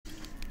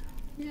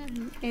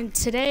And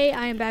today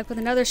I am back with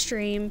another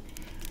stream,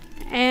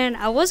 and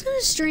I was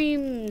gonna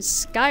stream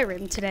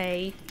Skyrim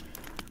today,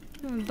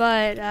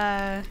 but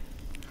I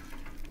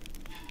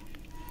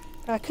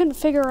couldn't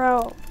figure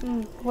out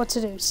what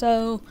to do,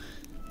 so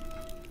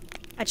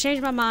I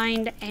changed my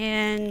mind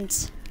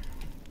and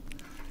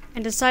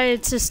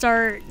decided to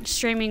start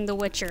streaming The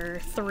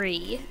Witcher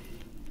 3.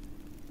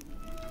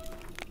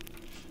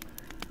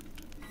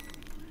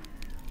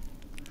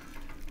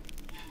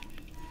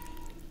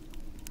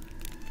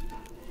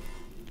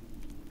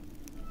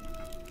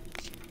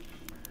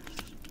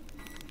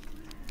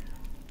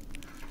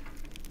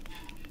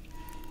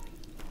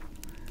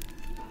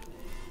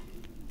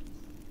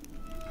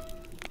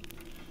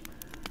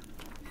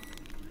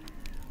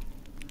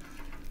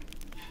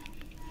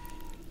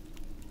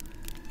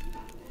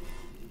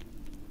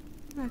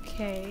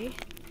 Okay.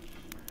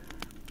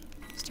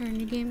 Start a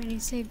new game. Any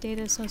save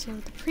data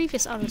associated with the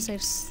previous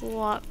autosave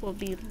slot will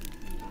be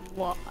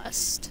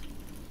lost.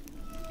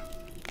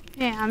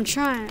 Yeah, I'm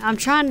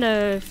trying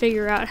to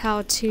figure out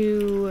how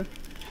to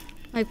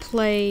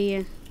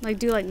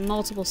do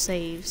multiple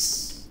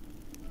saves.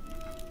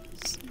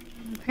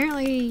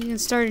 Apparently you can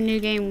start a new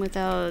game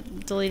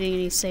without deleting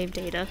any save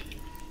data.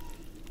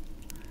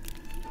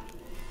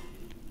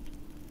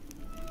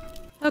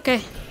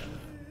 Okay.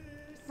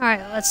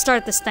 Alright, let's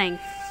start this thing.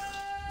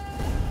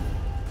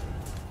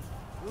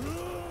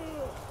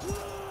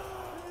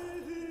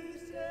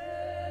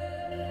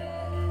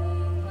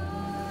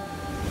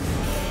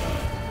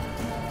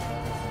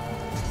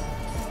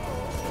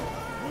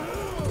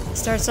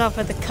 Starts off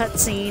with a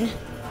cutscene.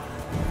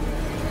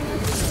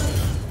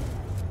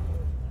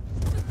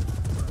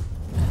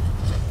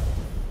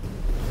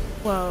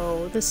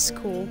 Whoa, this is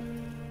cool.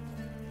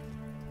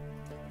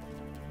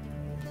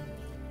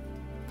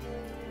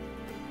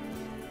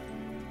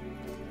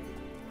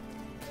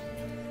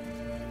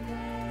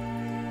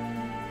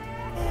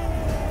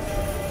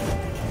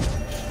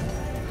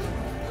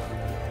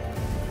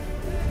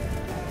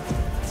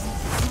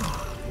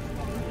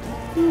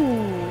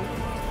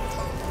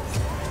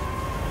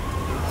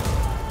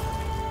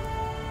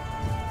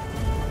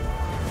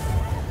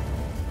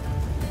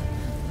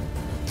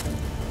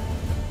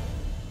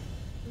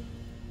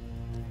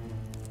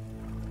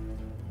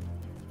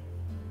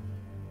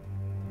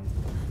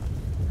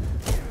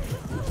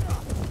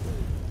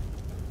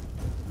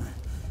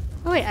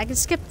 Oh wait, I can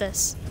skip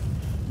this.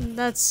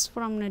 That's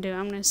what I'm gonna do.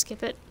 I'm gonna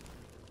skip it.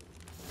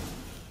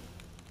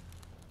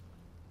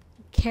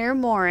 Kaer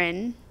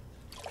Morhen.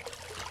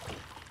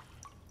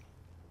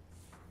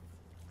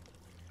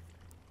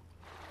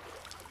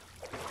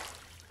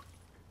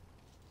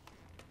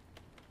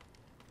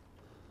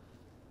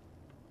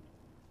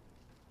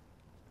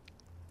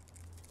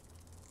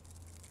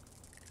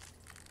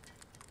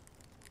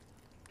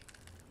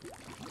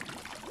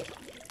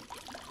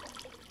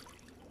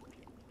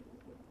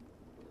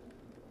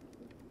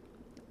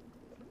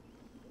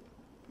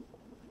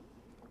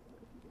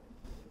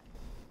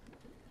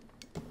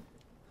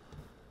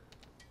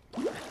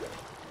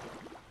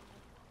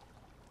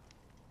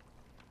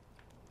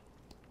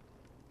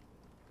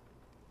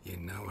 You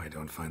know I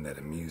don't find that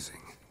amusing.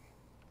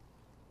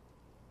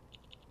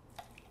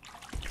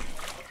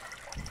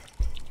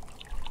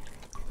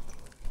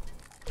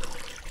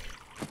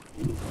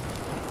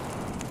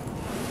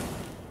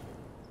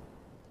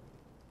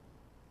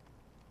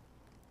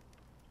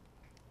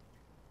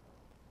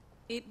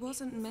 It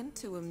wasn't meant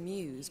to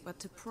amuse, but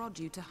to prod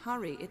you to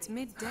hurry. It's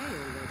midday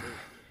already.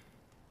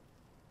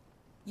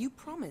 You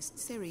promised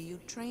Ciri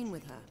you'd train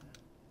with her.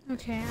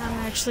 Okay,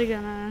 I'm actually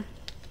gonna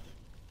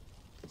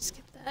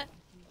skip that.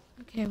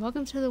 Okay,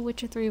 welcome to The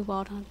Witcher 3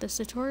 Wild Hunt. This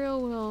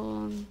tutorial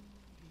will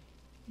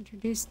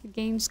introduce the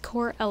game's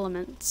core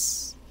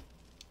elements.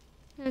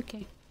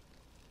 Okay.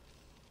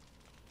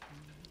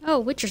 Oh,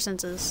 Witcher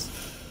senses.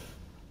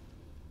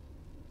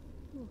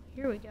 Ooh,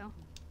 here we go.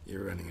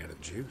 You're running out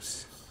of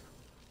juice.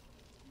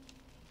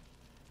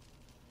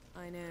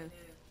 I know.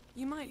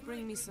 You might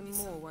bring me some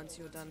more once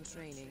you're done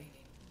training.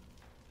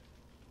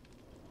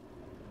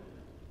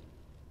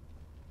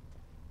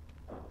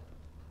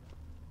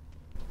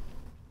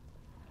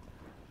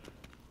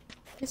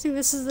 Guessing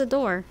this is the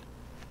door.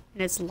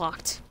 And it's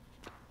locked.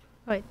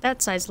 Oh, wait,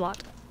 that side's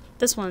locked.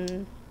 This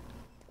one...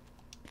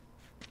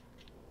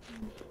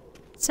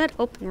 It said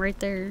open right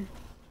there.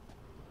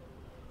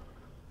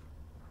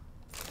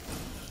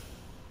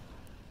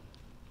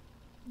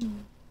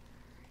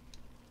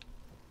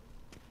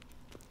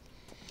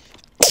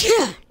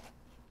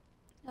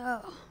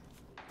 Oh.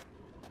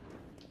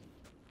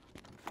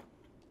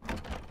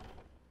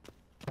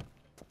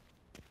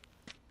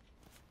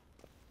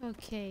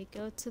 Okay,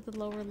 go to the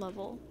lower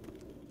level.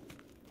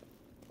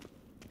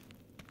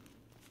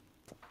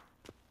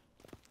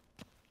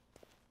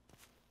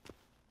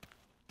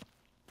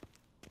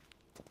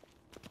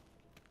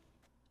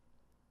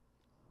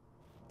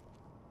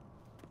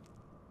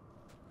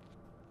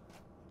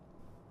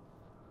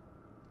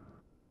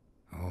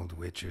 Old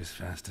Witcher's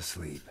fast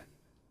asleep.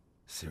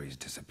 Ciri's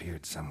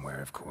disappeared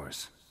somewhere, of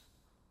course.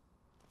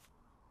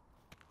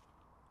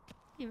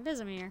 Hey,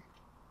 Vesemir.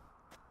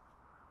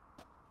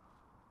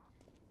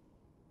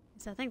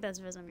 So I think that's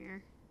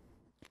Vesemir.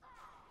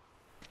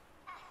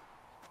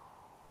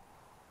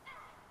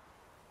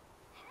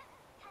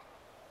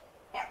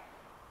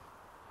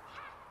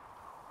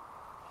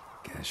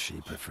 Guess she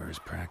prefers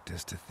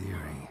practice to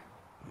theory.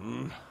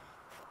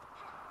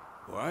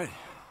 What?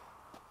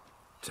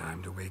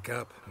 Time to wake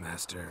up,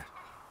 Master.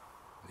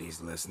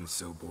 These lessons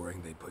so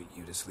boring they put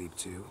you to sleep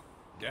too?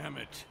 Damn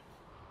it.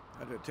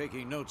 After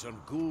taking notes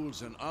on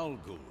ghouls and owl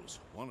ghouls,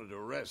 wanted to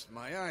rest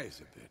my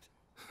eyes a bit.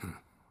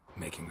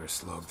 Making her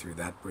slog through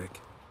that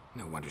brick?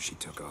 No wonder she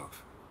took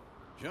off.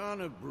 John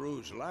of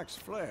Bruges lacks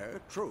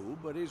flair, true,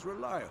 but he's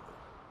reliable.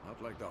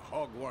 Not like the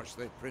hogwash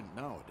they print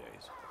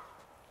nowadays.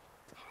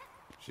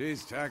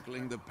 She's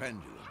tackling the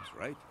pendulums,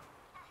 right?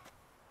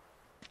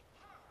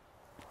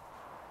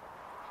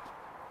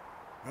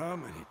 How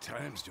many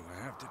times do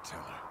I have to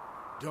tell her?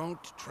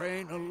 Don't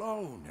train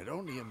alone. It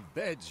only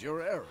embeds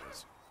your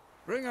errors.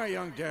 Bring our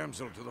young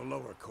damsel to the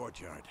lower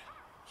courtyard.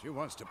 She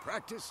wants to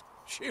practice,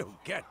 she'll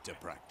get to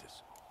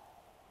practice.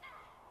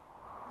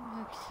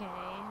 Okay,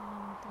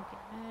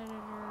 editor,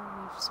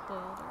 we've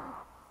spoiled her.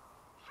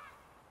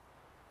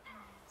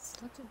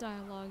 Select the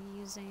dialogue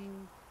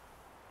using...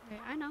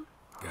 Okay, I know.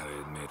 Gotta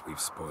admit, we've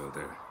spoiled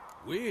her.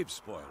 We've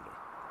spoiled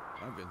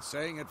her. I've been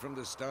saying it from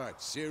the start.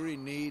 Ciri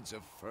needs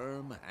a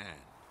firm hand.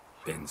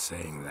 Been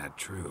saying that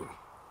true,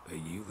 but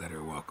you let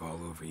her walk all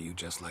over you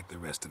just like the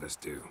rest of us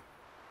do.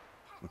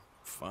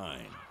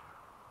 Fine.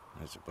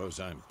 I suppose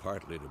I'm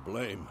partly to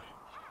blame.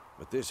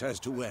 But this has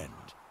to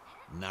end.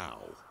 Now.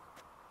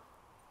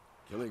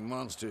 Killing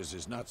monsters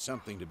is not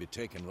something to be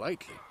taken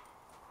lightly.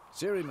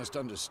 Ciri must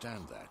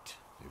understand that,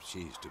 if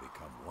she's to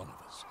become one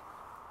of us.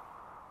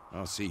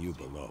 I'll see you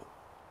below.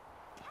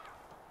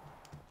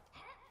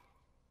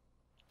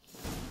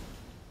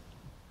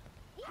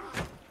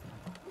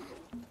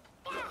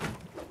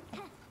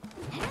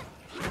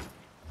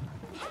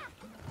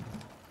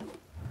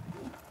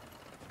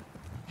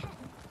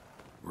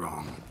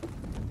 Wrong.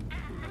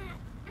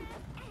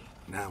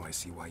 Now I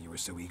see why you were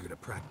so eager to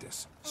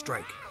practice.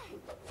 Strike.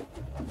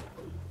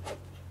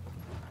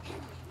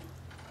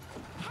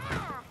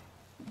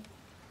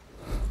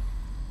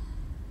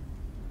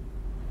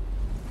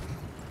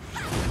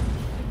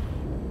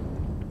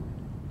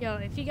 Yo,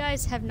 if you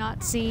guys have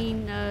not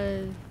seen,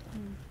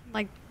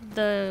 like,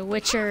 the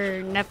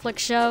Witcher Netflix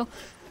show,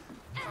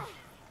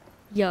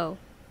 yo,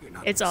 You're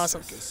not it's in a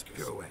awesome. circus.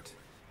 Pirouette.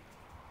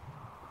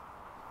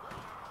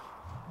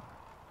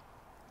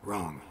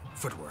 Wrong.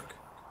 Footwork.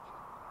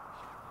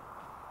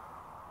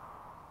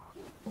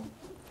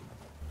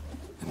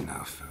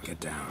 Enough. Get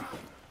down.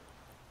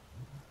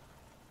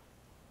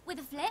 With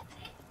a flip?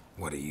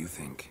 What do you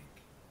think?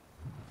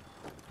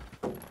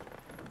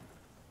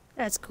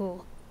 That's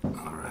cool.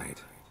 All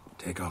right.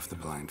 Take off the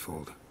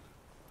blindfold.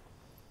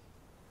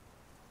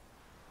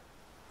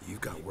 You've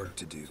got work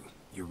to do.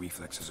 Your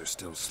reflexes are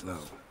still slow.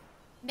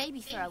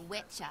 Maybe for a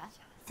witcher.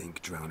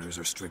 Think drowners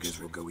or striggers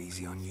will go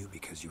easy on you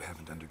because you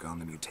haven't undergone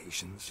the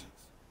mutations?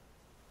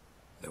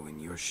 Though in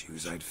your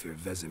shoes, I'd fear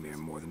Vesemir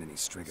more than any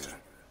strigger.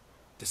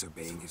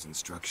 Disobeying his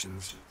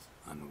instructions?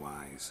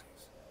 Unwise.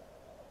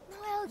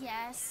 Well,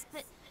 yes,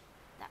 but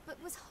that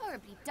book was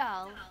horribly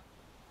dull.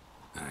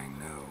 I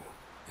know.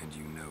 And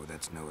you know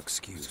that's no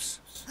excuse.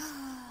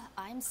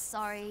 I'm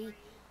sorry.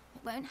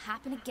 It won't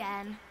happen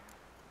again.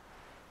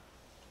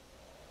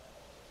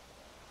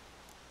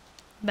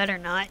 Better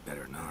not.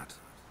 Better not.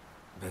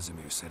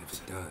 Vesemir said if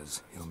it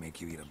does, he'll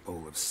make you eat a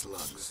bowl of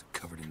slugs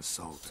covered in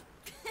salt.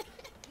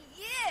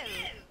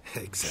 You!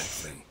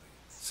 Exactly.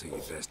 So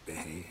you best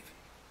behave.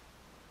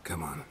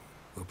 Come on.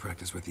 We'll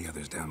practice with the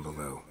others down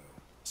below.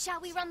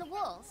 Shall we run the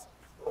walls?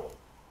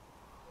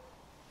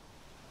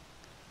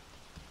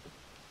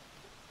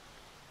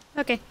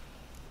 Okay,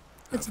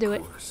 let's do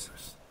it. Of course.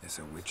 Is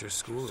a Witcher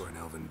school or an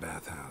elven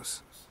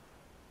bathhouse?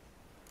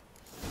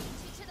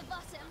 To the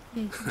bottom.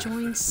 Okay, join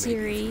Maybe if you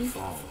Ciri.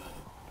 fall.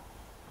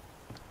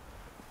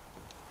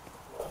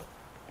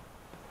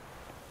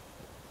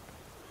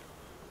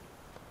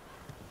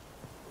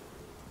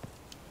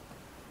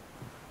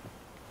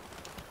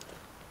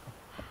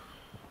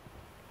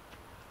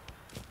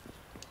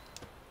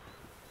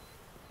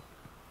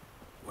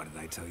 What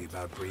did I tell you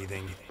about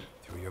breathing?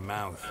 Through your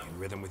mouth, in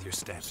rhythm with your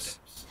steps.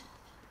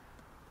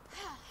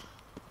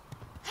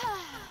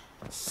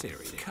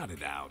 Ciri, cut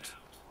it out.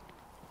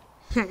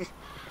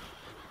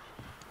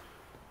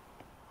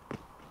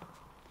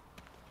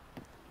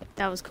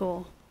 That was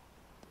cool.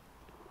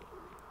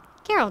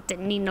 Geralt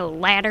didn't need no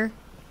ladder.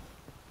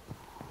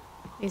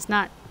 He's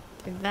not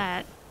through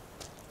that.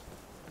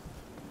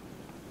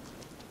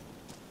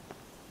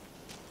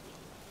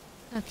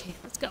 Okay,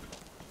 let's go.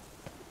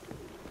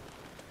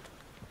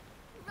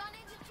 Run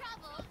into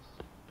trouble?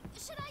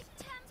 Should I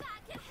turn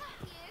back and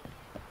help you?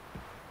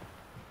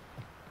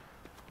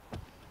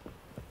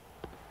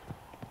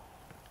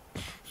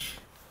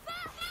 Na,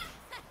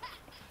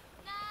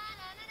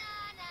 na, na, na,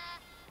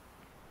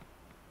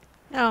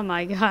 na. Oh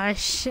my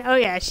gosh. Oh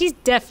yeah, she's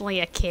definitely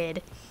a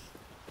kid.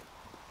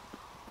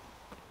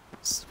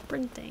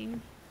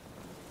 Sprinting.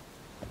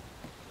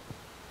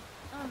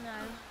 Oh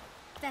no.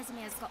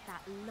 Vesemir's got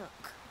that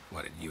look.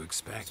 What did you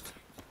expect?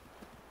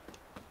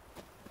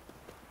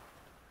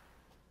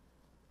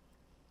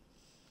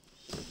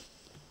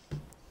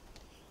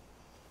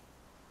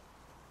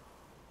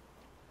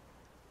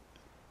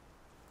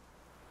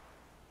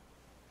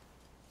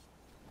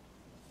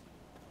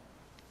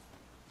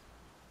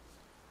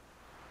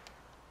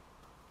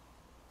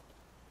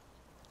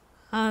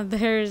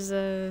 There's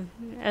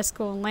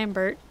Eskel and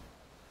Lambert.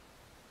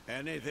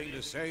 Anything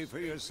to say for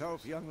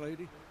yourself, young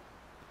lady?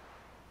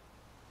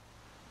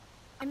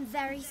 I'm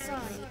very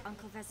sorry,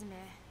 Uncle Vesemir.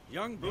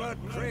 Young blood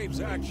craves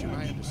action,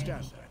 I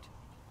understand that.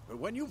 But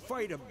when you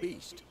fight a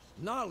beast,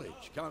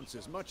 knowledge counts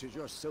as much as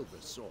your silver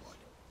sword.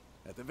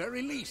 At the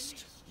very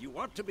least, you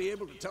ought to be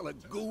able to tell a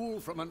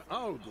ghoul from an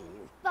owl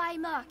ghoul. By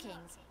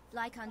markings,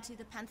 like unto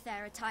the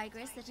Panthera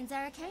tigris that in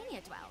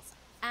Zerrikania dwells,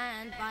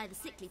 and by the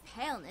sickly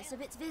paleness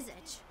of its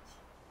visage.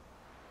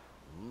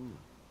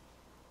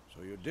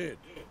 So you did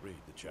read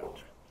the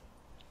chapter.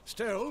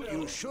 Still,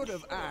 you should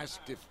have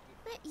asked if...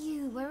 But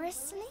you were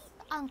asleep,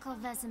 Uncle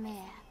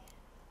Vesemir.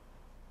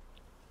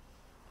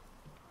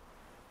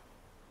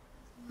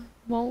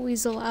 Won't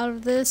weasel out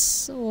of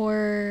this,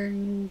 or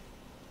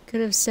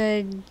could have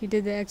said you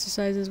did the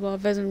exercises while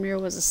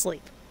Vesemir was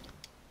asleep.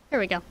 There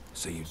we go.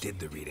 So you did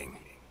the reading.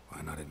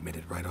 Why not admit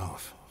it right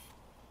off?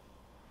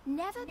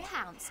 Never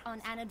pounce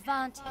on an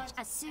advantage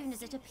as soon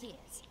as it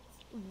appears.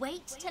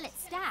 Wait till it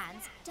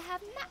stands to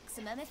have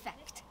maximum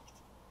effect.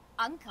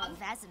 Uncle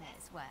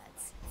Vesemir's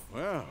words.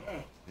 Well,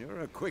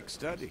 you're a quick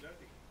study.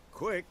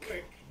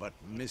 Quick, but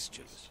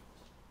mischievous.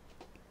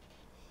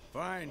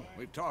 Fine,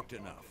 we've talked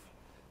enough.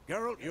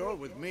 Geralt, you're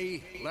with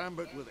me,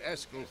 Lambert with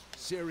Eskel,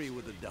 Ciri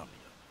with the dummy.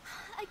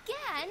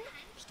 Again?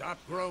 Stop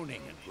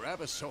groaning and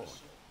grab a sword.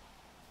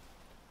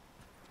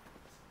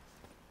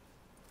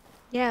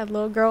 Yeah,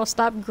 little girl,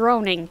 stop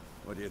groaning.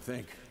 What do you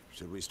think?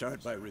 Should we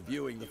start by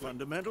reviewing the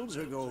fundamentals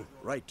or go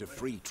right to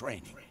free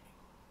training?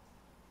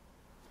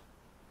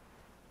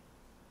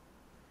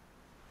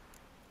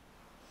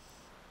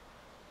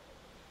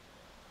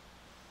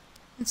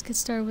 Let's get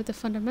started with the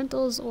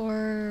fundamentals,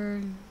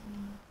 or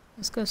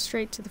let's go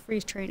straight to the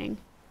freeze training.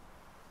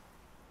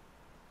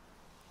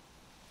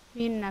 I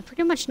mean, I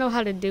pretty much know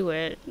how to do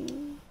it.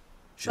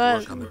 Should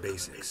But work on the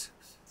basics.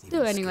 do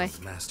Even it anyway.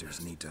 skilled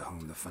masters need to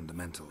hone the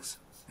fundamentals,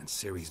 and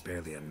Ciri's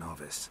barely a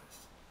novice.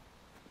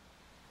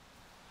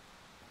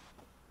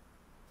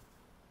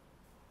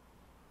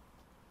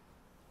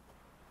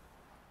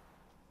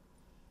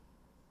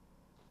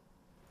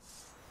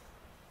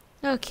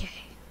 Okay.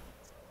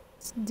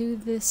 Let's do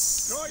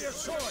this. Draw your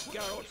sword,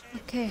 Geralt!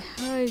 Okay,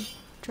 how do I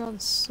draw the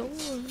sword?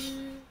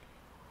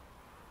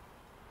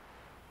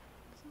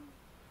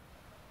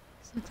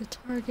 Select the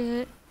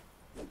target.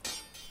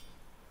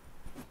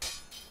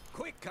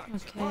 Quick cut!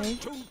 Okay. 1,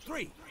 2,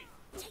 3!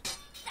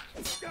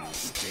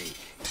 Mistake.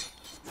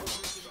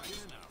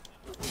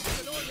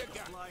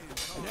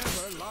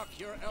 Never lock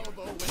your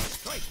elbow when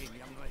striking,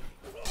 young lady.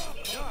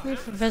 Wait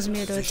for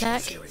Vesemir to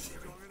attack. Ciri.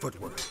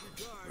 Footwork.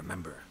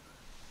 Remember.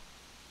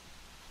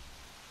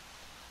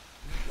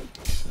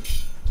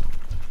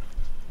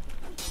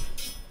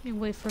 And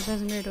wait for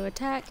Vesemir to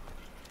attack.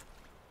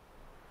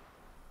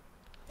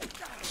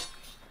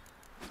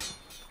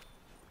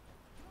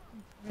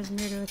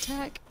 Vesemir to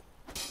attack.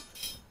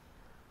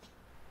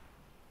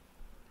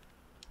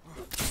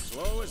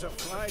 Slow as a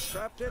fly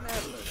trapped in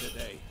antler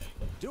today.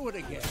 Do it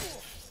again.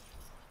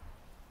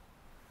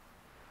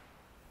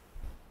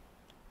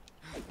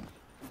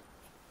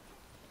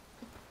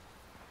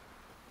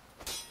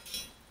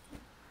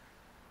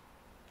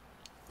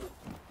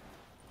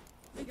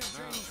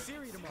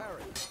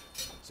 Parry.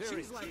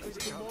 Ciri, look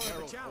how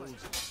Geralt holds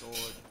his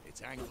sword,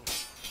 its angle.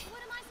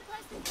 What am I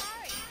supposed to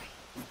parry?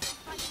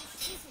 Like a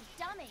stupid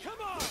dummy.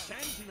 Come on!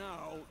 Pretend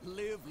now,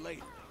 live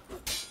later.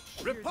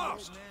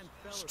 Riposte!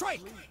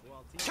 Strike!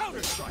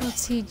 Counter-strike!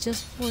 Let's see,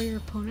 just for your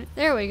opponent.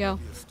 There we go.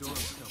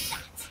 Slice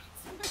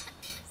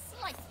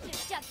your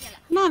jugular.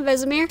 Come on,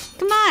 Vesemir.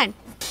 Come on.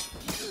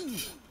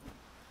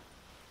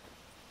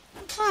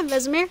 Come on,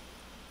 Vesemir.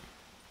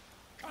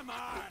 Come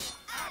on!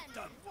 At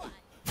them!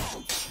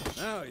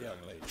 Now, young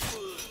lady,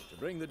 to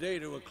bring the day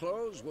to a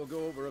close, we'll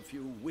go over a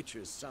few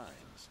witches'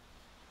 signs.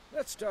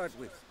 Let's start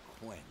with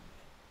Quen.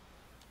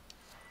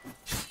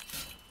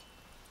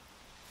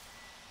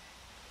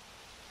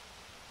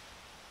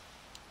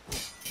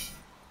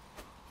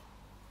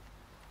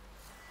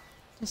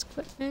 Just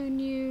quit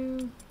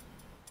menu.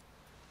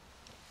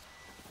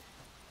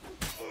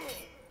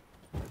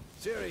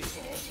 Ciri,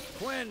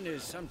 Quen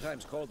is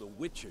sometimes called the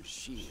Witcher's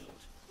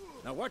Shield.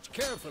 Now watch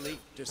carefully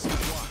to see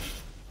why.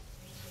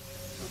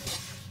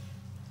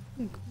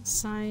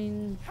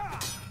 Sign.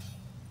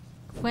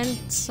 Quen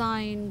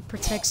sign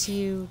protects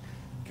you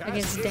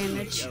against Cast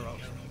damage. Geralt.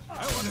 I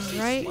want to see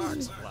Right.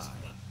 sparks fly.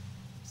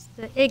 It's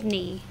the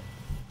Igni.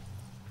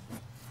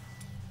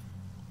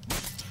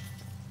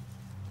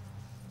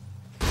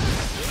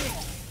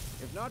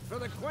 If not for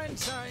the Quen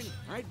sign,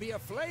 I'd be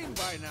aflame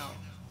by now.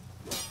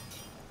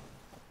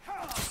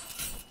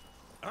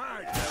 All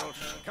right, Geralt,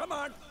 come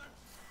on.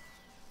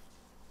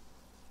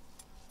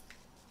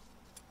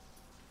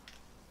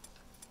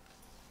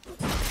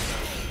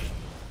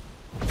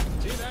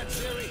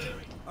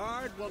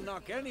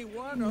 knock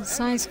anyone or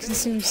Science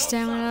consumes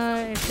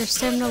stamina. If your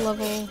stamina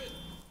level...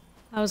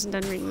 I wasn't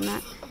done reading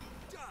that.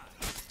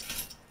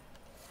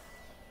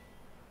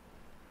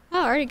 Oh,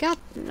 I already got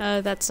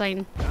that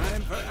sign.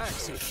 Time for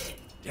Axie.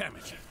 Damn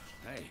it.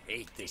 I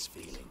hate this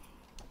feeling.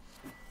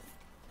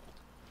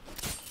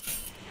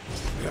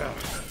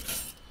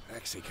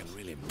 Axie can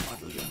really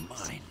muddle your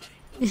mind.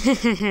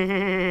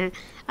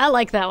 I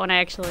like that one,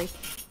 actually.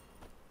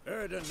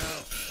 Erden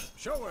now.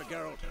 Show her,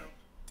 Geralt.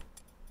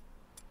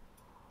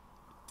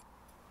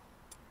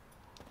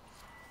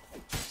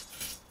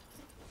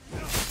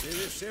 See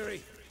this,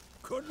 Ciri?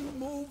 Couldn't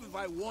move if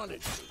I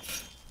wanted to.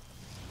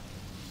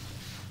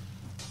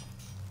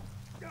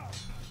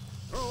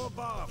 Throw a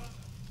bomb.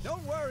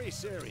 Don't worry,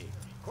 Ciri.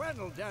 Quen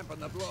will dampen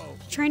the blow.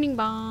 Training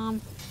bomb.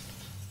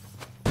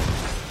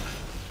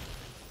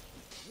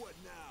 What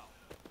now?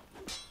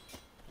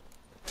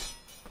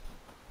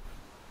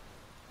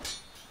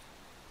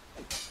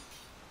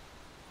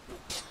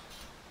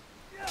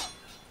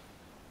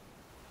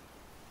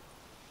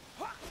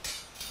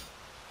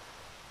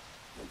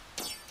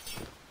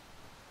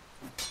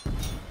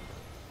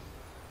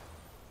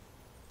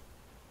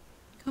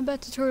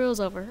 Combat tutorial's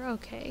over.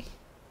 Okay.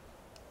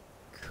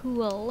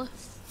 Cool.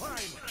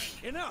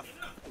 Fine. Enough.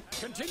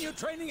 Continue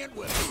training at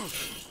will.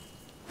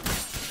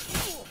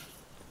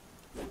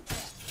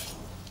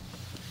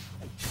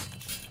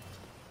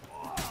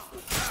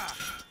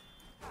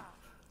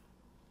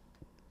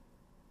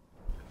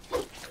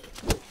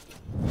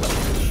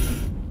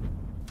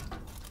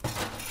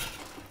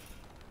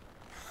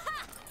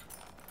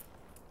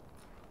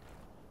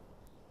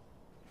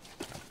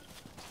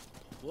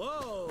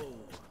 Whoa!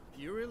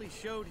 You really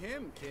showed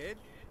him, kid.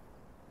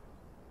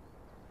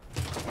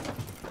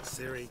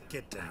 Ciri,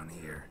 get down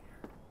here.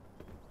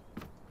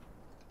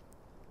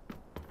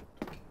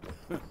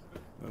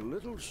 A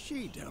little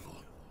she-devil.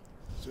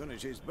 As soon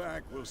as she's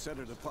back, we'll set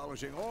her to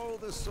polishing all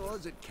the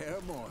swords at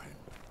Kaer Morhen.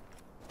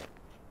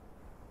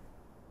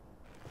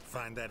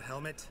 Find that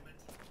helmet?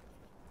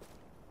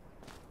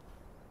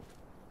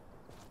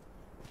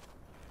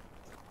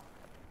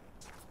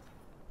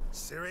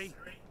 Ciri?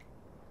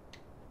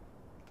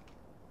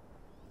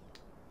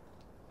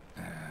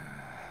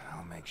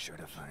 I'll make sure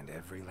to find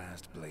every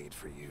last blade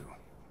for you.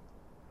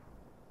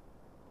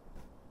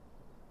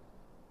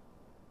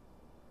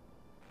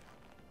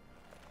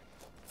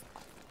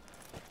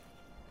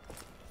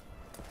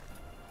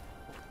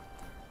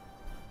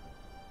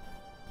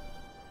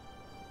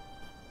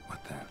 What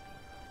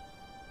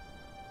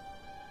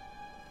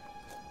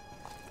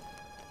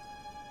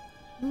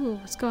the? Ooh,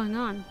 what's going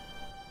on?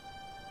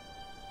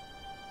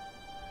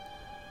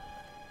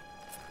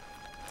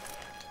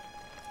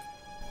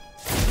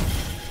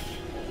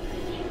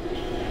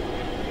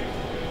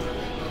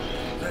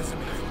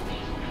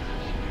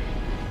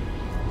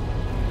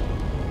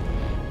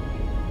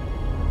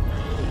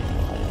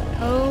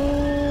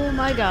 Oh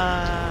my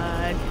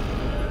god.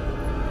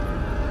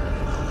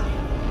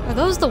 Are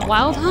those the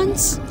Wild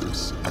Hunts?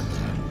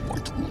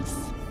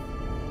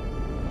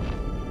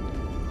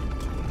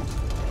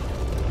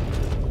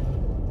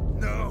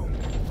 No!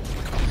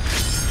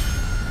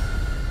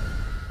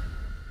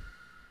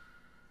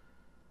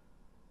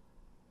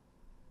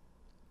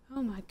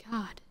 Oh my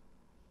god.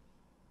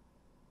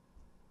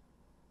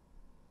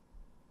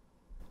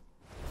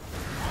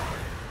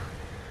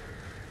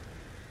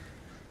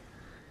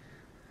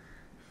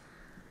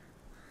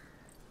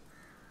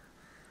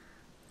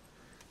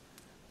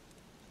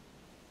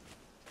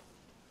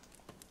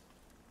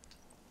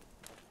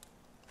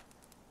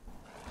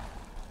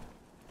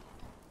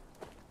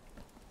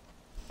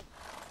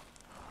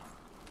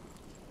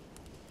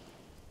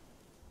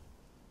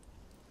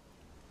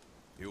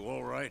 You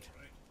all right?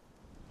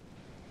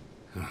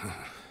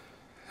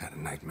 Had a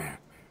nightmare.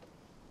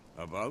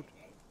 About?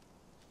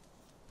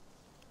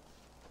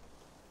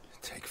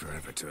 Take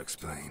forever to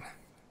explain.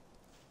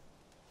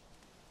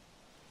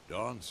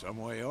 Dawn's some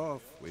way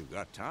off. We've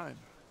got time.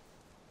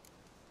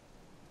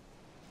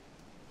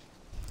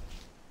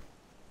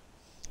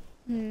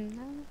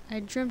 I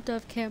dreamt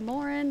of Kaer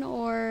Morhen,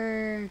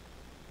 or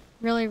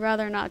really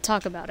rather not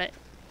talk about it.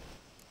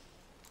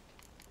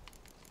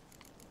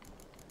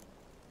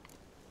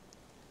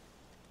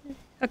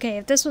 Okay,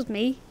 if this was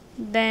me,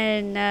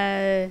 then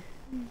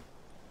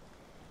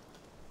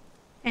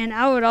and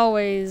I would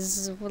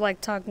always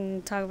like talk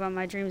about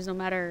my dreams no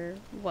matter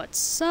what.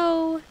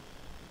 So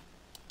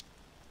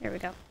there we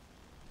go.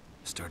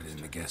 Started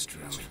in the guest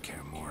room at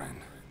Kaer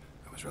Morhen.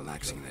 I was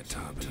relaxing in the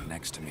tub, and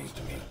next to me,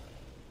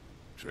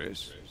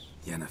 Triss?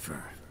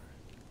 Yennefer.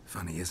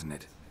 Funny, isn't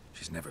it?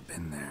 She's never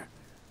been there.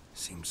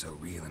 Seemed so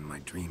real in my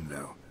dream,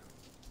 though.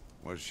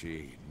 Was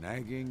she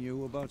nagging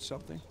you about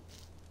something?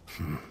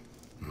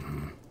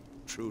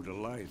 True to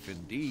life,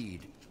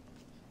 indeed.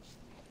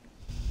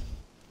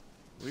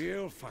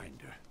 We'll find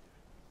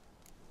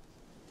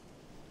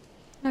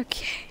her.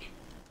 Okay.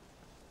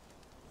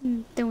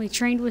 Then we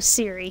trained with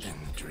Ciri.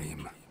 In the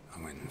dream,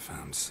 I went and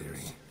found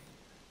Ciri.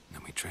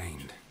 Then we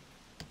trained.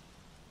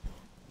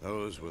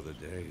 Those were the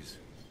days.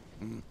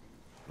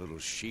 Little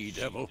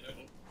she-devil.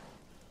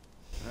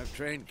 I've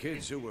trained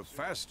kids who were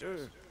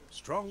faster,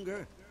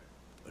 stronger,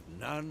 but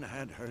none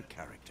had her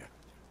character.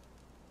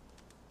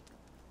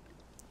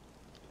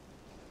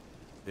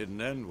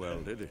 Didn't end well,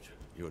 did it?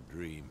 Your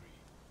dream?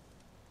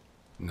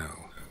 No.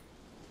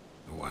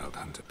 The Wild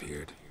Hunt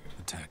appeared,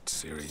 attacked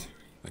Ciri.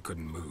 I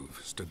couldn't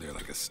move, stood there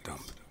like a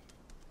stump.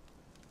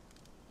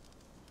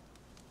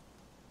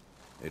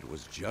 It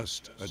was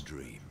just a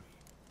dream.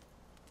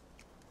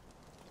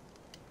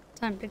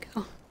 Time to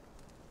go.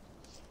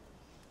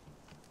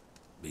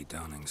 Be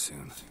dawning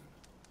soon.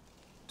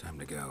 Time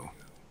to go.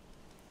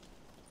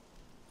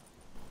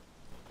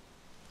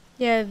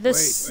 Yeah,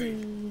 this. Wait.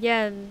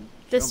 Yeah,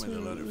 this Show me the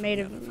letter from made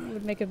a, Yennefer.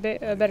 would make a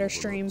better Overlooked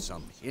stream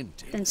some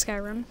hint in than it.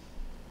 Skyrim.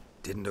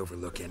 Didn't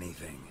overlook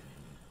anything.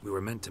 We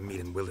were meant to meet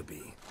in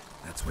Willoughby.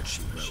 That's what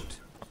she wrote.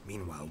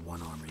 Meanwhile,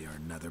 one army or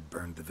another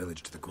burned the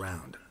village to the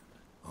ground.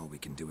 All we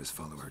can do is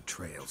follow her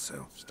trail,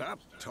 so... Stop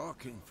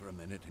talking for a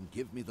minute and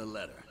give me the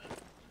letter.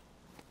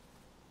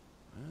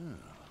 Ah,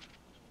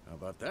 how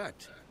about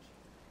that?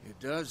 It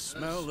does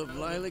smell of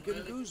lilac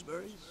and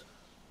gooseberries.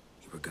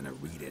 You were gonna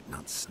read it,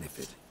 not sniff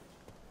it.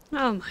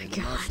 Oh my We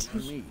god. must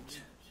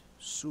meet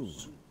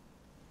soon.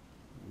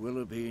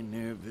 Willoughby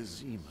near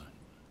Vizima.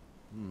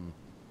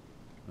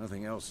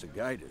 Nothing else to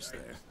guide us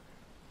there.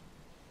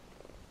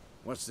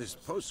 What's this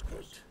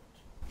postscript?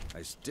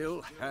 I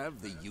still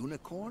have the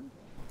unicorn?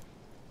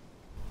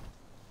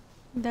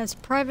 That's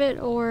private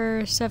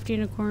or stuffed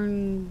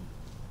unicorn.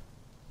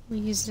 We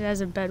used it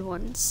as a bed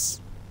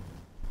once.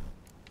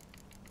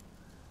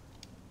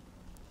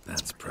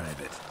 That's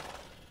private.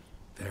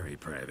 Very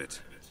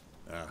private.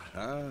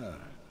 Aha,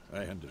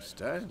 I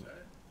understand.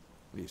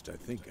 At least I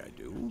think I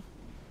do.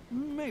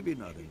 Maybe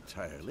not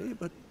entirely,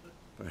 but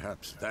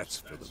perhaps that's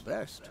for the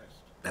best.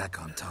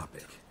 Back on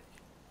topic.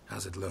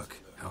 How's it look?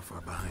 How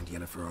far behind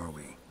Yennefer are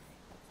we?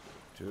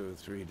 2 or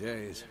 3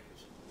 days.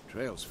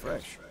 Trail's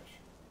fresh,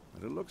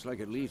 but it looks like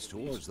it leads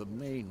towards the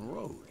main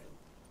road.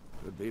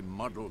 Could be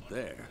muddled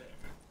there.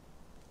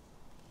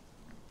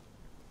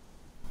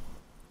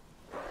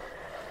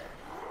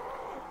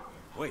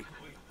 Wait,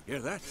 hear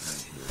that?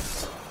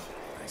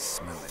 I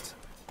smell it.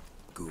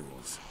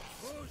 Ghouls.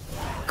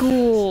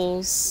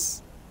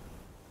 Ghouls.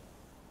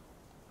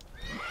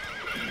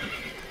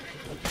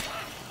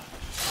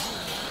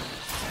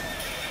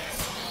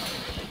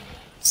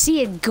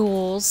 See it,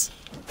 ghouls.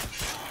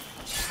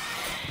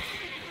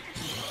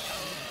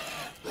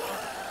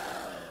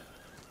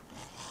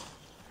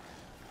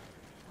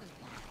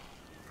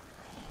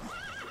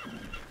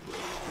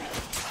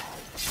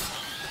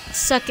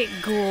 Suck it,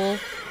 ghoul.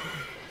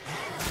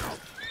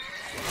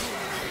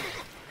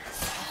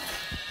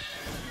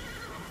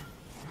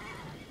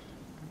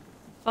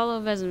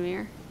 Follow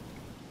Vesemir.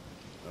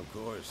 Of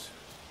course,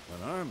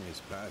 when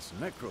armies pass,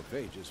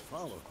 necrophages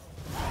follow.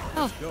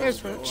 Oh,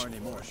 there's Go Roach. before any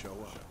more show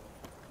up.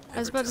 I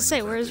was Ever about to tell say,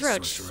 you about where's this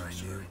Roach? sorcerer I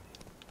knew?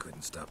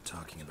 Couldn't stop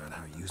talking about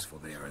how useful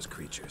they are as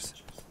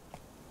creatures.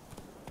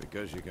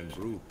 Because you can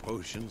brew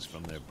potions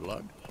from their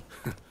blood?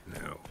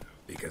 No,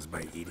 because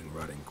by eating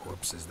rotting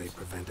corpses, they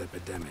prevent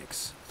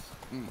epidemics.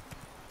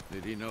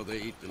 Did he know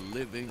they eat the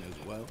living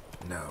as well?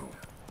 No,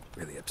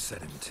 really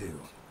upset him too.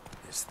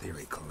 His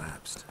theory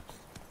collapsed.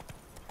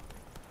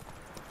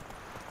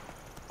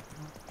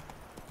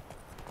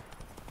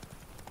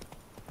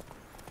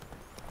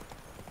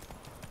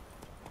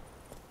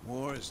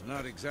 War is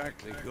not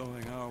exactly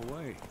going our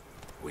way.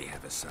 We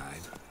have a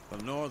side. The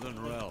Northern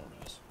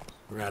Realms.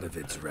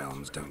 Radovid's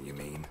realms, don't you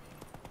mean?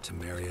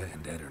 Temeria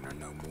and Edirn are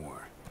no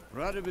more.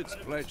 Radovid's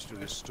pledged to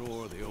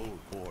restore the old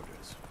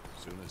borders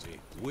as soon as he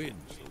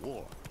wins the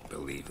war.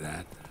 Believe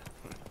that?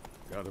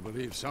 Gotta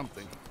believe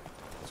something.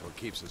 That's what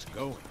keeps us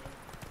going.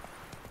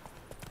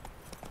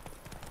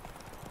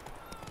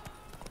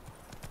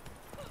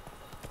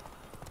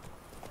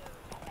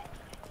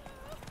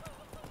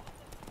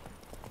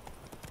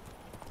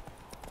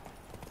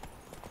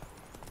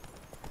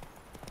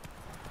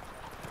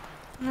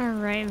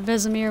 Alright,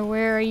 Vesemir,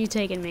 where are you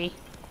taking me?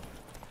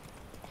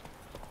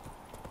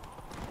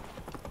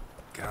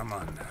 Come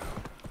on now.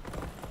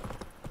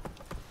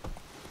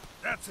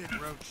 That's it,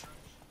 Roach.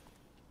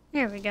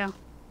 Here we go.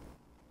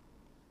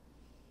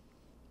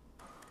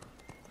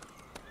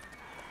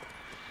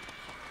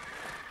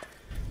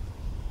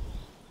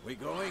 We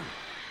going?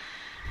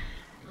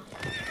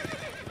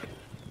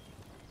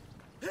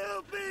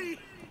 Help me!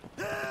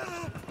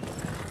 Help!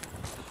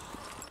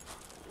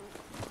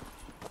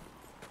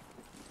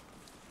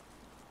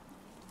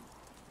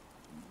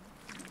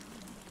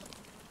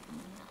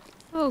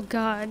 Oh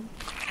god.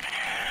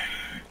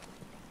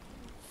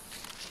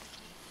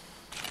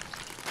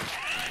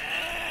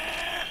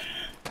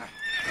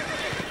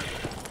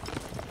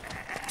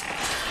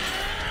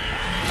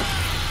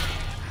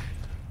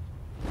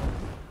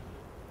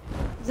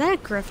 Is that a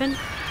griffin?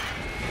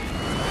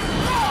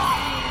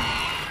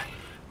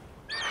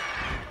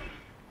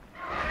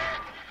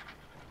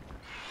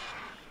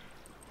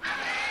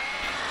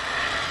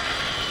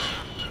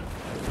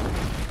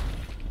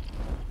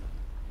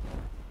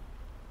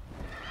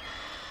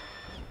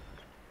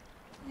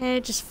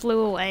 It just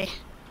flew away.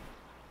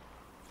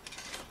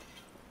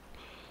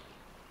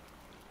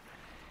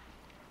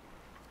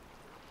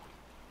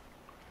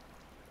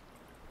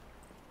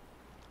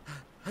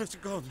 has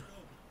gone.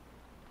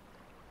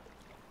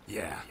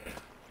 Yeah.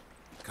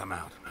 Come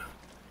out.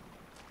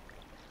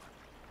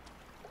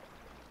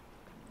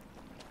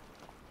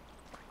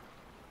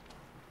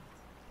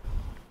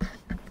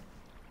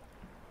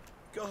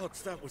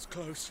 Gods, that was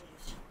close.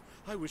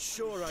 I was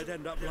sure I'd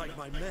end up like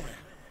my mare.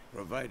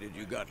 Provided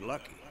you got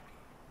lucky.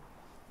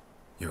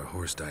 Your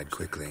horse died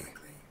quickly,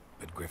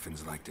 but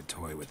griffins like to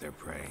toy with their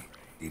prey.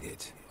 Eat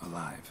it,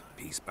 alive,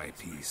 piece by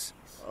piece.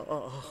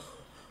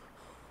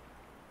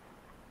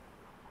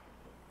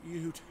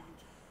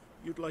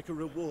 You'd like a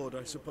reward,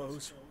 I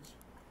suppose.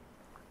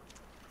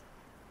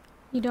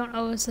 You don't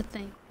owe us a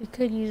thing. We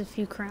could use a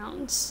few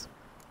crowns.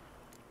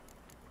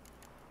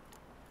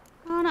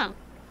 Oh no.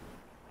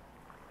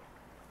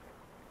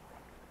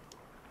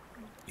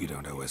 You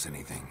don't owe us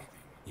anything.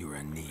 You were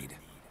in need.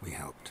 We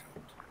helped.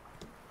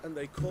 And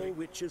they call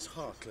witches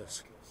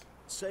heartless.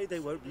 Say they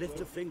won't lift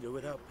a finger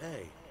without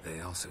pay. They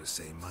also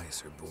say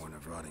mice are born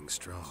of rotting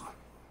straw.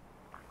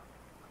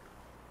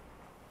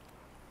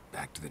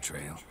 Back to the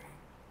trail.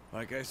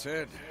 Like I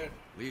said,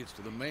 leads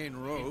to the main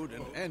road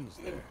and ends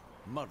there,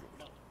 muddled.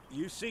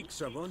 You seek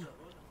someone?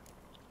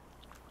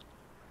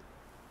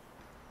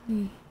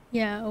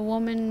 Yeah, a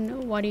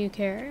woman, why do you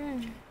care?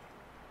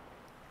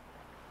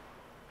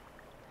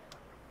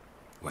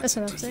 What's That's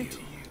it what to I'll you? say.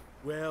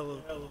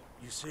 Well,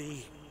 you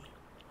see,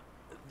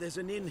 there's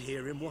an inn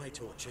here in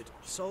White Orchard.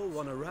 Sole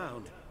one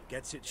around.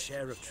 Gets its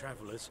share of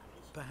travelers.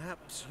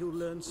 Perhaps you'll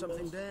learn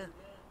something there.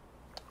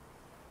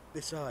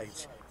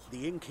 Besides,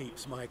 the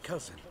innkeep's my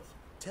cousin.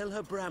 Tell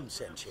her Bram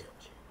sent you.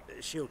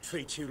 She'll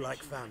treat you like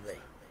family.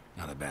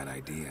 Not a bad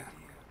idea.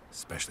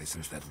 Especially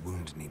since that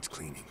wound needs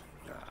cleaning.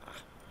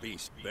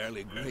 Beast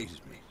barely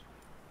grazed me.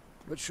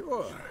 But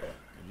sure,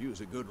 could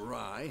use a good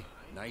rye.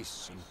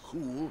 Nice and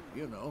cool,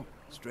 you know,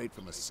 straight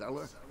from a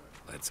cellar.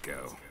 Let's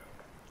go.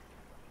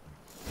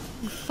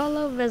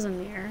 Follow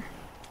Vesemir.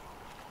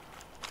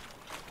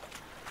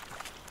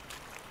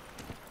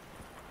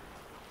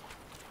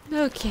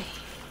 Okay.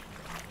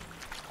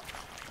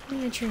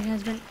 Miniature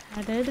has been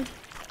added.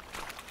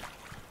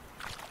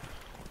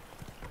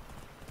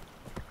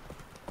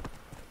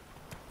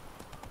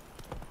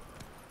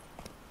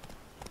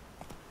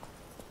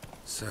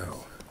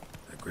 So,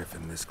 a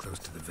griffin this close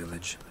to the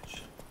village?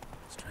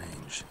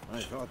 Strange.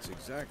 My thoughts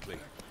exactly.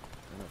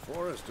 In the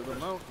forest or the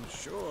mountains,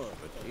 sure,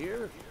 but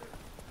here?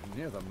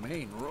 Near the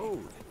main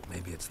road.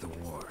 Maybe it's the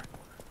war.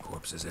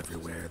 Corpses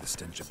everywhere, the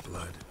stench of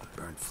blood,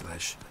 burnt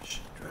flesh.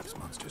 Drives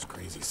monsters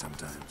crazy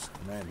sometimes.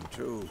 Men,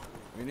 too.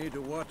 We need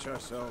to watch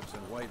ourselves in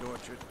White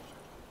Orchard.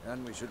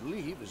 And we should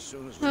leave as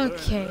soon as we learn.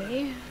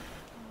 Okay.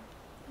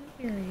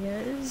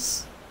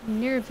 Areas.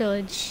 Near a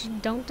village.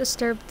 Don't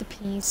disturb the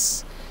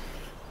peace.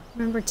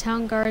 Remember,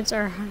 town guards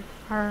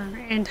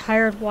and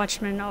hired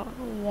watchmen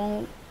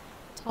won't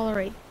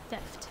tolerate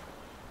theft.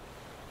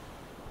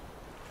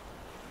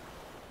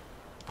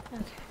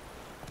 Okay.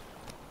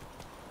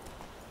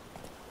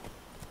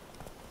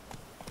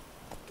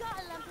 Got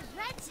a lump of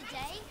bread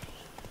today.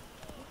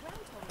 Your gran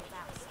told me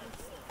about it.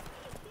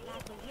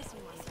 Lad went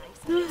missing one day,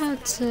 I so know how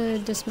to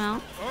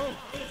dismount.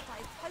 he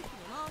started poking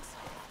him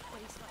arsehole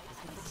when he started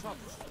looking for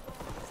trouble.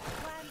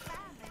 Gran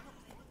found him.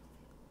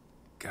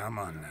 Come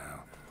on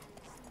now.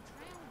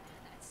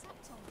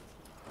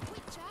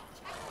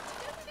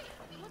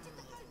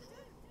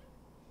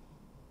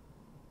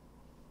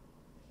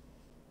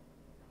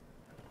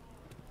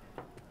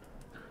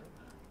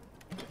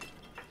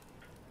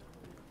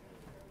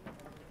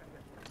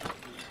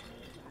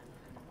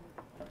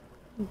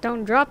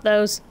 Don't drop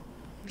those.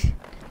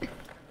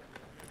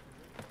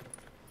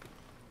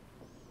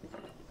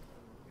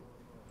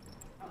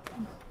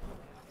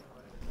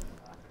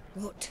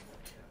 What?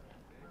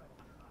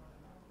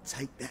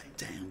 Take that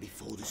down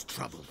before there's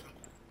trouble.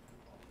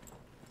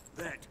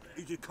 That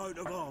is a coat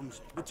of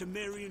arms, the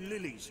Temerian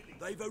lilies.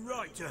 They've a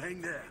right to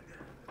hang there.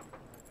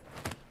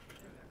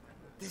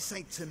 This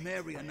ain't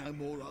Temeria no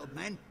more, old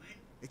man.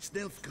 It's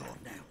Nilfgaard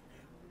now.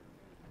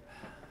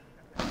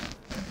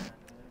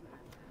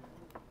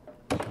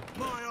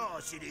 My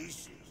arse it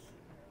is.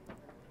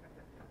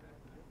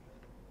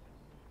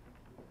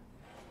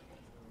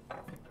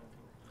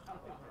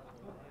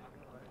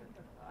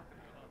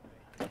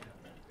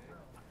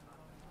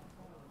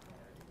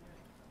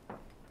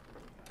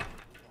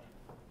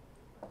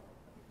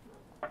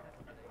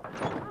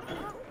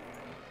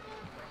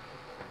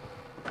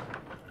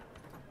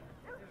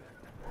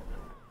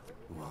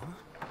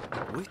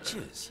 What?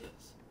 Witches?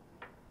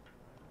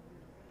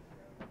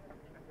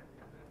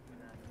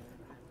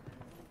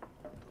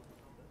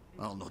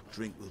 I'll not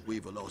drink with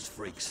Weaverlaw's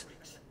freaks.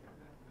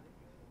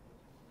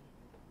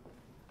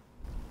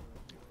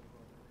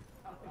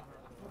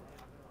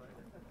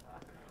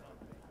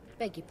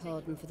 Beg your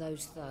pardon for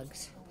those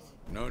thugs.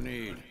 No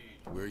need.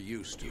 We're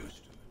used to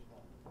it.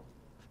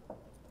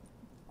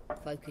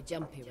 Folk are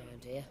jumpy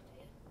round here.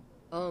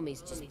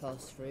 Armies just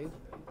passed through.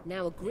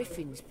 Now a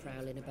griffin's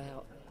prowling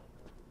about.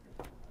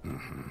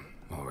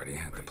 Already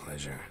had the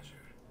pleasure.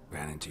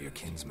 Ran into your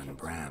kinsman,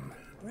 Bram.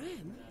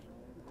 Bram?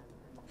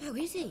 How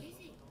is he?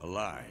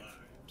 Alive.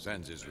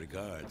 Sends his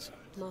regards.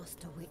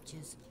 Master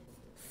Witchers.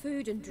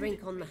 Food and drink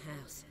on the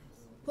house.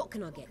 What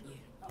can I get you?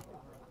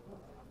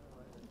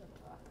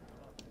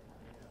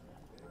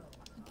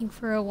 Looking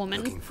for a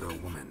woman. Looking for a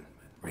woman.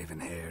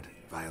 Raven-haired,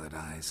 violet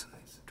eyes,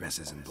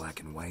 dresses in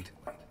black and white.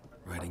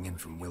 Riding in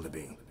from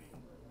Willoughby.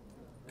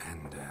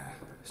 And,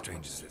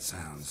 strange as it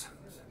sounds,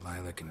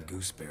 lilac and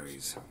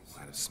gooseberries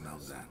might have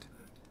smelled that.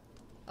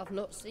 I've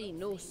not seen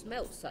nor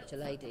smelt such a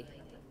lady.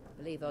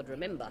 Believe I'd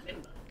remember.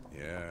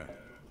 Yeah,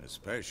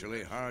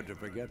 especially hard to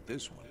forget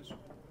this one.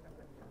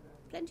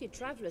 Plenty of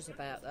travellers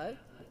about, though.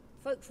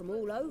 Folk from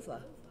all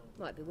over.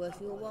 Might be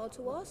worth your while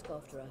to ask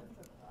after her.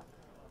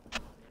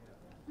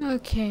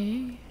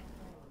 Okay.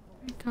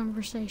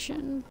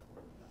 Conversation.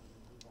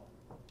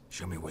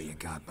 Show me what you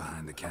got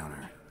behind the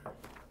counter.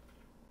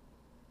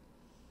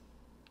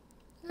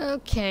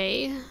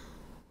 Okay.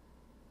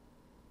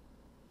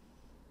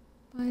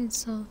 Buy and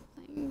sell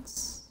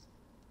things.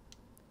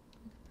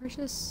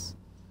 Purchase.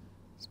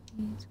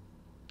 Speed.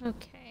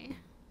 Okay.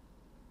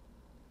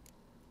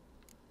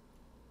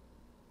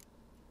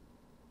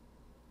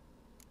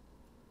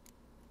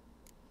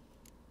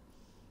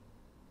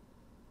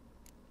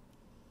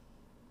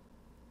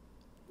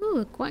 Ooh,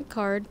 a Gwent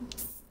card.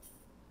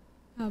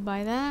 I'll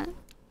buy that.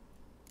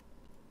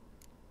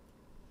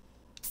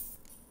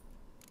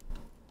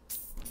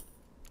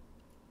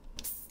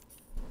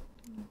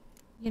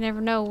 You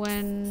never know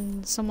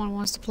when someone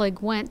wants to play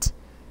Gwent.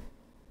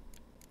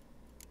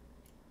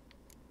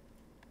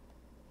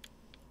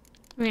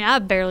 I mean, I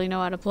barely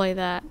know how to play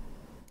that.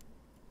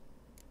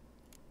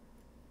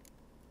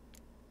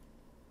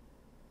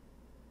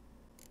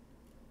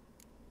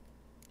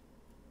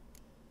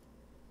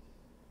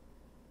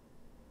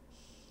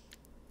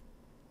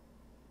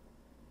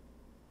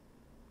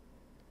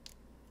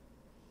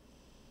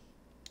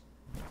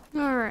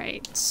 All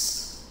right.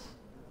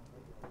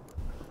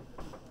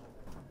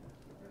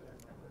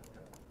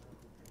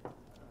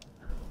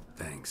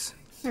 Thanks.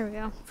 There we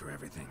go. For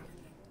everything.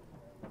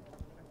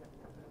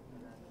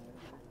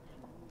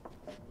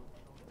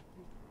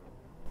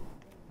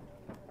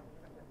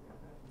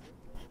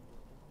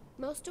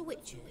 Master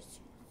Witchers,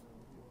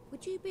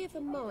 would you be of a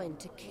mind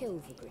to kill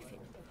the griffin?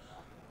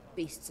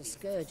 Beast's a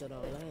scourge on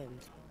our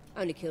land.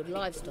 Only killed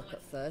livestock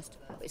at first,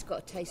 but it's got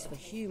a taste for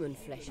human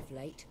flesh of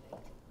late.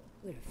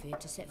 We're afraid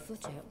to set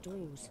foot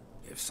outdoors.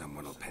 If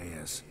someone will pay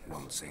us,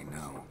 won't say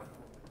no.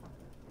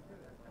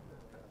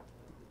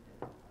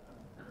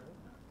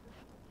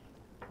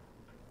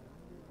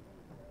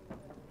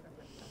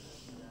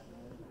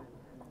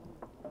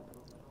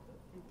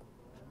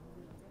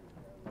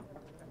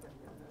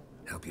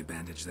 Help you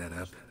bandage that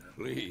up?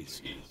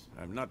 Please.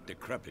 I'm not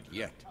decrepit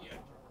yet.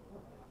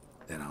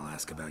 Then I'll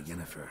ask about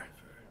Yennefer.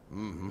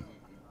 Mm-hmm.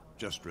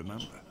 Just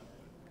remember,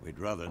 we'd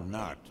rather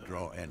not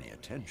draw any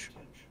attention.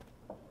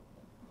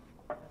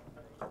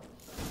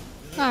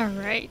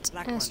 Alright,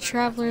 as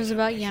travelers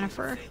about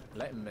Yennefer.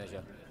 Let him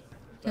measure.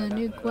 The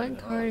new Gwent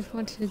card if you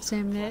want to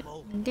examine it.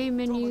 Game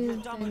menu,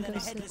 then go to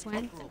the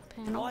Gwent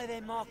panel. Why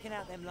they're marking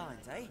out them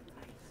lines, eh?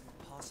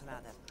 Passing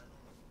out them.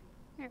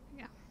 There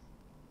we go.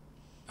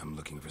 I'm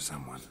looking for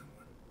someone.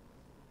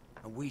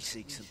 And we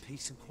seek some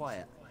peace and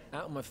quiet.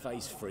 Out of my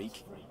face,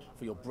 freak.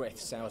 For your breath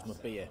sours my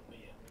beer.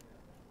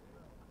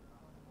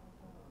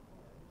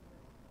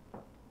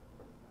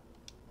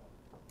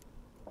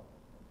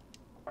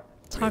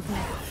 Talk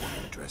now.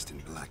 Dressed in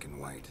black and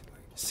white.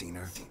 Seen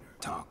her?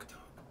 Talk.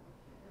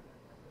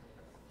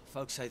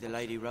 Folks say the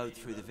lady rode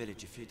through the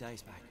village a few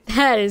days back.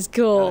 That is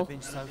cool.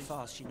 Been so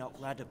fast she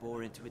knocked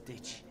Radabor into a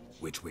ditch.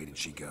 Which way did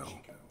she go?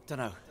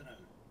 Dunno.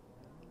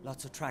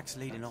 Lots of tracks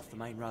leading off the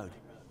main road.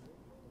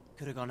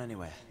 Could have gone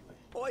anywhere.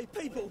 Oi,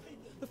 people!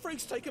 The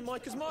freak's taken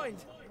Micah's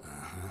mind!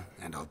 Uh-huh.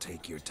 And I'll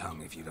take your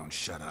tongue if you don't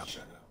shut up.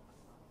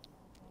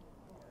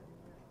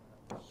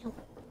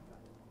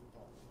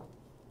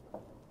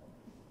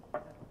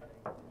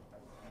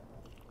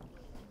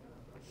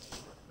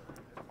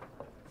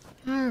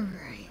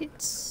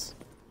 Alright.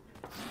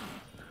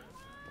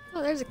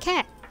 Oh, there's a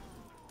cat.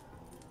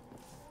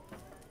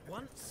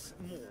 Once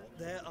more,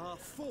 there are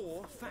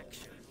 4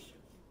 factions.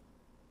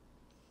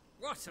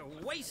 What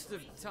a waste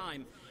of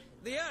time!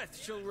 The Earth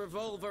shall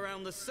revolve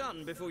around the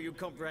sun before you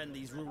comprehend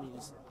these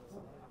rules.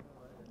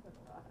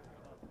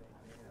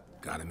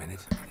 Got a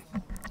minute?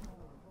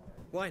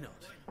 Why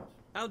not?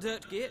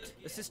 Aldert Geert,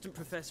 Assistant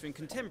Professor in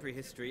Contemporary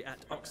History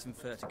at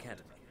Oxenfurt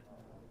Academy.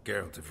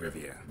 Geralt of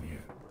Rivia,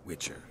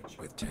 Witcher,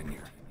 with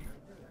tenure.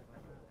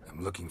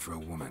 I'm looking for a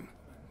woman.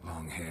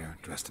 Long hair,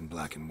 dressed in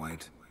black and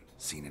white.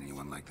 Seen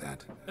anyone like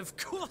that? Of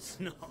course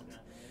not!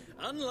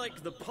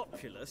 Unlike the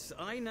populace,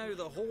 I know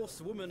the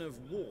horsewoman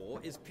of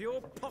war is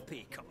pure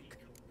poppycock.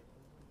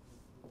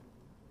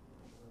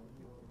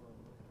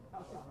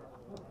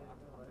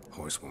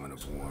 Horsewoman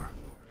of war?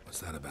 What's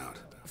that about?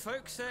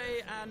 Folks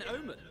say an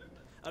omen.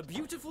 A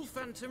beautiful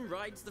phantom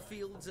rides the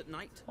fields at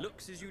night,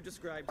 looks as you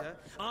described her.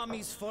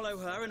 Armies follow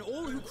her, and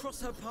all who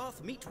cross her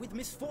path meet with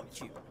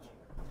misfortune.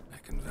 I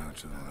can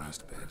vouch for the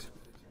last bit.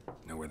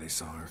 Know where they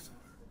saw her?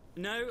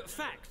 No,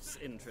 facts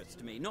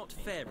interest me, not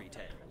fairy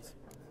tales.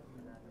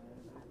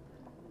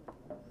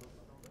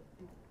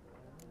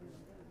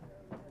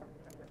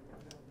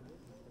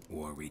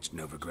 war reached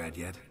Novigrad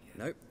yet?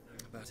 Nope,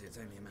 but it's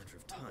only a matter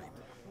of time.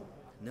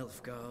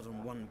 Nilfgaard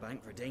on one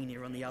bank,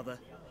 Redania on the other,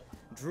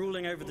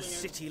 drooling over the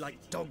city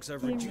like dogs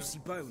over a juicy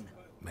bone.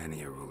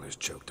 Many a ruler's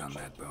choked on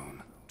that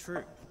bone.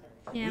 True.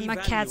 Yeah, We my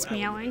value cat's our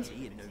meowing.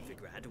 unity in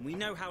Novigrad, and we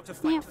know how to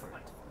fight for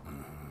it.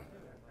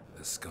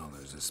 The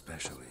scholars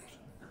especially.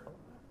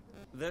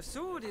 The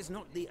sword is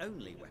not the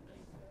only weapon.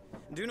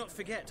 Do not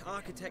forget,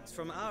 architects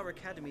from our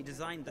academy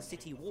designed the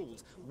city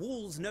walls.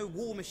 Walls no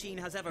war machine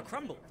has ever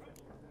crumbled.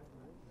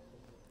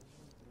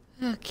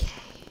 Okay.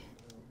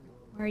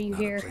 Why are you Not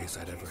here? a place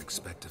I'd ever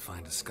expect to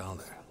find a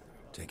scholar.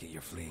 Take it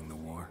you're fleeing the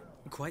war?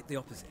 Quite the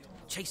opposite.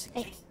 Chasing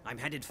it. I'm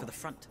headed for the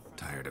front.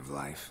 Tired of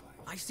life?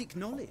 I seek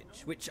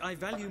knowledge, which I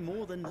value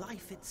more than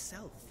life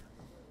itself.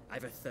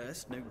 I've a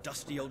thirst no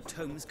dusty old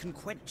tomes can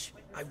quench.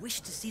 I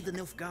wish to see the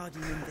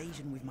Nilfgaardian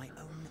invasion with my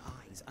own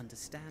eyes,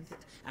 understand it,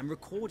 and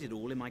record it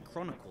all in my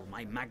chronicle,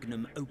 my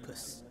magnum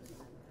opus.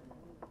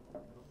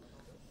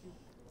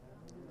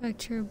 Back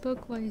to your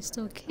book while you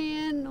still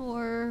can,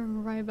 or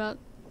write about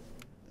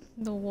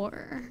the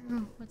war.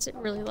 Oh, what's it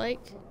really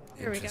like?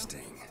 There we go.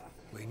 Interesting.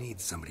 We need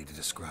somebody to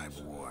describe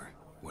war,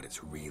 what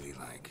it's really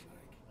like.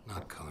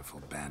 Not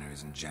colorful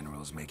banners and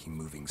generals making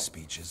moving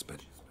speeches,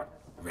 but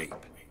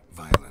rape,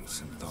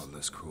 violence, and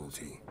thoughtless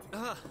cruelty.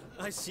 Ah,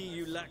 I see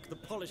you lack the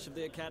polish of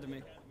the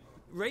academy.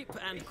 Rape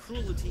and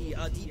cruelty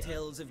are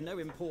details of no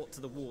import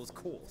to the war's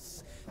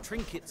course.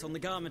 Trinkets on the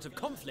garment of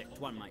conflict,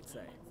 one might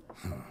say.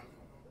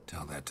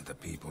 Tell that to the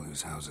people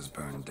whose houses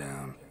burned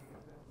down.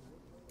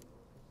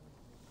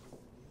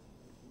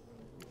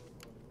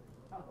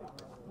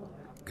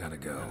 Gotta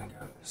go.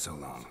 So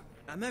long.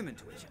 A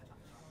moment, Witcher.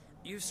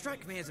 You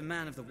strike me as a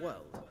man of the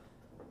world.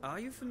 Are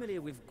you familiar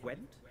with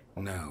Gwent?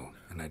 No,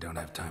 and I don't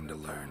have time to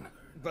learn.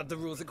 But the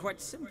rules are quite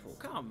simple.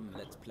 Come,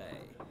 let's play.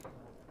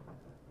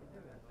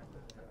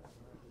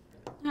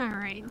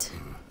 Alright.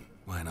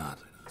 Why not?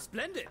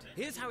 Splendid.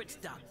 Here's how it's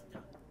done.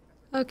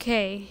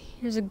 Okay,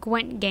 here's a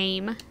Gwent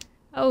game.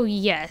 Oh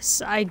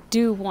yes, I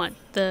do want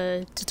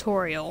the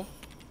tutorial.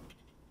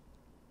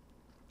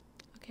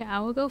 Okay, I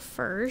will go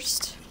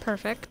first.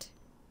 Perfect.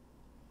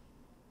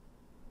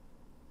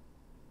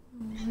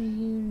 Will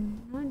you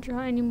not draw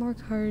any more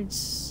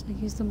cards? I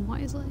use them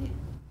wisely.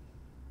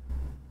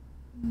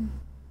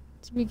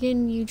 To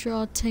begin, you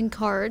draw 10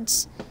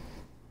 cards.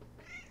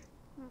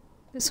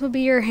 This will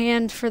be your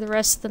hand for the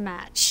rest of the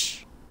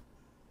match.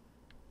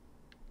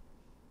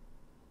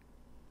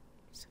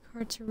 There's a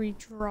card to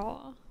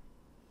redraw.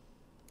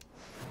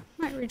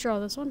 Might redraw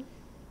this one.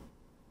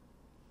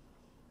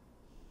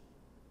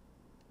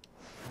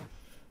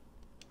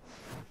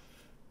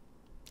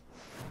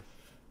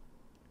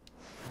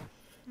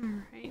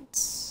 Alright.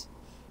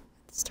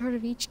 At the start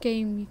of each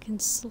game, you can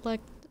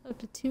select up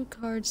to 2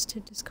 cards to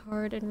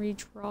discard and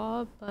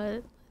redraw,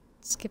 but let's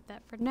skip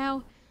that for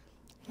now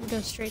and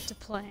go straight to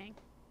playing.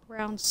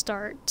 Round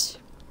start.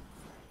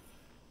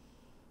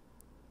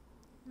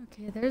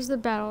 Okay, there's the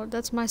battle.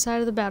 That's my side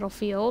of the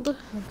battlefield.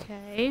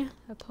 Okay,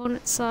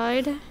 opponent's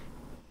side.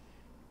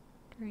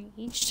 During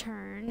each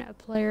turn, a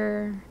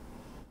player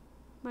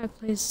might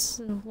place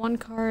 1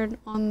 card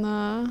on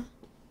the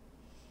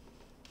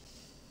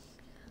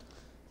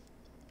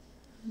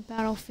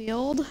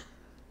battlefield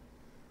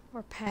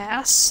or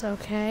pass.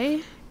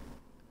 Okay.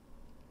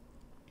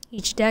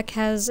 Each deck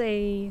has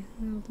a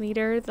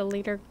leader. The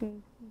leader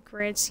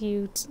grants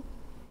you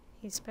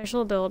a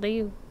special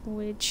ability,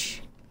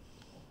 which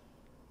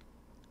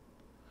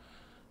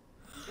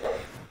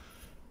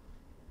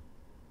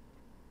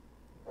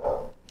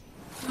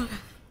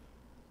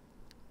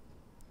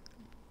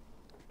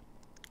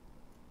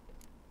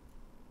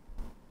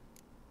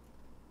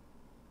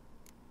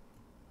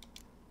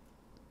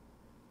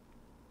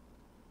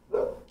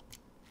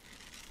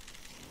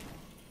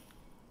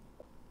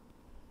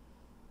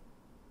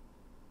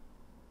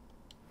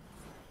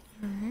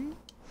Alright.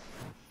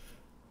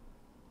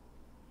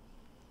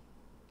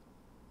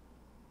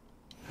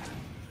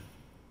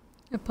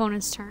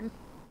 Opponent's turn.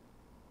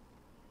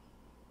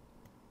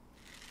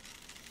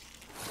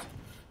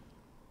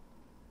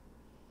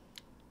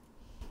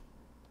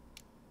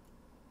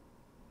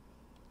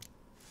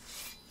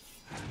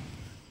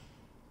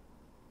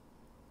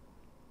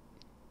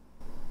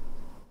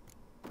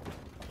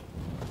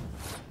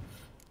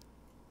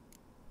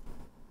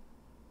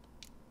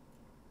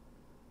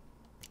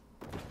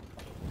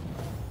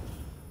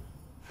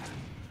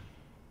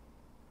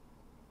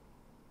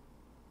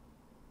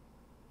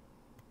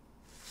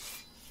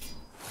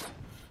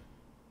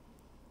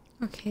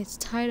 Okay, it's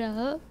tied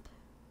up.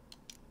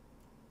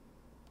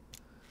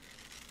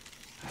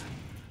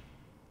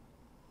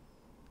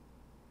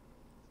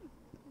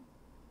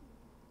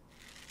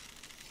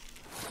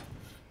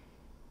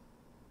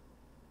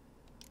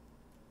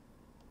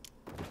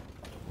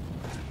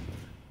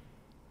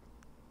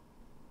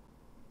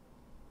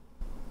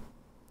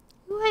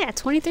 Ooh, I got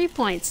 23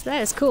 points.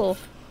 That is cool.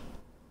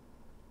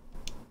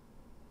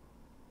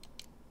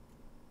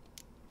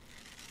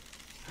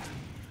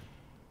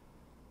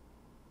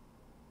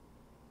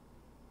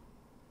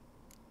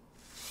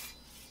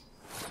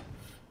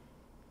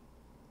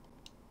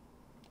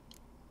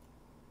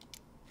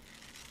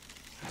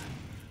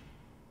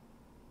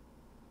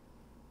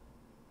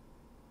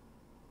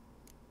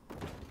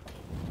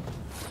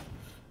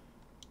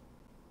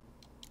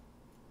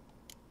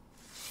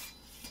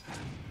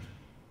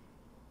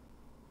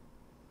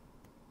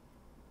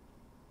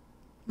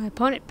 My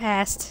opponent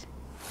passed.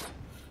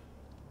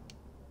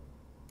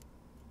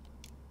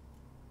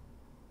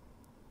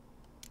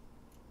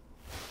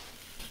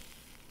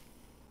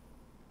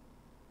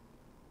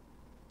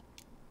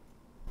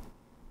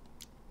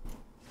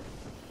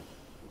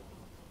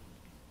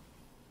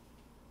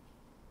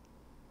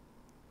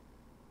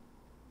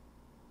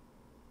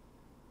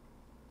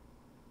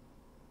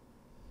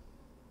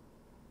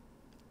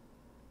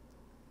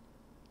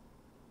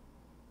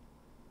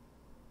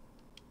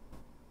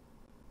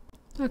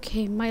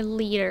 Okay, my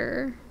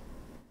leader.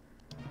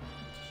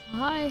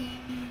 Why?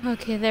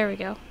 Okay, there we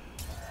go.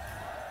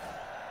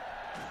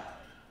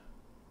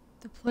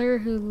 The player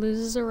who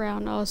loses a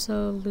round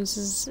also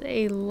loses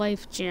a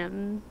life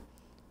gem.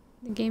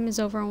 The game is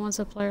over once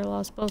a player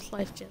lost both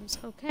life gems.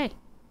 Okay.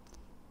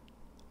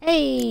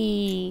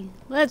 Hey!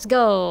 Let's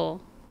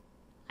go!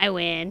 I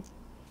win.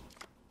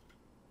 Okay,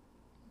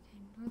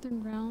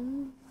 Northern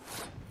Realm.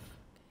 Okay.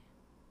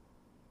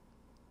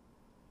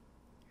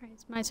 Alright,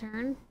 it's my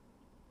turn.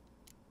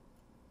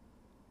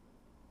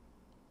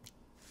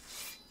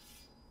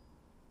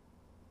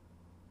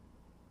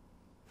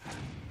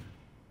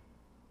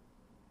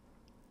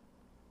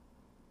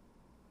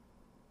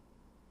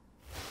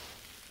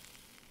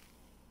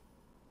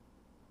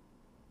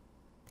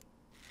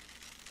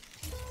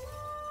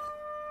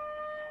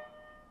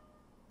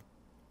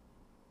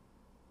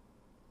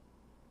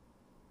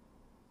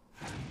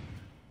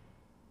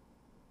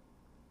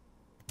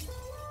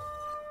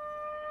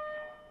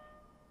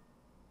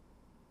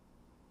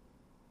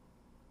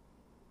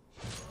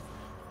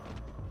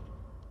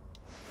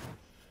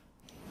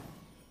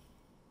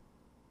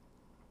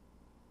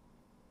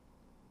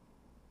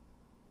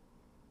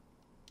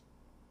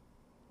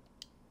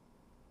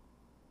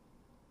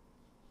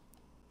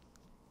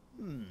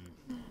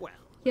 Well,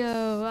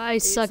 Yo, I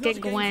suck at it's not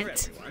a game for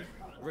Gwent. everyone.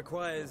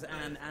 Requires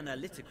an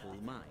analytical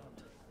mind.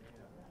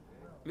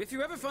 If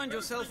you ever find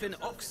yourself in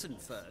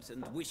Oxenfurt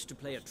and wish to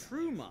play a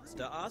true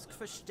master, ask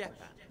for Stepan.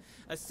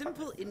 A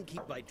simple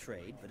innkeep by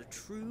trade, but a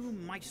true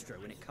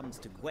maestro when it comes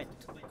to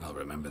Gwent. I'll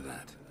remember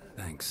that.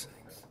 Thanks.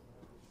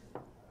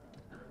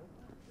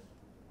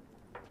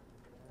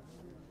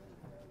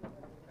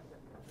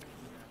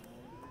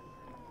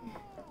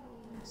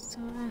 So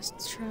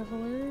asked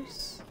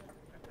travelers.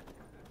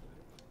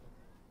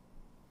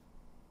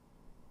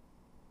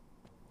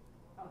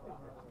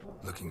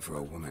 Looking for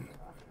a woman.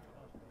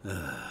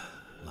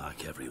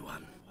 Like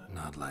everyone.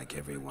 Not like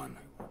everyone.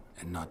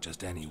 And not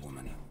just any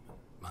woman.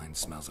 Mine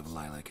smells of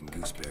lilac and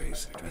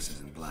gooseberries,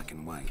 dresses in black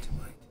and white.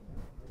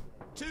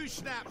 2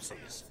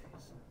 schnapsies.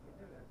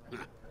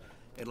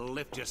 It'll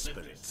lift your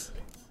spirits.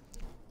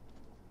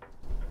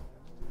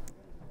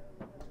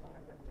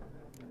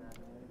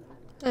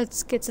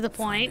 Let's get to the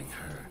point. Finding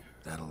her,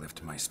 that'll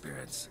lift my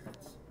spirits.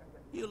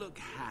 You look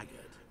haggard.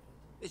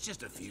 It's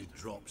just a few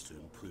drops to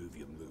improve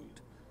your mood.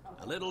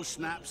 A little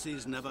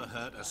schnapsies never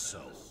hurt a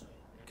soul.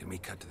 Can we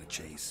cut to the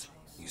chase?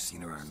 You seen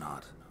her or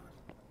not?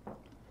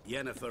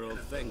 Yennefer of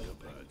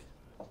Vengerberg.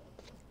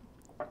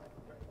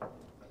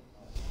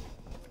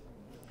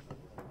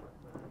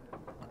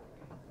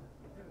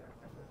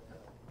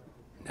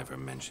 Never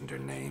mentioned her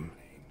name.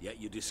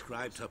 Yet you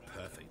described her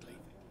perfectly.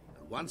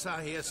 And once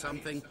I hear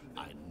something,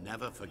 I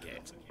never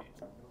forget.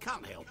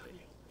 Can't help it.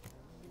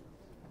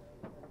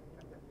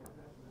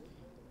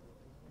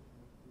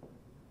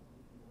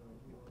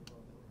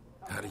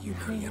 How do you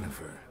know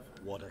Yennefer?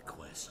 What a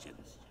question.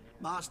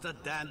 Master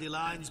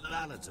Dandelion's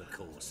ballads, of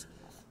course.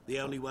 The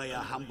only way a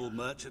humble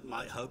merchant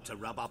might hope to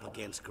rub up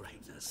against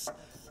greatness.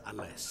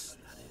 Unless,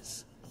 that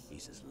is,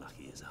 he's as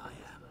lucky as I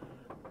am.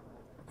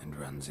 And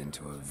runs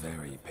into a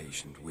very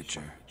patient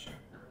witcher.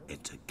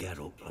 Into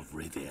Geralt of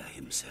Rivia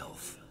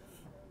himself.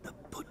 The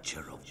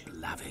Butcher of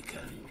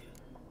Blaviken.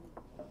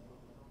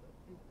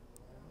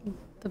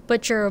 The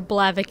Butcher of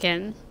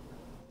Blaviken.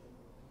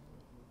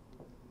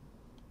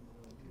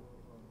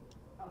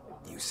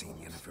 You seen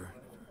Yennefer?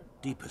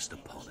 Deepest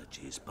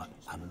apologies, but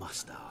I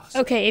must ask.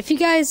 Okay, if you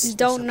guys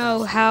don't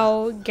know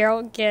how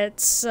Geralt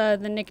gets the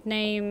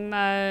nickname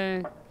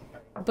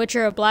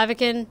Butcher of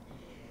Blaviken,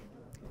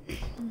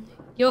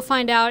 you'll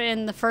find out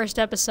in the first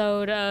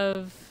episode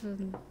of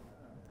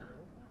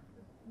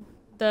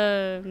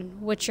the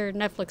Witcher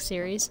Netflix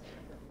series.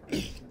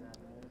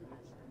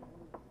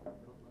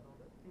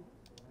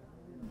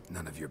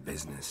 None of your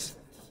business.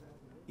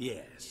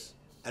 Yes.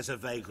 As a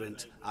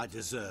vagrant, I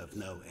deserve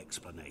no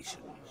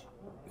explanation.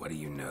 What do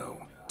you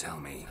know? Tell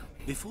me.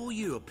 Before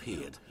you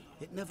appeared,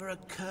 it never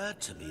occurred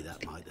to me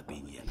that might have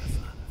been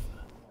Yennefer.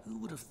 Who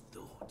would have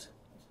thought?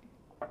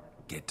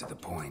 Get to the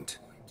point.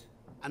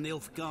 A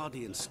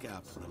Nilfgaardian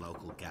scout from the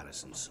local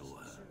garrison saw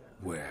her.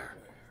 Where?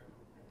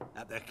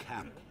 At their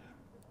camp.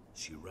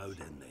 She rode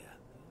in there.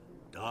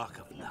 Dark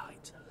of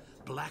night.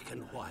 Black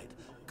and white.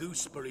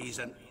 Gooseberries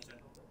and...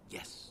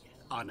 Yes,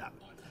 I know.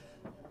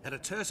 Had a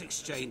terse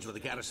exchange with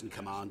the garrison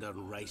commander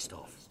and raced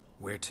off.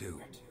 Where to?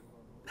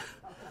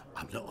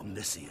 I'm not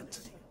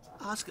omniscient.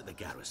 Ask at the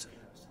garrison.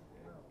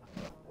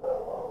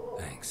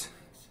 Thanks.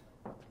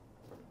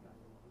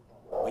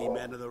 We We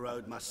men of the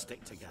road must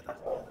stick together.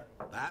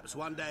 Perhaps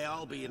one day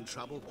I'll be in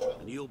trouble,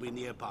 and you'll be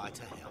nearby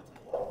to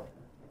help.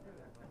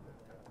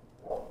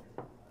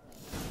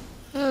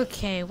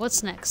 Okay,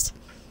 what's next?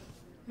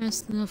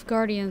 Ask the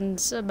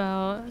Nilfgaardians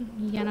about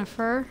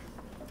Yennefer.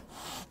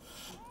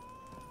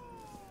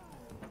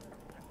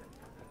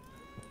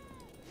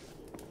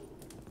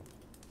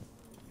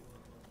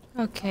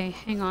 Okay,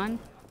 hang on.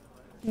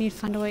 I need to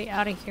find a way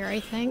out of here, I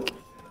think.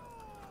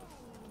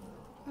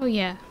 Oh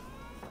yeah.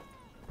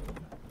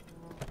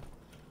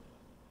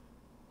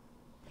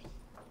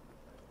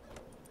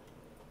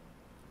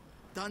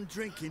 Done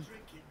drinking?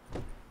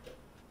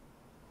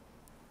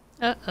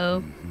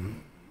 Uh-oh.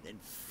 Then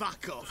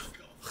fuck off.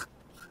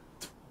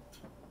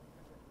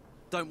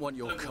 Don't want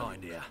your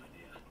kind here.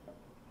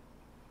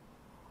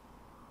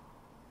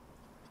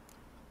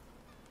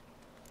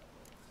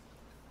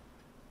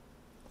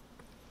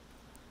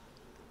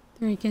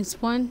 3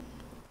 against 1.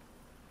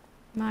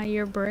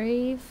 You're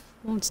brave.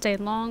 Won't stay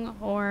long,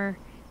 or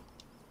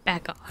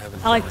back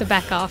off. I like the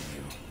back off.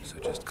 So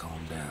just calm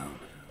down.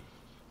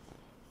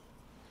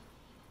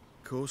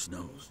 Of course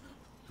no.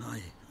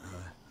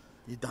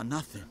 You done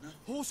nothing.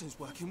 Horses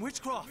working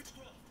witchcraft.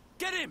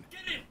 Get him!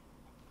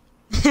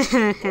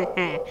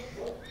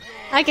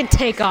 I can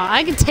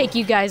take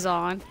you guys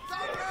on.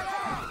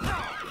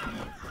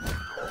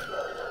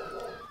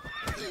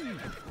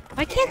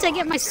 Why can't I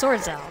get my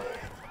swords out?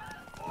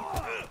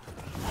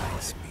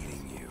 Nice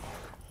meeting you.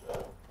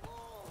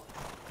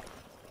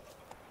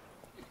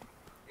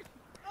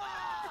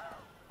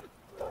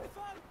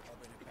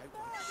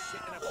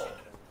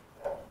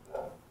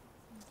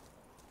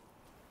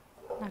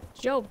 Knock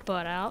Joe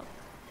butt out.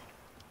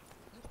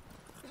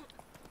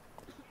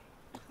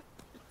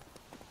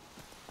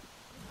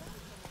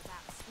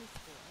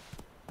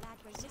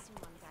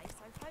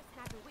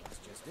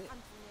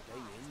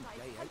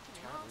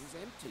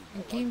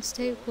 The game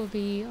state will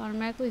be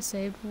automatically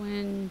saved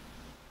when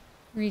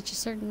you reach a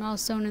certain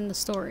milestone in the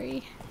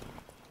story.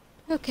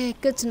 Okay,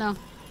 good to know.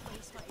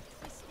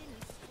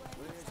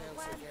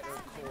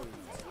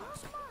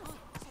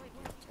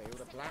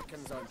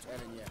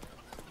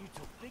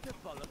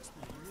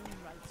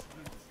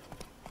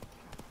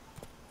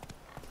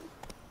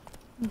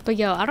 But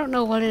yo, I don't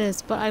know what it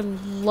is, but I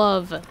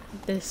love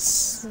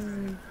this,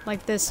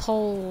 like this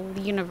whole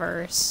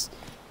universe.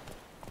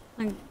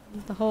 Like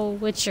the whole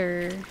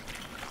Witcher.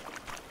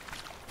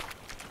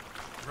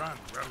 Run,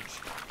 Roach.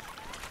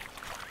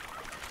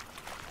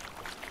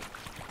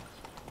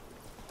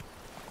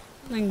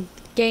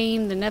 Like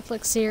game, the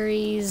Netflix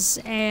series,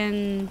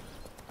 and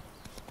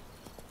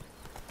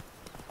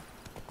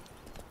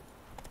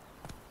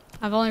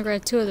I've only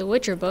read 2 of the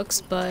Witcher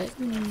books, but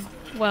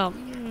well,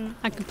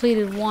 I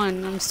completed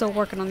 1. I'm still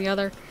working on the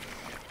other.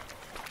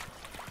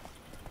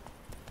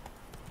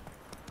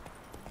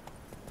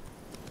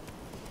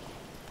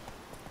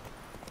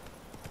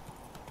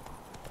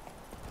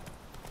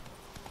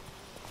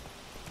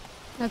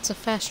 That's a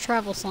fast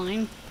travel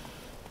sign.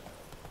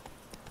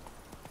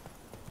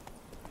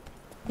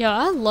 Yo,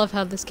 I love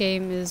how this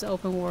game is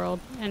open world.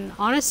 And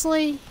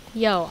honestly,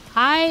 yo,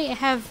 I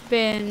have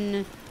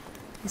been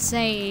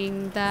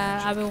saying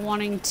that I've been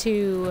wanting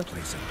to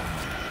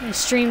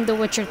stream The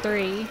Witcher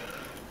 3.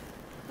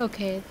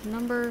 Okay, the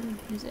number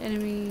of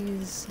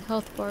enemies'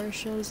 health bar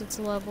shows its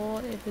level.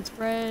 If it's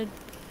red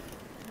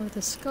with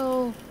a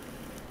skull,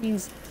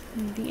 means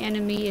the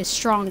enemy is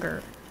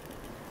stronger.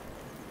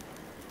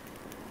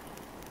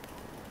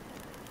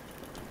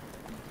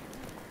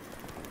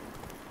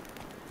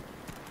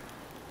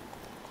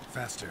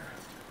 Faster.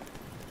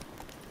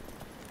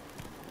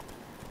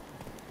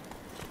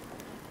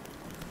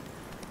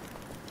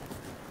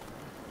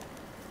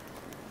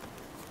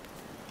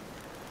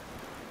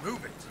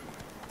 Move it.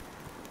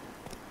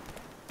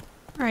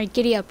 Alright,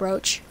 giddy up,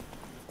 Roach.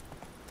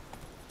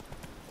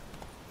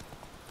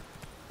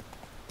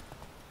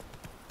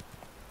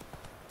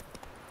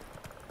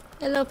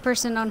 Hello,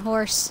 person on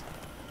horse.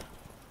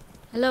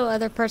 Hello,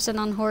 other person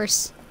on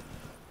horse.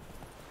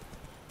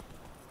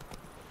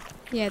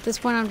 Yeah, at this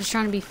point I'm just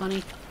trying to be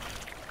funny.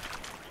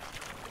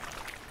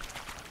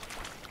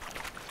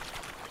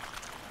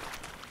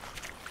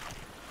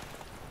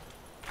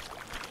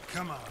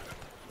 Come on.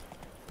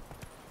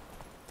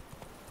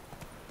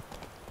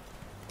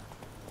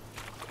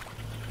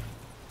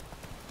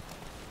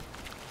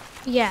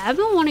 Yeah, I've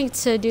been wanting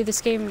to do this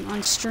game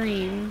on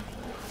stream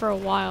for a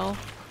while.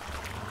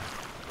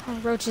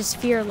 Roach's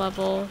fear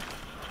level.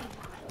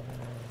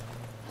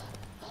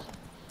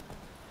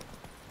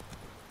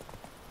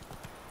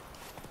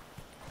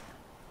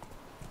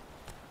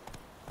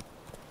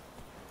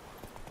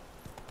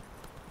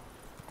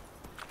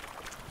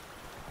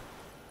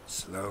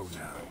 Slow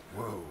now.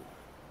 Whoa.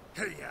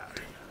 Hey-ya.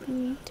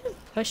 Do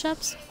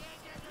push-ups?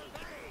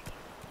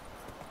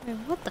 Wait,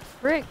 what the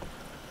frick?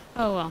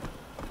 Oh well.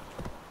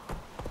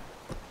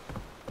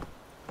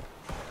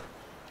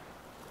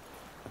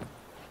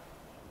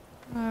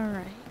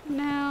 Alright,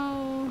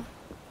 now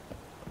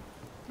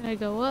gotta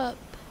go up.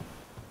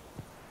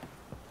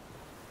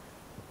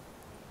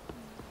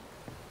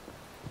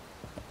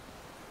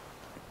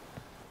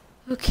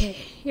 Okay,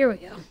 here we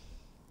go.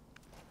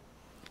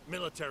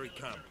 Military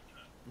camp.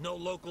 No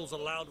locals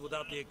allowed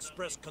without the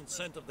express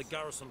consent of the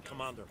garrison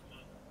commander.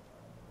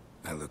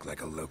 I look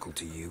like a local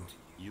to you?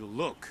 You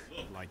look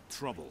like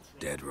trouble.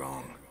 Dead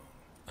wrong.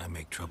 I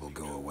make trouble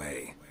go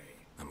away.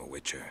 I'm a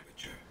witcher.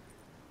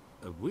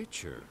 A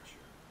witcher?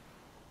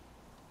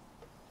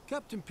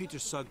 Captain Peter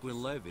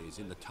Sagwin Levy is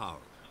in the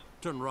tower.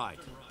 Turn right,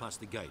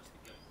 past the gate.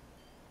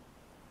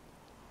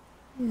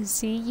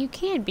 See, you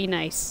can be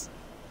nice.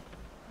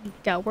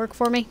 Got work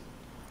for me?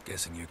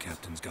 Guessing your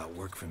captain's got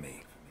work for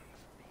me.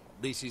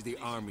 This is the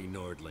army,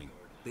 Nordling.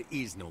 There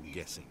is no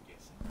guessing.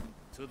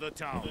 To the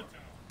tower.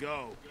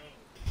 Go.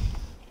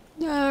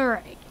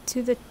 Alright,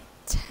 to the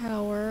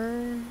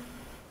tower.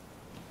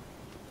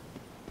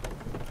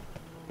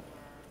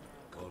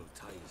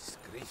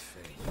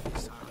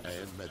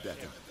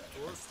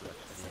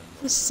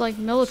 This is like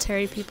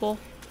military people.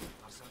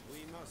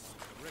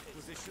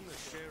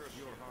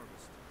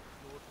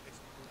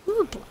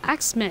 Ooh,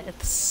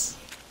 blacksmiths.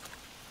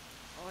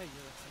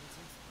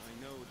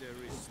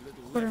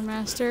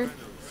 Quartermaster.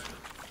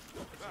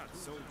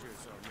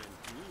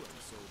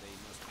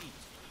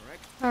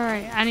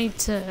 Alright, I need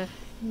to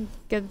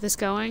get this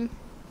going.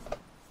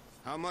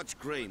 How much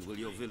grain will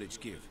your village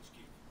give?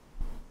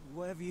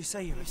 Whatever you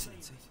say, Your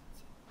Excellency.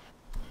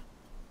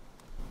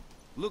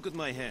 Look at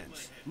my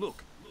hands.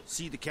 Look.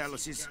 See the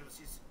calluses?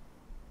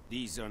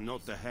 These are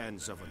not the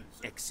hands of an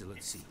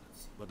excellency,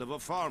 but of a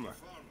farmer.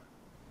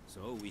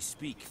 So we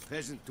speak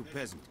peasant to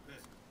peasant.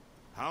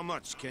 How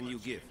much can you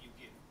give?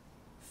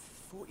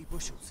 40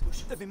 bushels.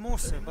 There'd be more,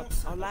 sir, but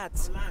our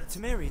lads,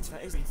 Temerians,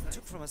 that is,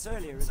 took from us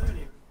earlier.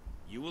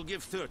 You will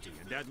give 30,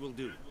 and that will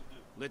do.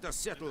 Let us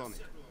settle on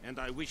it, and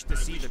I wish to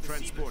see the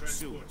transport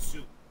soon.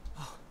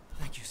 Oh,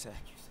 thank you, sir.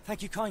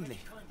 Thank you kindly.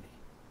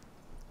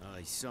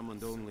 I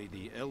summoned only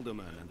the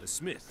Elderman and the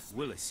smith,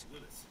 Willis.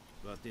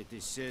 But it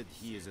is said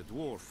he is a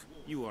dwarf.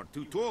 You are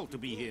too tall to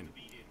be him.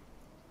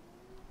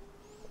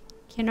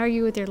 Can't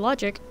argue with your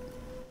logic.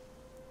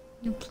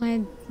 You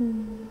plan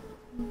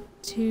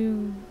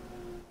to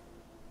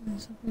do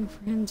something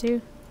for him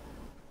too?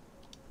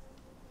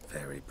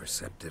 Very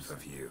perceptive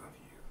of you.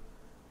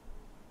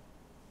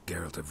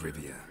 Geralt of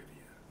Rivia,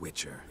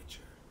 Witcher.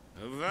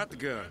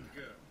 Vatgern.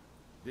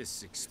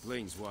 This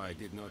explains why I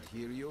did not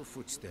hear your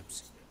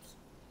footsteps.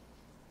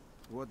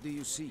 What do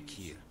you seek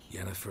here?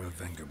 Yennefer of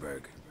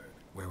Vengerberg.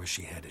 Where was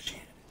she headed?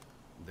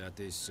 That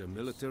is a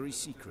military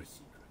secret.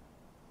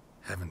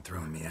 Haven't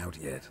thrown me out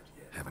yet.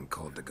 Haven't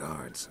called the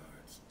guards.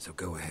 So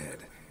go ahead.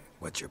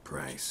 What's your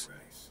price?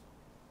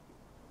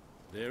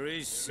 There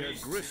is a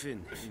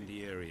griffin in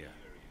the area.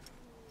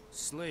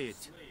 Slay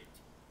it.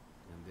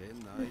 And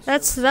then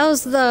that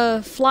was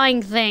the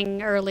flying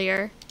thing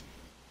earlier.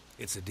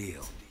 It's a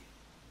deal.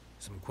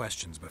 Some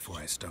questions before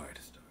I start.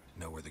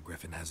 Know where the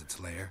griffin has its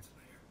lair?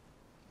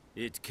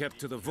 It kept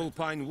to the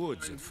Vulpine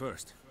Woods at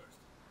first.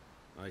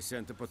 I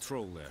sent a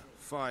patrol there,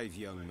 5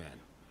 young men.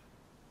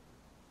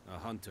 A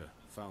hunter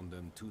found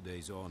them 2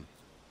 days on.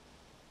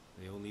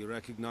 They only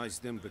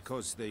recognized them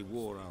because they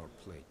wore our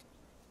plate.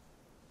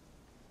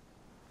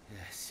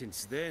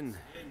 Since then,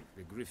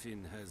 the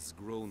griffin has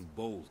grown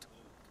bold.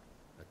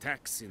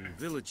 Attacks in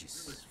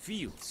villages,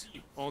 fields,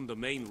 on the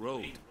main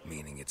road.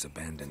 Meaning it's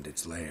abandoned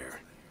its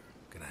lair.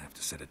 Gonna have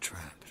to set a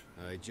trap.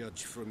 I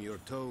judge from your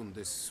tone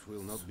this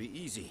will not be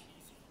easy.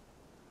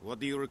 What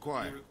do you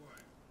require?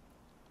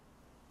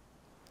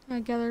 I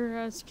gather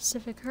a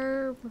specific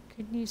herb. We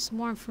could use some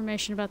more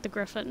information about the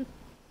griffin.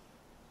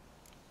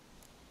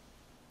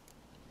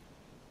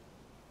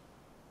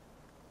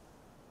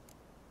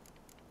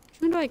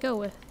 Which one do I go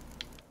with?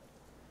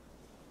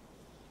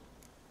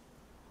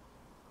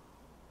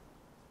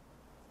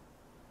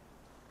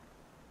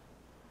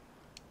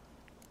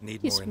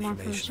 Need more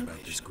information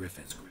about this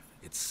griffin.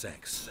 Its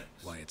sex,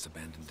 why it's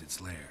abandoned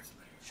its lair.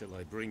 Shall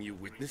I bring you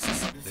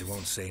witnesses? They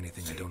won't say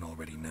anything I don't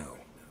already know.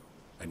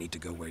 I need to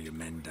go where your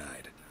men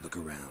died. Look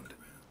around.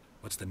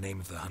 What's the name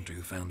of the hunter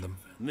who found them?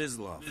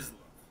 Mislav.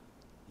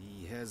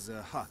 He has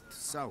a hut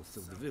south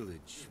of the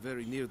village,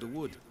 very near the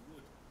wood.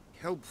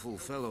 Helpful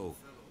fellow.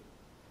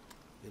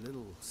 A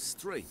little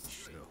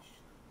strange, though.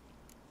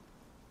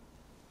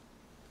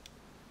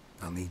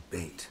 I'll need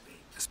bait.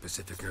 A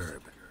specific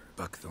herb.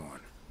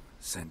 Buckthorn.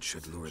 Scent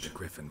should lure the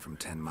griffin from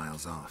 10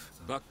 miles off.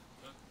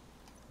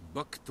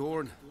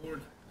 Buckthorn?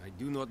 I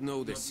do not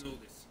know this.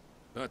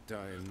 But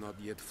I am not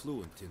yet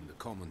fluent in the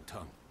common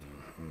tongue.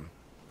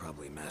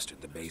 Probably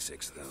mastered the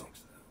basics, though.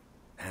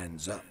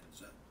 Hands up.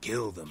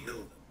 Kill them.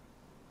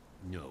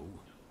 No.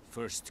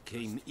 First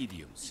came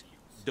idioms.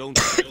 Don't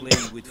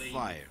play with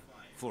fire,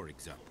 for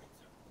example.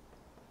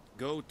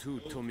 Go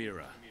to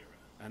Tomira,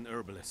 an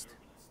herbalist.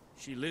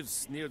 She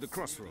lives near the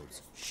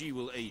crossroads. She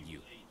will aid you.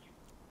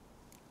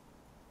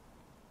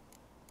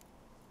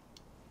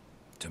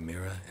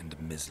 Tomira and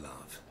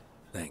Mislav.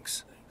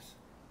 Thanks.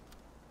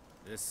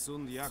 Es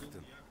sunt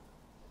jagten.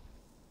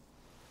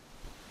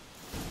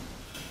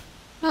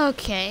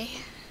 Okay.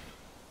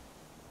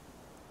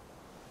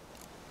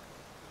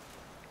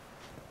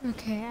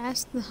 Okay,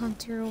 ask the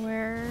hunter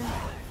where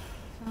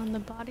found the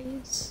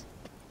bodies.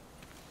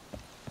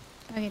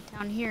 Gotta get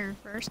down here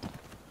first.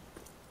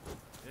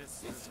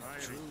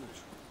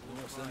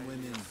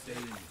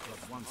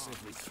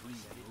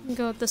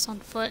 Go up this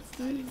on foot.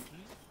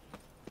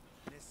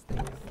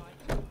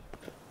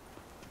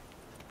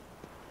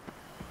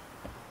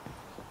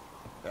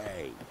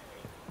 Hey.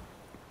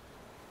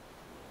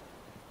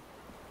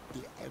 The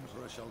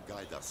Emperor shall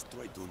guide us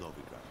straight to Novigrad.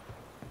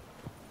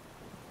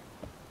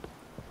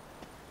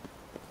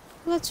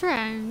 Well, that's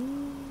right.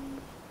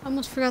 I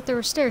almost forgot there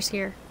were stairs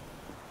here.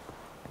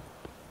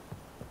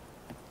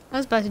 I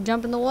was about to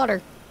jump in the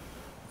water.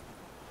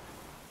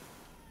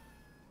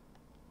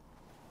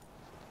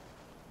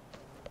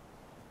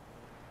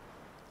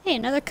 Hey,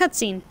 another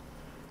cutscene.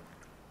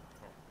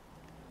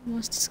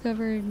 Once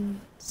discovered,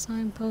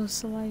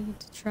 signposts allow you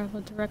to travel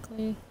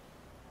directly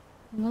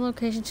from one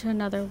location to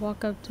another.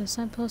 Walk up to a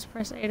signpost,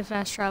 press A to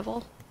fast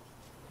travel.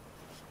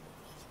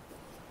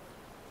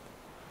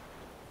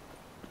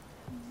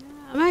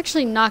 I'm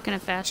actually not gonna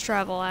fast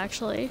travel,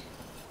 actually.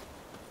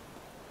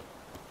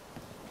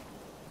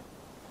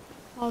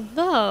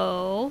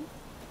 Although,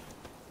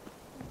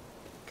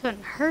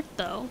 couldn't hurt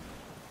though.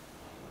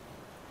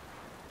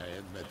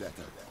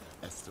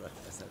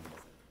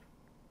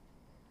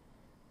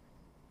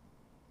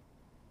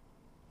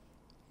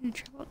 Any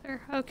trouble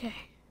there? Okay.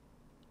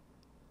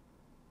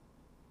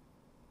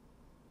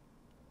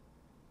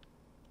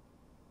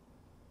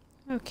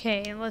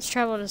 Okay, let's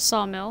travel to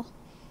Sawmill.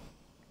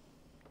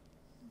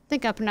 I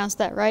think I pronounced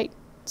that right.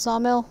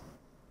 Sawmill.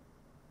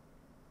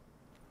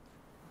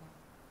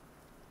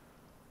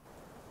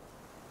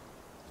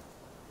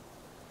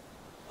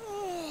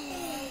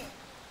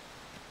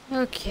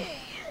 Okay.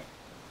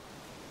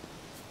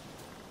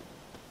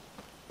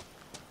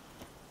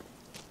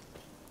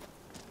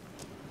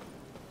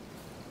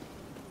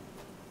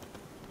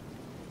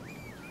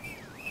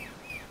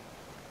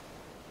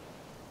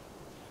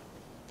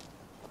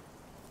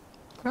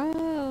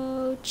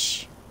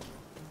 Roach.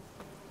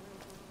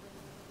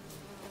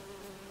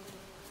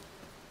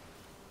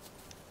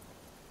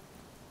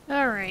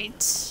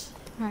 Alright.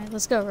 Alright,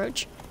 let's go,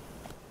 Roach.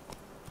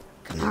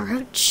 Come on,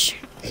 Roach.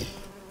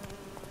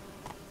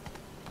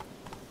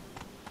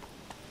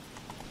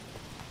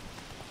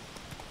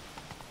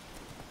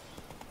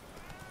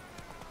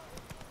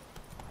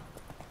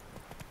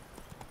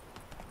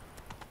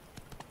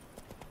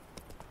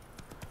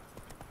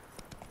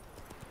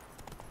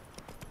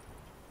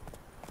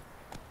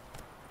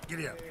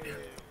 Giddy up.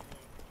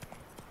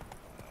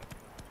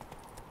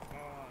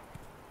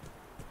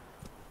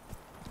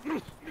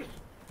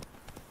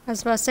 I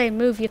was about to say,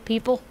 move, you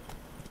people.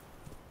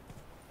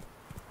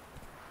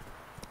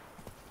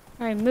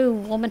 Alright,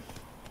 move, woman.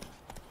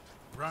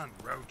 Run,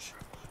 Roach.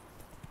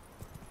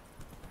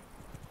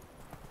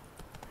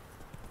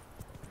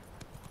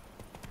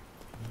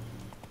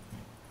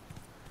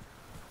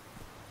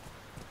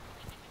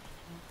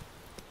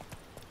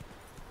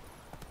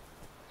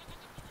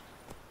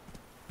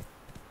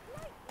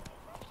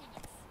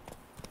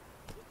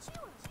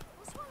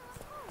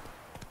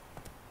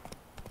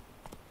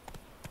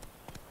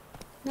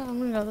 No, I'm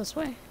gonna go this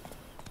way.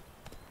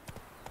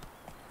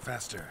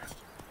 Faster.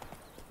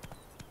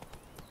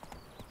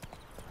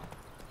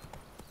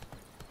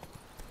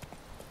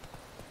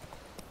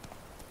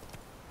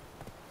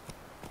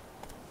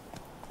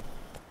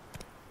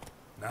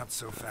 Not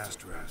so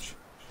fast, Roach.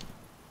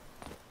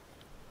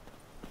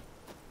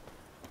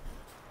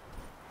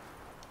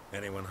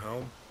 Anyone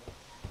home?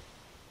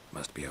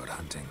 Must be out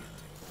hunting.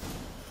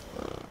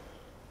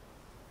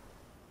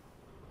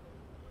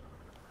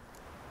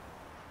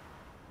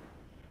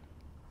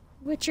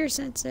 Witcher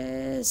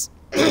senses.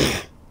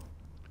 Okay.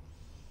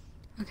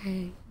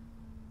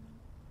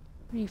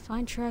 When you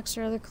find tracks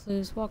or other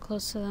clues, walk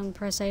close to them,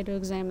 press A to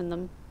examine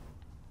them.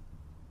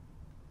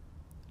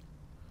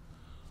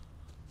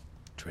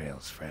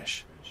 Trail's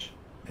fresh.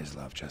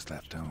 Mislav just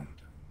left home.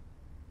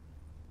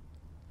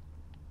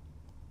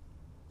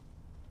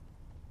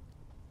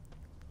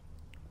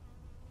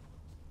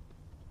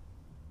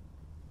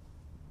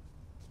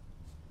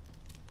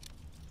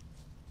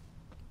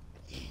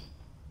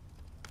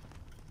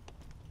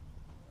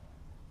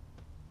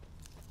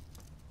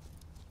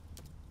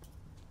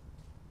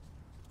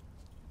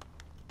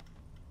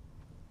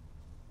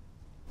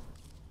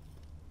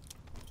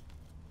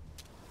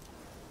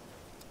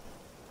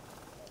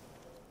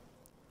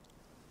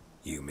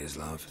 You,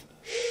 Mislav?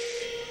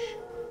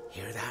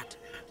 Hear that?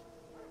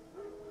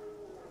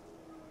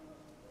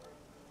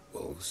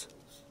 Wolves?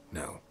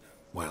 No.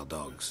 Wild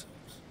dogs.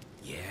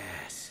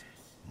 Yes.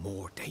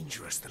 More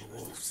dangerous than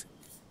wolves.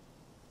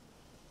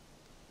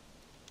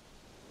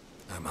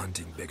 I'm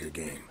hunting bigger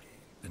game.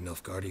 The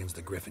Nilfgaardians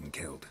the Griffin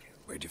killed.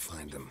 Where'd you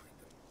find them?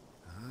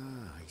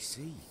 Ah, I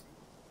see.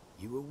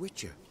 You a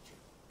witcher.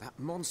 That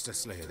monster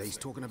slayer they's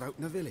talking about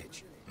in the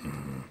village.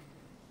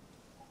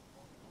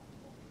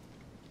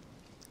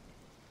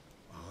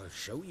 I'll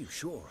show you,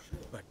 sure.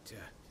 But,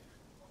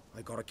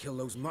 I gotta kill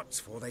those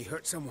mutts before they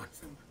hurt someone.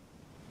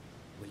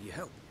 Will you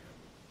help?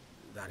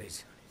 That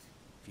is,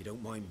 if you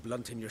don't mind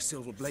blunting your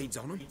silver blades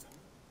on them.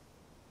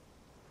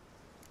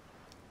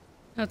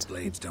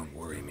 Blades don't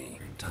worry me.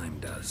 Time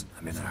does.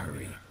 I'm in a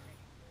hurry.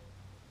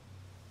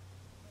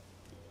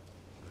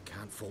 I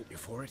can't fault you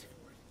for it.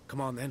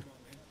 Come on then.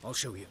 I'll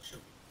show you.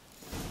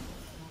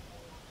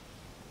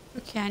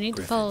 Okay, I need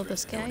Griffin, to follow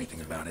this know guy.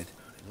 anything about it?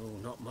 No,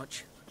 not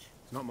much.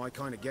 It's not my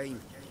kind of game.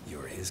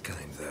 You're his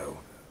kind, though.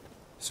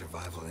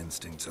 Survival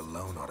instincts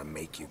alone ought to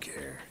make you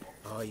care.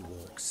 I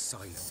walk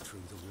silent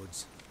through the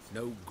woods.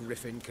 No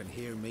griffin can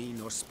hear me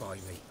nor spy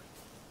me.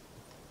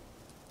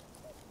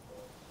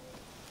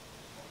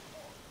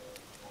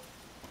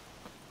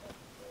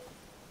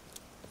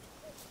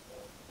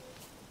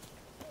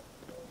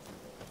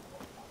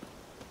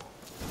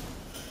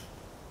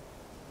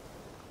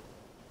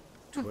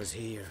 Was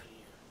here.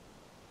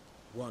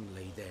 One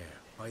lay there,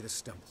 by the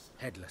stump,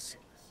 headless.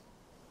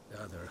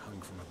 The other hung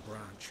from a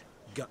branch,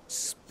 guts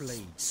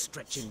splayed,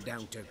 stretching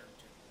down to...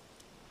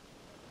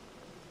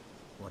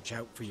 Watch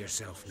out for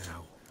yourself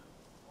now.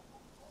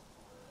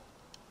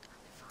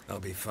 I'll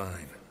be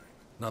fine.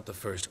 Not the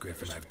first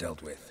griffin I've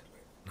dealt with.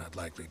 Not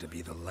likely to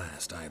be the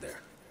last, either.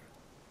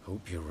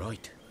 Hope you're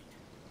right.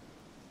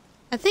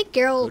 I think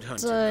Geralt,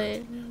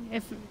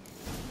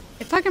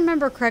 if I can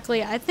remember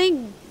correctly, I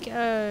think,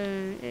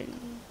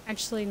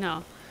 actually,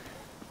 no.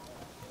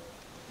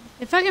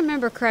 If I can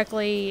remember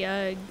correctly,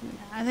 I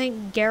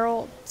think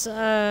Geralt,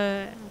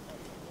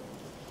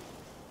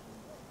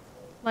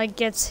 like,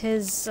 gets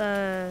his,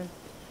 that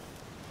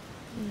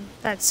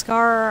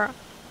scar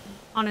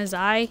on his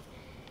eye.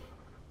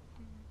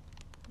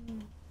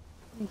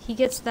 He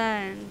gets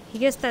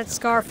that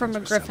scar from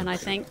a griffin, I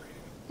think,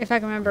 if I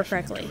can remember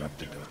correctly.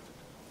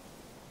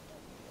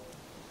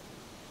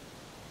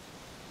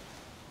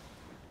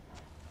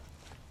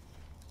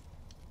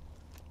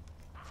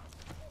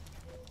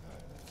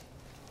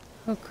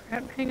 Oh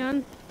crap, hang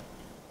on.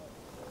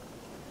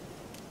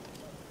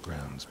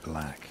 Ground's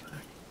black,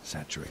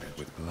 saturated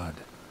with blood.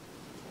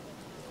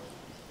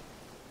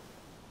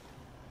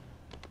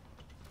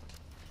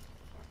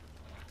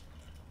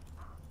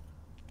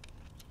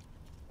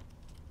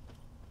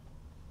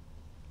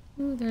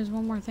 Ooh, there's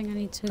one more thing I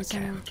need to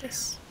examine with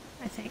this,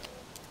 I think.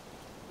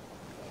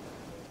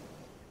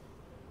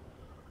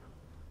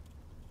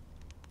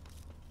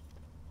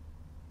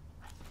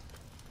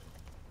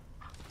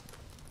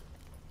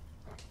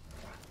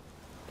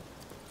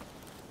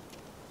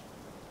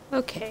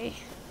 Okay.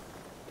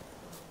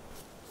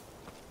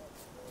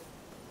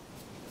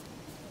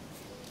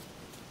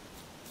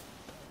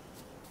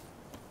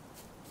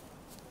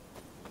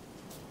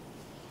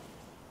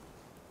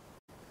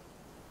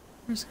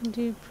 We're just gonna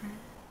do prayer.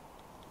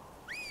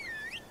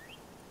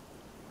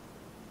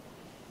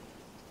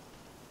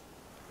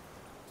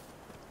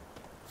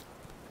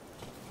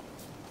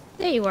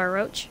 There you are,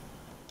 Roach.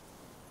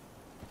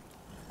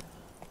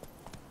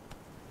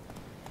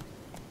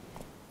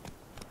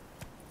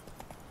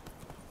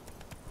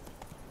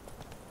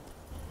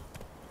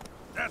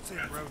 That's it,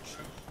 Roach.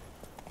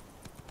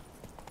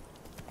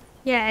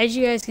 Yeah, as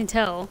you guys can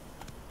tell,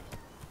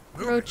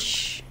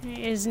 Roach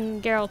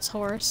isn't Geralt's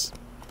horse.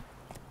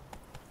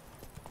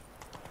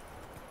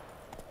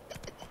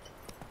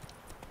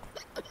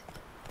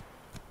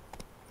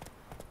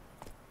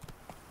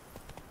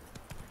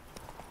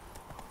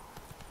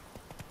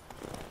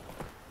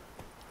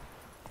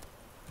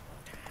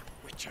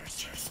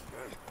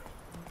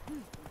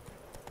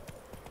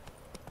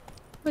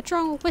 What's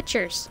wrong with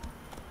Witchers?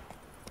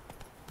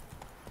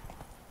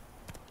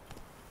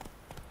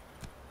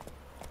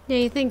 Yeah,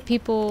 you think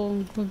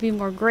people would be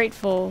more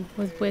grateful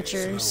with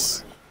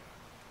Witchers.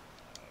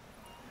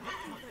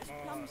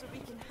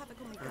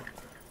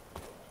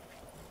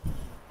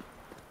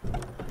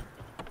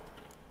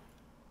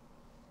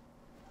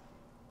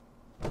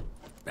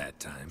 Bad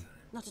time.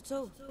 Not at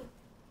all.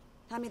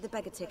 Hand me the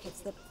beggar tickets,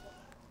 the...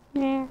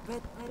 Yeah.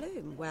 Red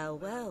Bloom. Well,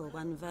 well,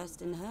 one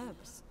versed in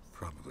herbs.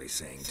 Probably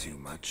saying too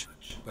much,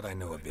 but I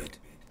know a bit.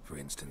 For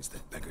instance,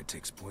 that beggar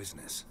tick's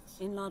poisonous.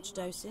 In large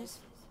doses.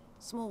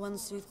 Small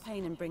ones soothe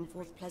pain and bring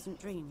forth pleasant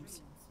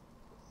dreams.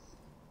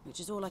 Which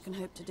is all I can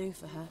hope to do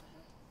for her.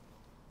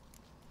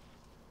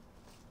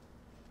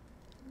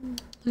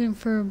 Looking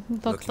for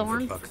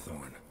buckthorn? Looking for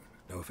buckthorn.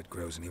 Know if it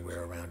grows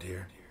anywhere around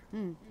here?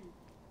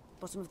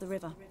 Bottom of the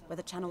river, where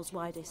the channel's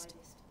widest.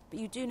 But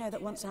you do know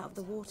that once out of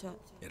the water...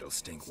 It'll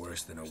stink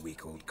worse than a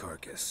week-old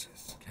carcass.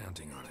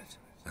 Counting on it.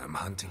 I'm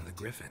hunting the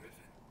griffin.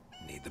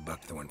 Need the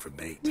buckthorn for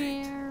bait.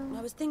 Yeah.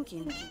 I was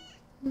thinking...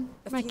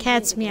 My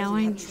cat's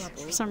meowing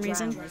for some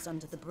reason. Drowners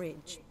under the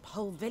bridge. The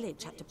whole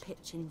village had to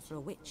pitch in for a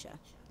witcher.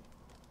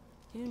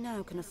 Who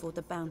now can afford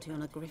the bounty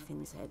on a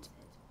griffin's head?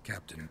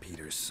 Captain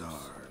Peter Sars,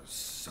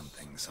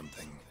 something.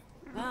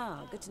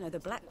 Ah, good to know the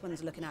Black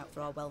One's looking out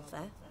for our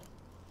welfare.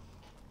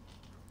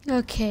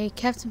 Okay,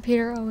 Captain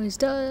Peter always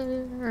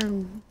does, or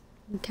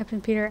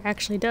Captain Peter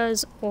actually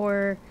does,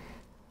 or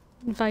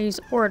if I use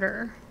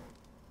order.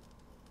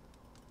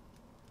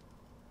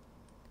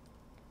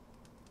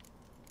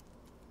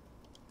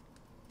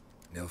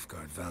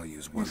 Nilfgaard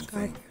values one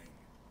thing.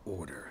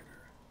 Order.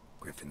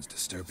 Griffin's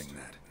disturbing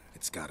that.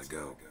 It's gotta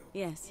go.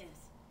 Yes.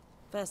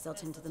 First they'll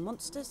tend to the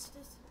monsters,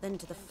 then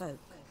to the folk.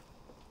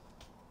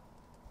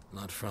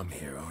 Not from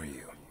here, are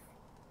you?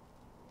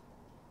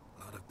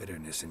 A lot of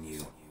bitterness in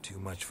you. Too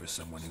much for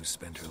someone who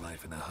spent her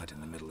life in a hut in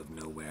the middle of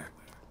nowhere.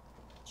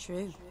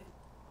 True.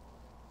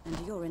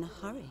 And you're in a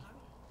hurry.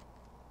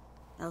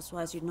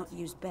 Elsewise you'd not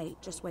use bait,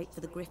 just wait for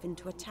the griffin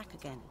to attack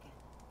again.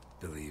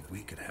 Believe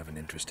we could have an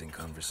interesting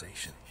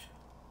conversation.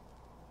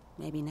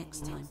 Maybe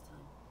next time.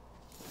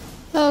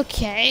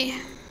 Okay.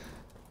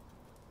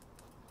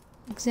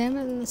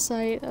 Examine the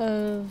site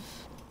of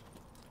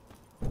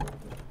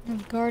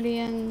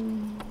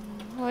Guardian.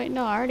 Oh, wait,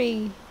 no, I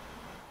already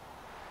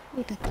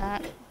looked at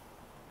that.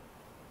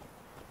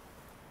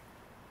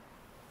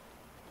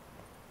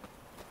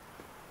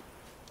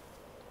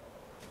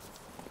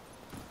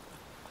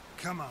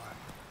 Come on.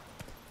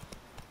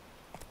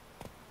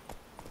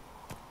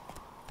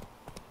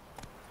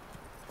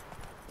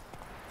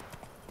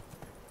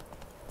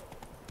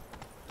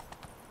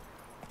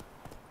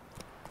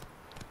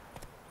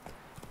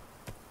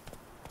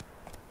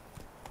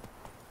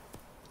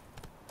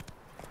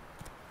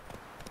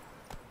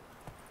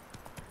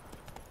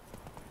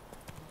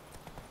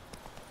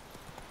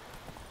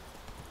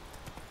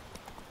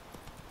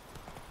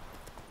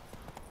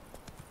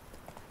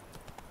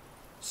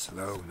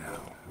 Slow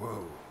now.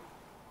 Whoa.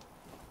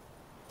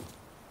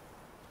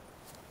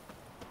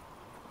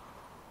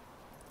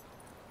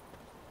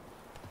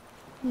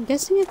 I'm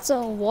guessing it's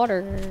a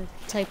water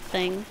type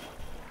thing.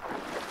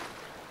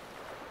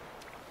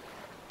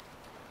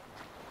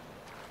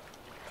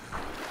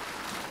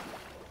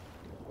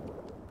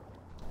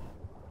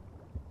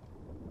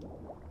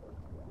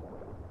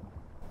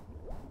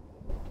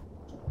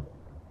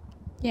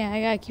 Yeah,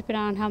 I gotta keep it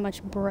on how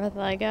much breath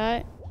I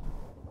got.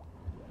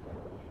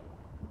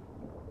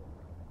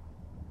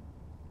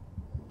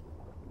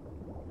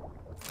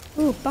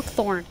 Ooh,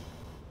 buckthorn.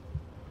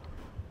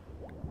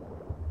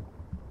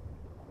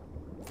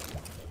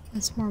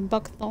 That's more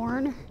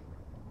buckthorn.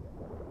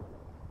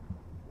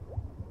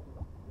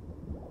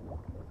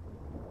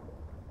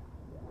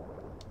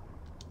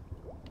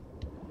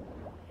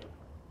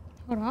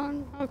 Hold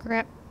on. Oh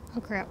crap.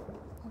 Oh crap.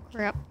 Oh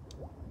crap.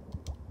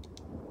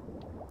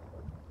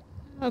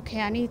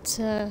 Okay, I need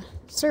to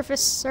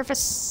surface,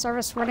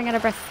 running out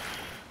of breath.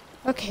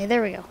 Okay,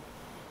 there we go.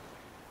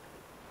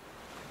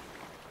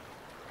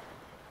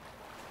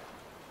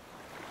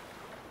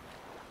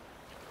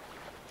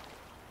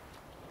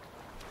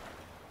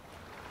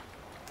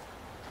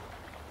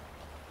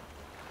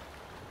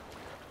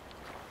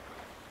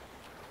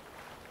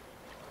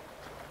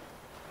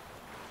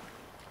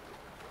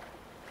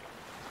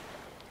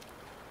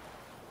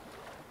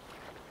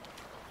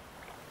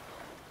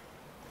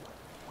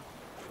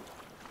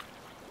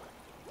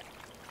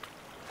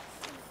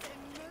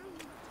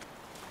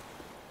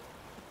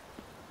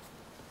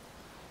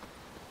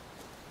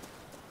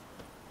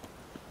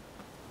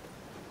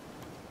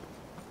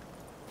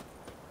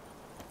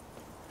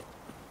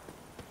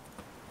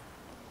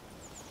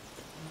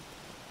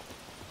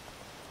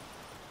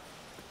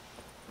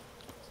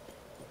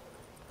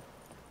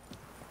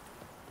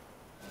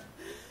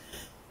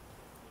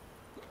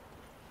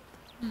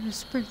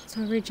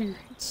 Sprinter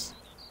regenerates.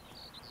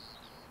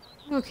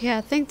 Okay,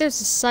 I think there's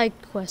a side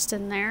quest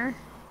in there.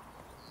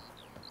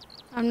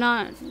 I'm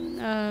not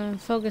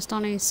focused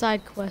on any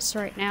side quests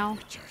right now.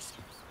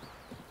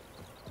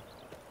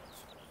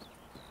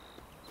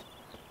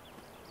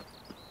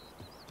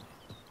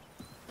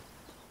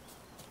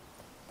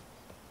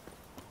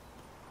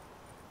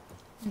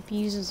 I'd be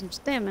using some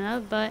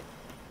stamina, but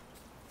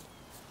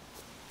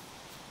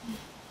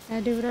I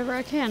do whatever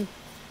I can.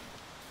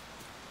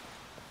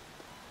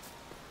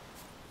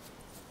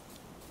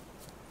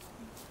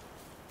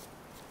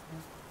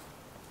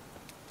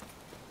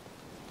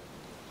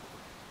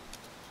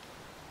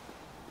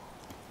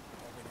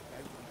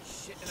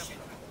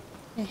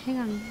 Hey, hang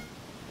on.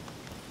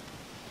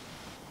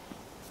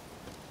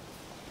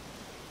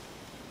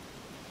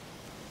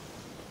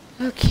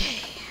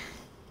 Okay.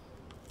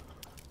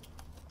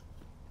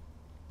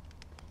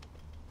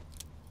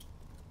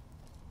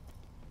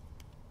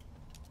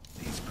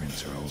 These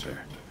prints are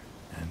older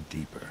and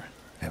deeper,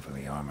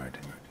 heavily armored.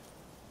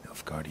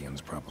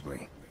 Nilfgaardians,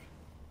 probably.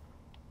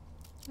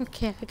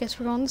 Okay, I guess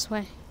we're going this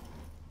way.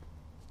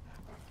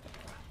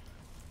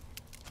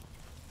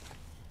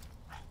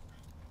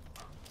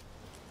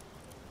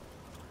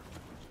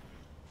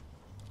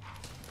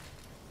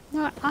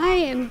 Now, I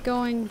am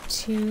going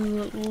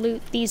to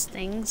loot these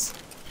things.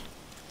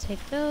 Take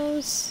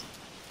those.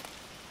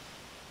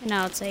 And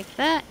I'll take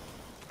that.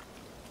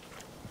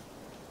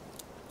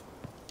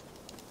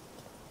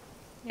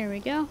 There we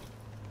go.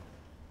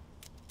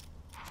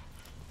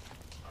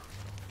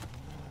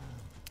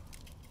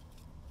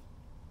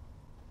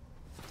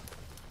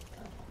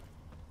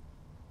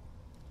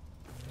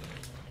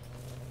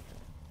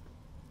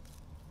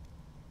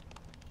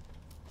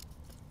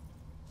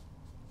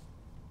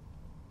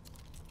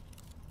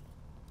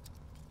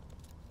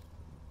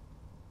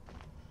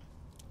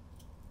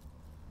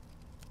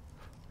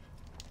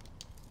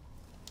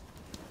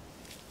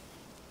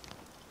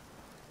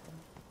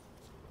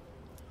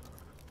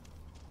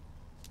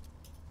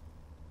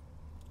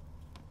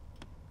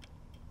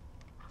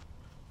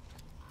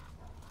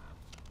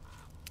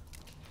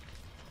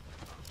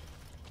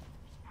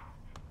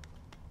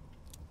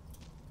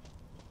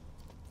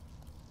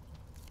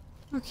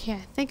 Okay,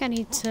 I think I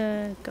need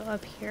to go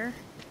up here.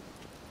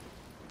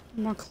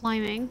 More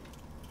climbing.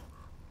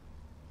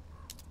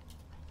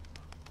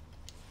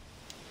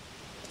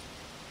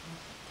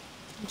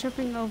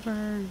 Jumping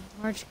over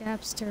large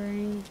gaps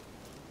during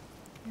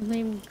and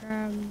leave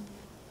grab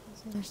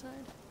the other side.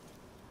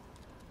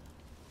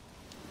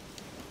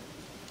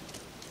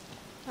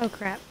 Oh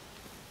crap.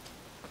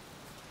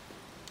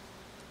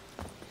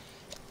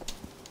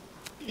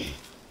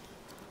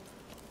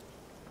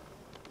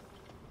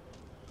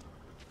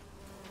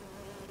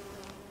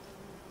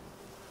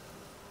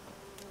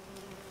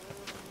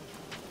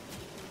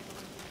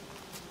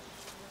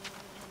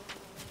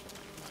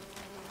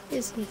 What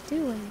is he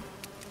doing?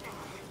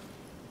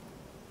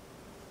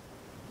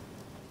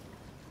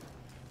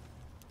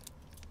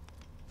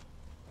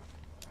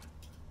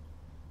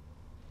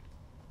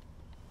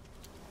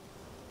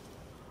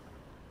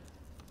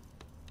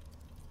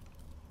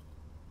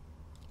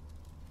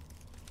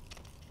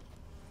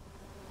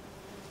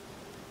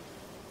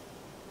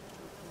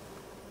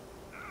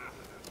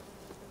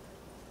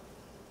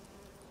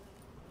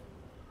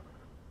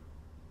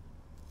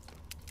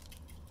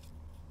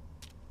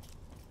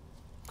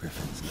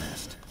 Griffin's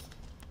nest.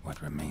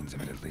 What remains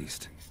of it, at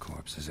least.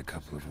 Corpse is a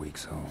couple of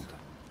weeks old.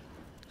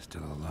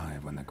 Still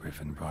alive when the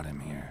Griffin brought him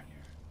here.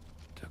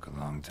 Took a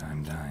long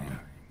time dying.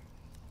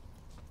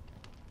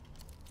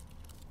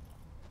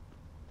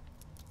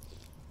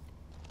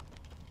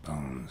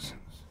 Bones.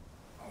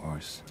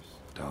 Horse.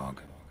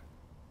 Dog.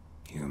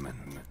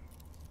 Human.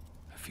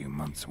 A few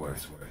months'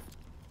 worth.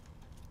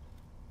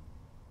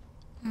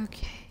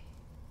 Okay.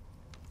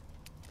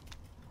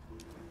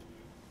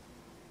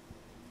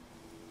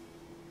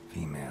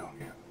 Female.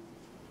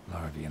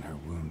 Larvae in her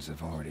wounds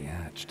have already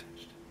hatched.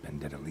 Been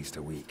dead at least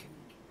a week.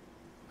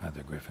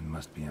 Other Griffin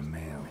must be a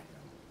male.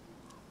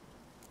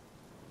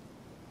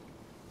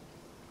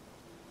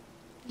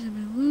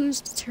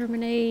 Wounds,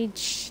 determine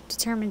age,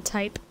 determine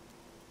type.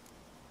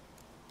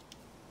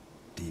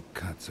 Deep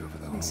cuts over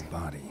the whole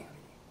body.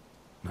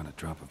 Not a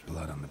drop of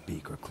blood on the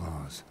beak or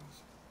claws.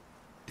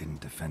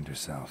 Didn't defend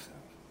herself.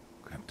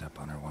 Crept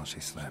up on her while she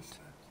slept.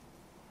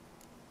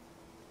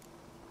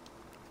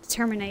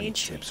 Determine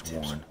age. Tips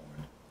worn.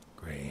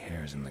 Gray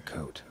hairs in the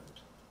coat.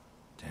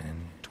 10,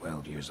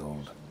 12 years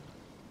old.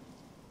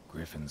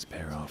 Griffins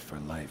pair off for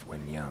life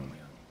when young.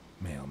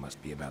 Male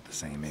must be about the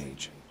same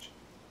age.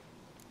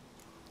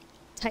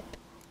 Type.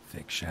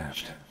 Thick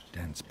shaft.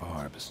 Dense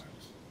barbs.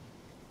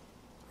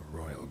 A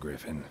royal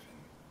griffin.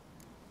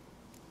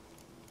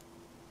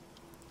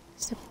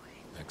 Step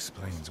away.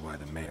 Explains why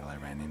the male I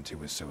ran into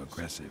was so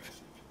aggressive.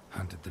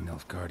 Hunted the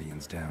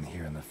Nilfgaardians down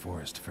here in the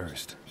forest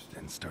first,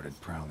 then started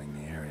prowling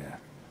the area.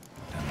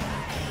 Done what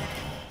I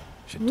could.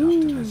 Should talk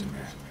to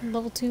Vesemir.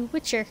 Level 2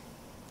 Witcher.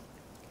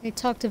 Okay,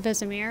 talk to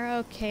Vesemir.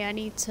 Okay, I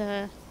need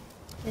to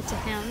get to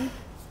him.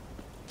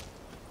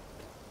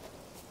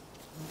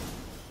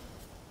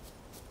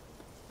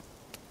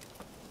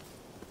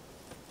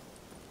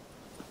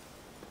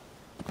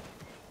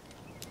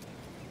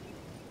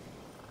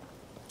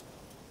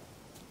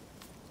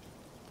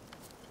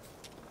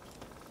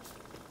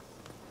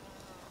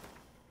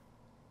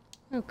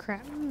 Oh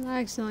crap, I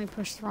accidentally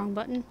pushed the wrong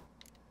button.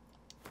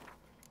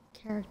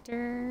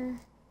 Character.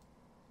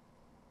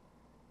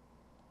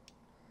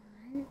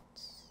 Alright.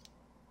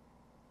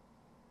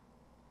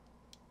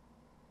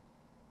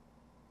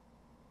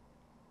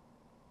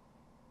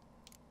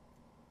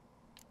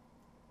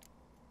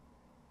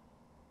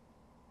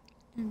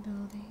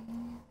 Ability.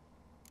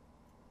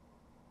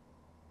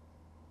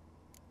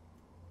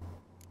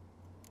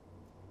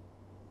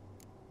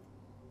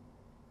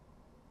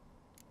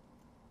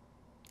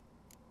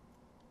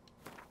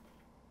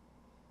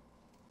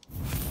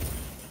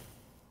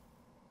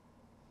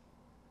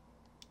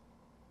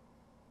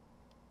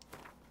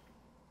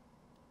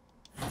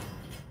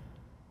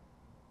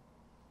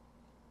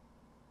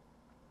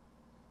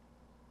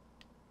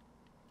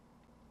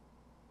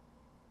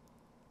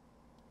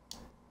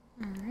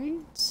 Alright.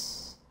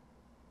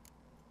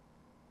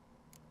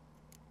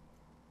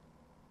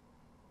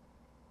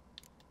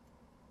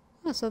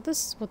 Oh, so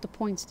this is what the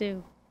points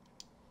do.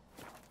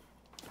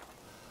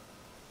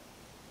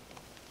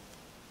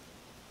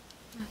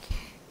 Okay.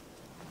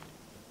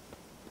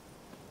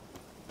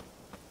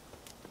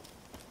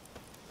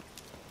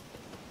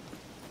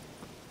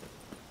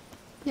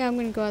 Yeah, I'm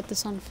gonna go at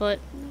this on foot.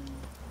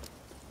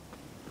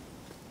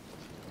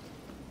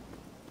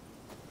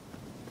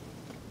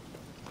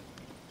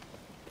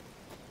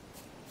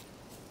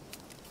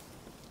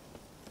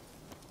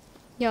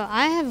 Yo,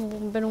 I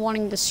have been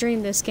wanting to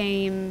stream this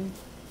game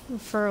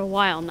for a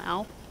while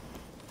now.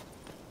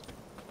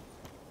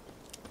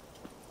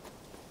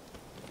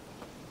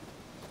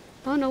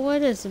 I don't know what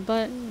it is,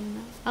 but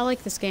I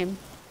like this game.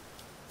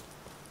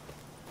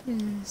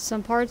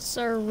 Some parts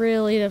are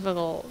really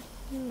difficult.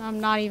 I'm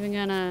not even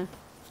gonna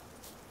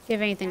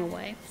give anything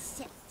away.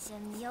 Sits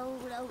in the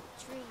old oak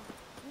tree.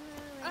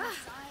 Ouch.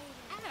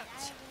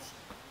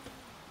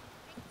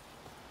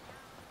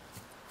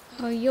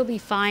 Oh, you'll be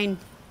fine.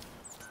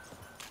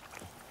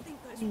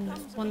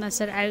 One that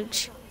said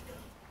ouch.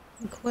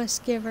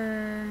 Quest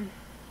giver.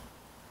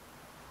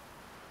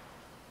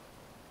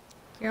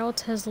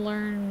 Geralt has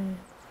learned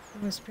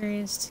from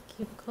experience to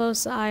keep a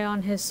close eye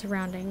on his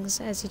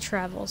surroundings as he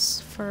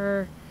travels,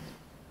 for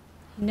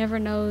he never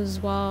knows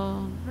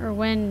while or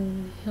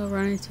when he'll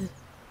run into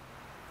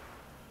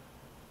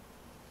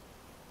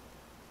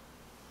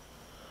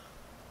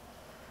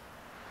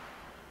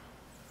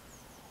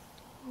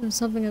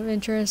something of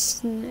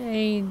interest.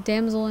 A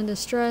damsel in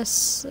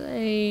distress,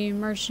 a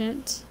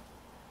merchant.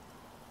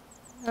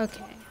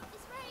 Okay.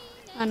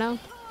 I know.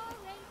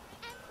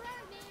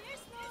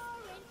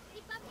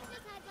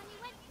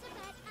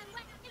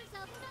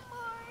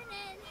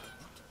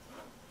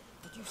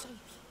 What did you say?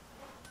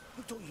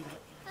 Who taught you that?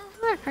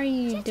 What are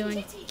you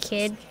doing,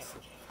 kid?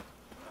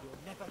 You're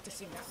never to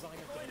sing that line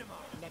again.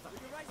 Never.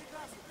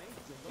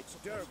 It's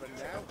Durban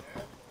now.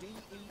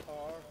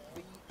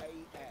 D-E-R-V-A-N.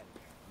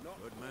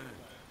 Good man.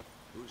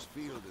 Whose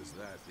field is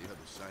that the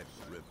other side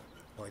of the river?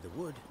 By the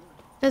wood.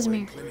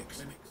 Vesemir.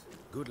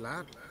 Good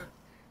lad.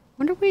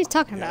 Wonder what he's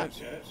talking about.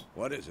 Yes.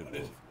 What is it,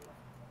 Wolf?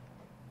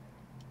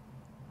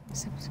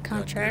 Accepts Got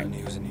contract.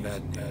 good news and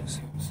bad news.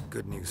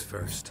 Good news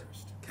first.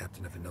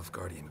 Captain of the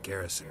Nilfgaardian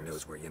garrison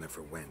knows where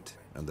Yennefer went.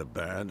 And the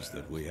bad's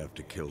that we have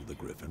to kill the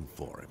Griffin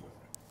for him.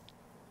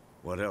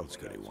 What else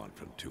could he want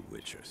from two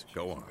witches?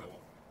 Go on.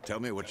 Tell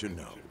me what you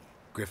know.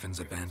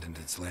 Griffin's abandoned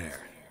its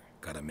lair.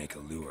 Gotta make a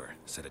lure,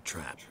 set a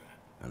trap.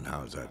 And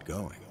how's that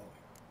going?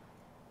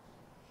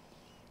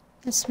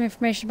 Got some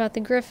information about the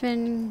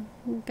Griffin.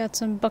 Got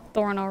some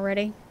buckthorn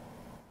already.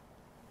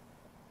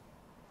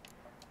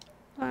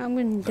 I'm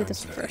gonna do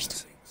this one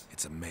first.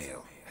 It's a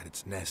male. Had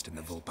its nest in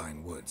the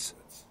Vulpine Woods.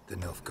 The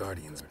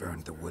Nilfgaardians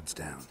burned the woods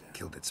down,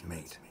 killed its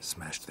mate,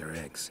 smashed their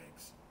eggs.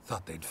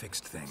 Thought they'd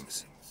fixed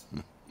things.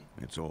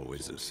 It's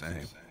always the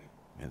same.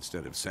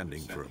 Instead of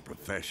sending for a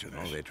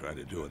professional, they try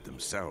to do it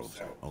themselves,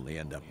 only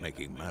end up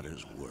making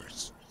matters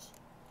worse.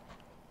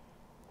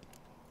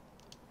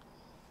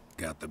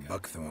 Got the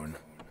buckthorn.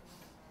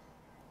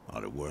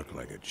 Ought to work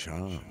like a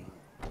charm.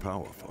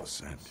 Powerful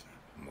scent.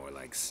 More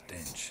like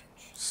stench.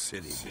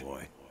 City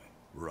boy.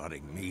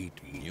 Rotting meat,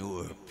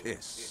 manure,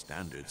 piss.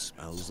 Standard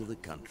smells of the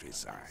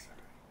countryside.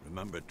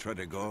 Remember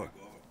Tredegor?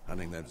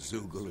 Hunting that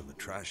Zoogle in the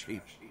trash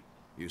heap?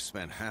 You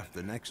spent half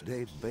the next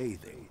day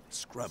bathing,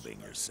 scrubbing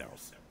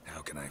yourself.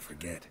 How can I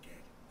forget?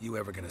 You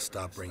ever gonna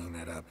stop bringing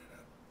that up?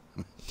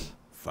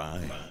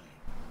 Fine.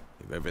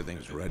 If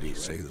everything's ready,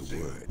 say the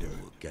word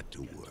and we'll get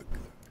to work.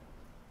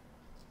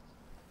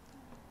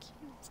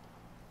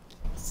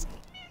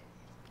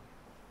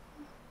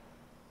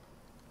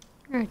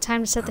 Alright,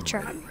 time to set the I'm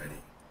trap. ready.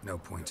 No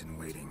point in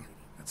waiting.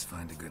 Let's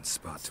find a good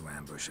spot to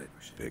ambush it.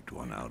 Picked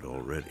one out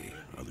already.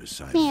 Other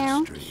side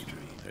Meow. of the street.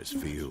 There's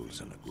fields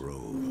and a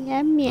grove.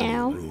 Yeah,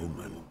 meow. Room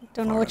and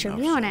Don't know far what you're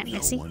enough meowing so at,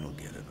 Missy. No one will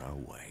get in our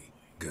way.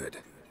 Good.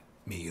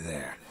 Meet you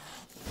there.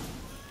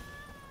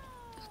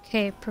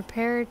 Okay,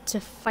 prepare to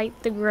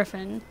fight the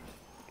Griffin.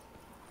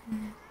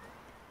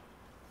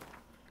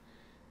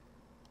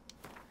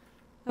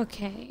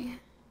 Okay.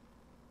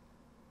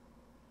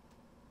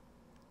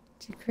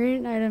 To create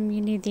an item, you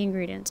need the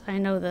ingredients. I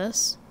know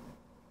this.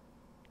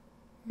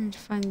 And to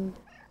find...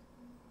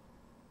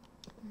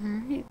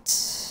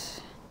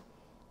 Alright.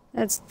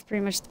 That's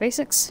pretty much the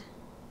basics.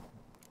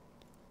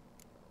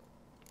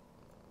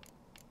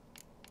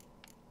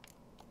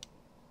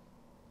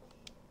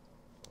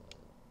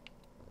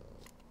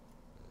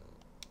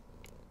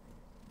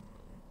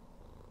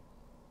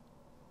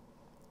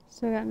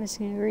 So I got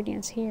missing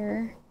ingredients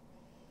here.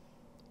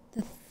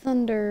 The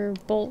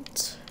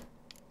Thunderbolt.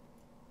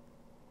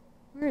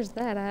 Where's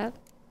that at?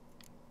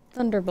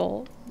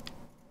 Thunderbolt.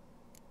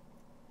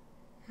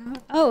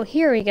 Oh,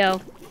 here we go.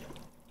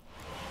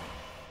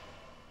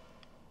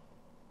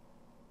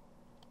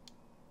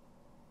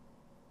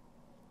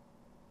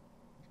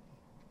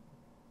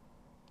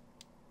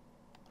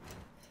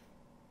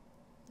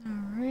 All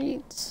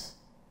right.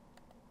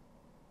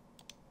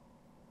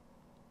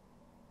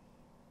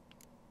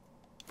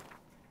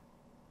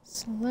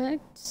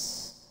 Select.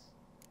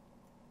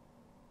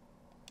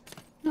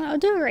 No, I'll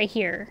do it right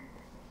here.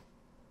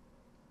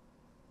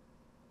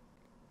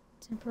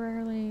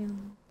 Temporarily,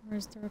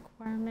 where's the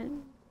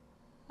requirement?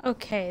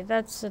 Okay,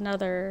 that's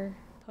another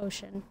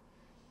potion.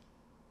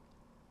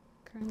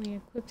 Currently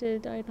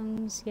equipped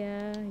items,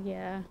 yeah.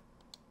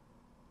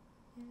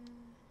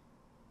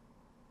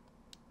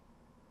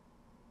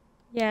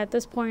 Yeah, at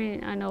this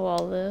point, I know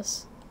all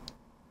this.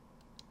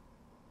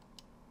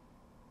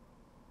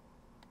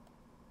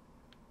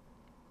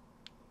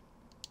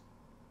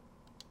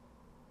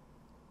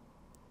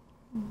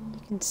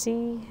 You can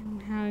see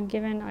how a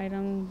given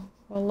item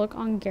will look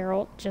on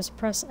Geralt. Just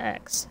press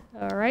X.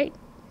 Alright.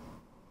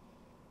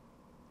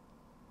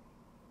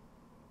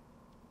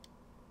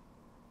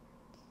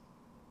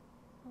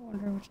 I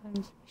wonder which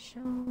items to be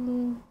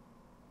shown.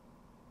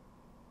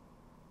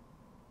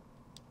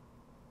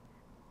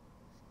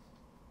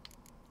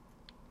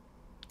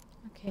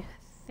 Okay,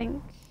 I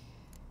think.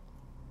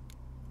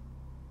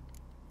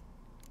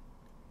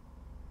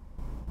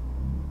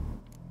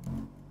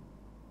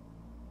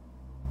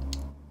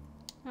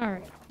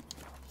 Alright.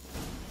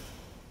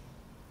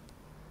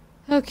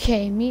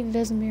 Okay, meet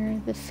Vesemir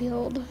at the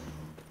field.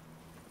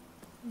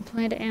 We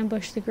plan to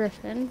ambush the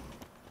griffin.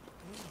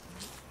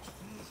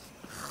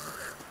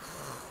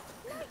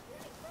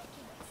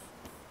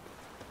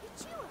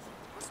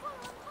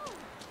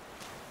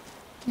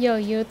 Yo,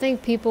 you would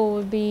think people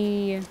would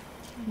be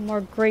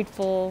more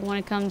grateful when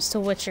it comes to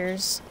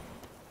witchers.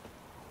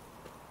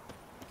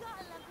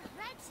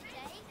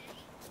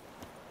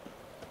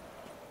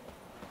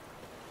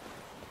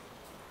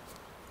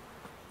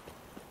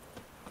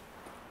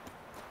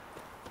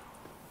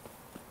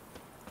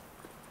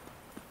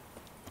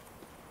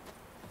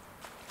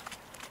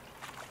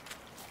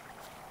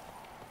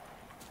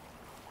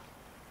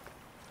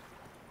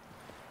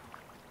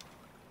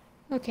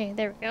 Okay,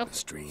 there we go. A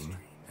stream,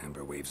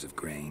 amber waves of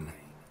grain.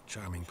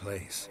 Charming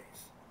place.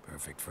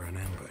 Perfect for an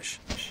ambush.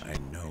 I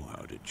know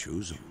how to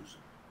choose them.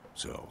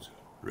 So,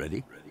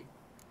 ready?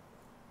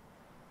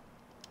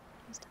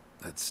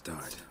 Let's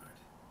start.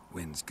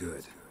 Wind's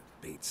good.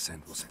 Bait's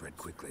scent will spread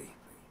quickly.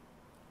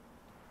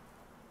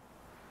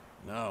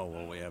 Now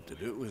all we have to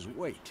do is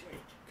wait.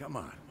 Come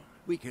on.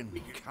 We can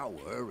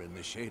cower in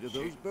the shade of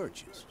those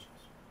birches.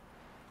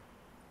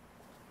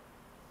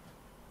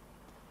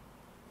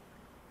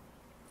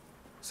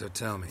 So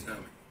tell me,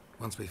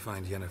 once we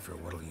find Yennefer,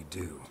 what'll you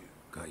do?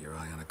 Got your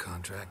eye on a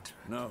contract?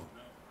 No.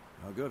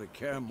 I'll go to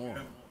Kaer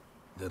Morhen.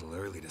 Little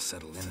early to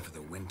settle in for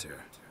the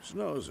winter.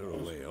 Snows are a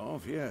way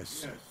off,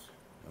 yes.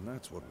 And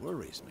that's what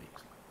worries me.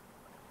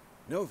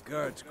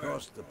 Nilfgaard's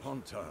crossed the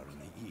Pontar in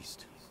the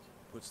east.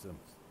 Puts them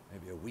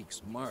maybe a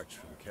week's march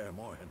from Kaer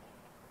Morhen.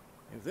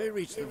 If they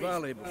reach the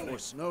valley before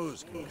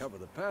snows can cover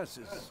the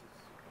passes,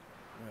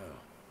 well,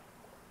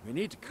 we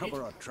need to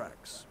cover our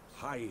tracks,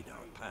 hide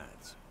our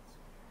paths.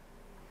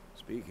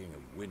 Speaking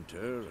of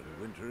winter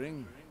and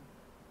wintering,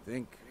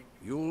 think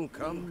you'll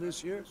come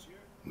this year?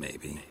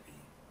 Maybe.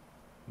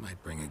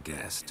 Might bring a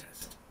guest.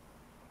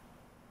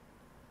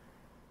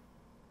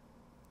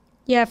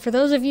 Yeah, for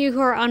those of you who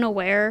are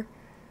unaware,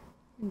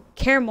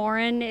 Kaer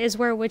Morhen is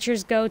where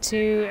witchers go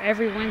to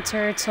every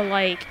winter to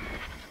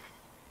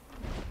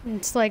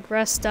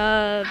rest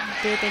up,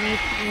 do what they need,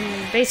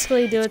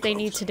 basically do what they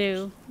need to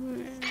do.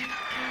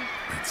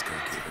 Let's go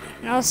give it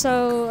and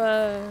also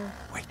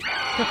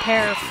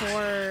prepare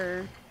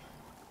for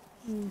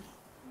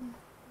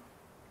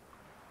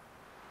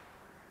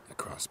a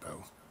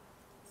crossbow.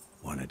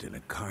 Want it in a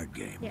card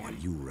game while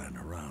you run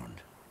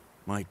around.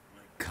 Might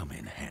come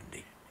in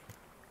handy.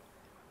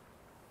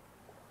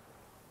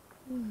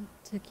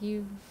 Took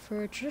you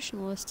for a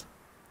traditionalist.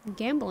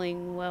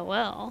 Gambling,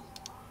 well.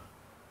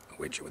 A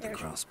witcher with a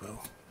crossbow?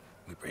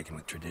 We breaking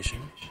with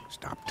tradition?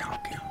 Stop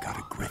talking. Got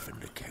a griffin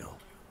to kill.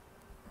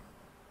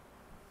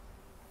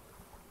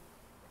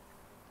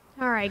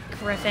 Alright,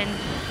 Griffin.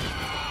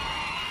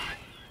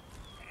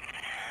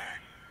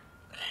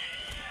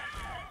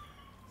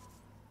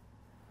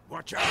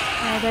 Watch out!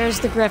 Oh, there's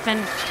the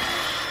Griffin.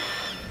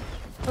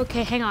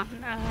 Okay, hang on.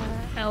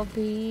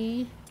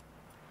 LB.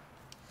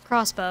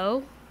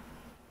 Crossbow.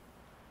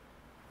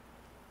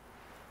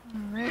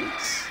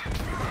 Alright.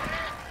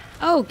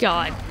 Oh,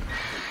 God.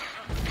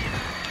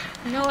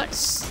 You know what?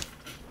 It's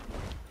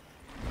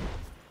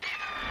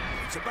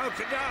about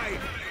to die!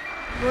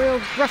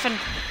 Royal Griffin.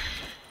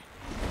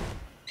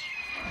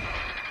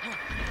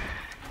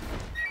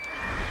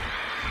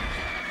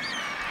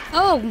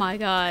 Oh my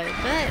God,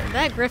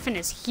 that griffin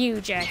is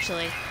huge,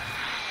 actually.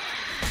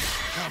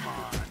 Come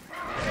on.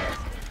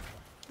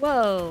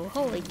 Whoa,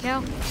 holy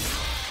cow.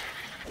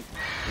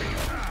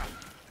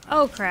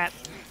 Oh crap.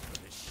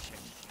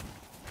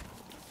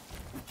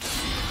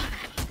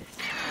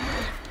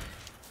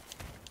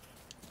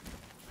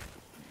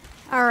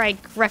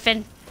 Alright,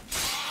 Griffin.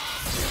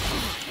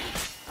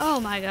 Oh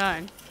my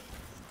God.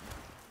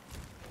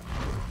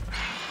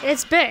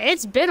 It's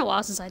been a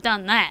while since I've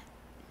done that.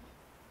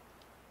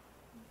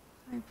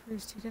 It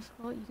proves too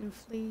difficult. You can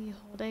flee,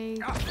 hold A,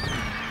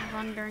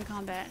 run during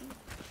combat.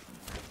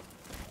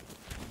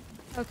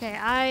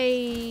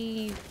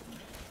 Okay,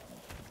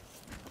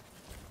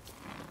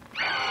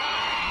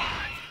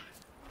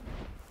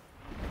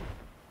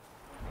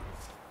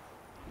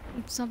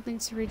 something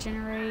to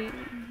regenerate.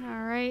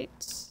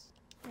 Alright.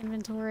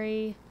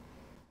 Inventory.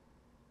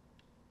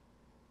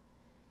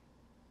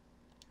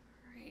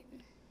 Alright.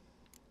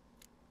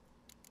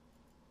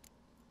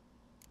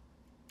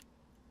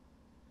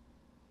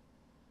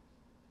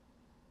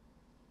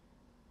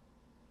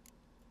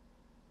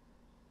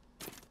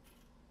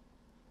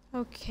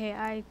 Okay,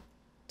 I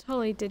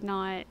totally did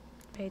not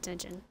pay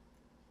attention.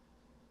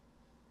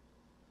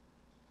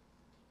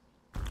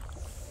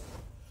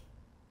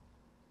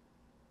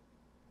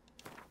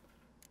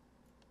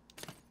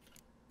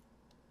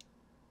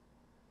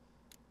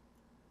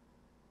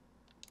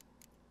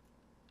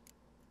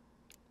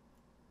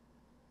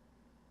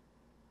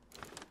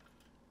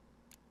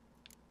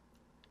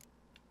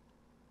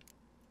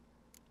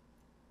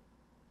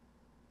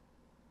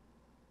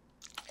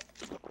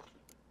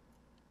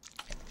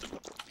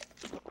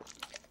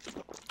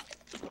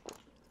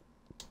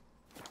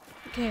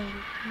 Okay.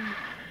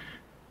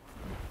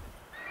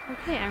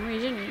 Okay, I'm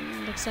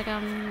regenerating. Looks like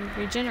I'm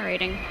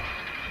regenerating.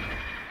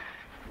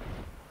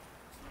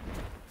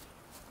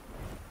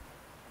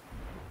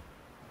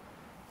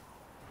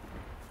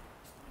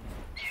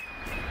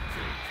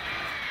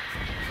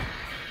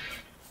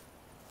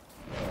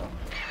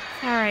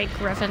 Alright,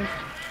 Griffin.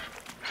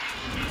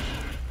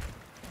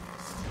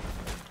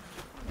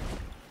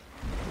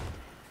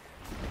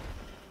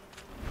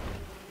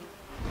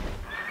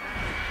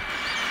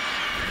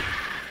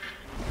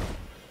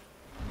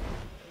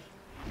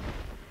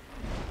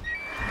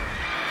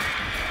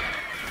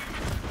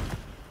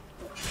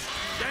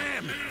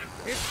 Damn!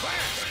 It's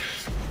fast!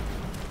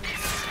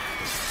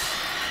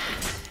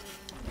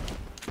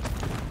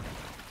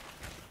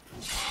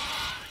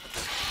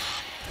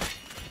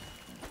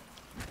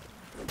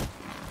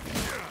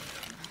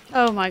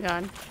 Oh my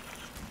god.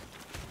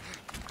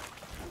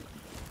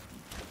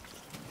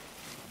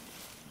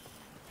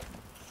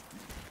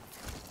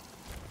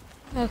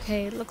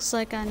 Okay, looks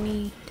like I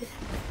need...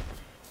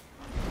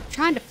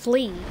 trying to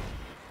flee.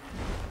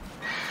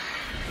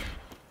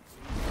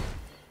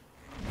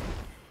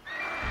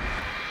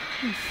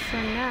 For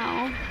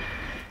now...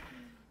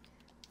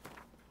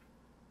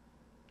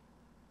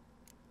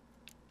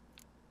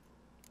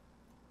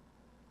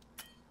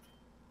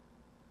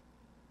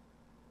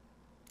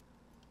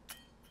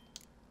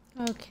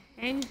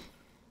 Okay.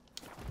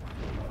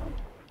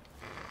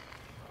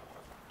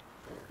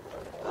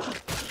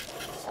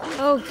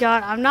 Oh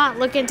god, I'm not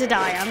looking to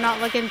die. I'm not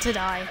looking to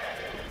die.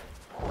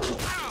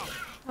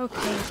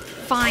 Okay,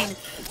 fine.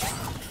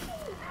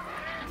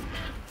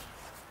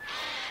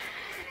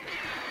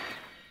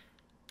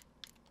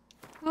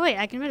 Oh wait,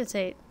 I can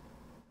meditate.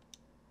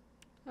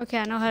 Okay,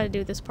 I know how to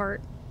do this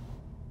part.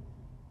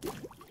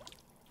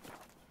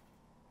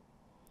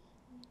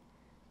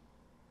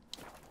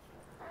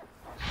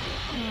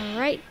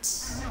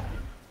 Alright.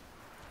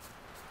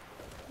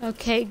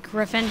 Okay,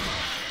 Griffin.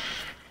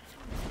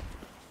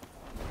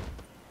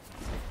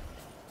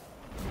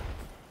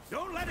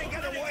 Don't let it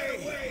get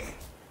away!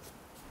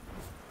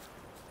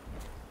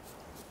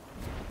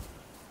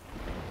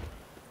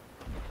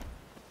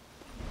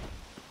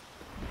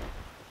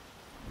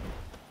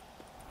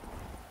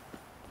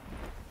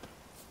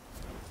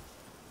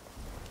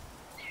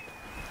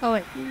 Oh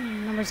wait,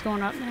 number's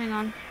going up. Hang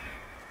on.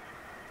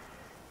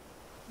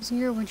 Using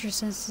your winter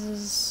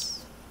senses.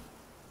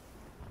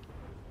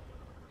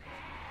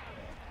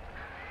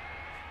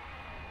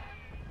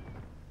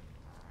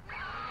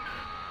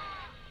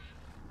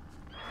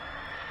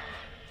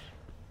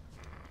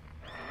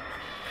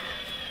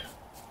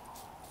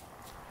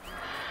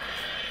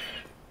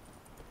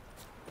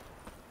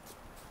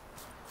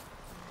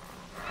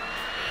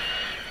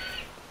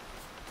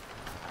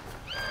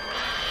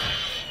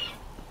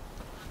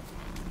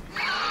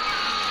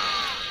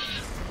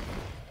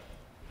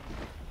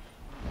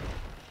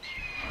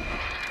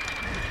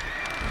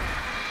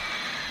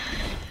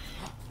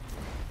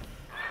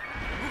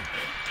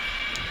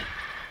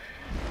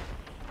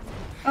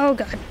 Oh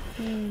god.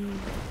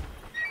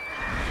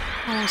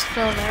 Almost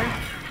fell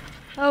there.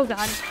 Oh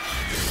god.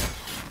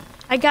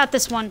 I got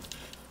this one.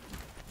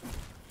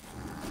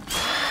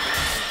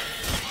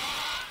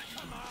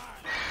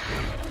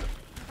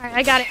 Alright,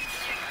 I got it.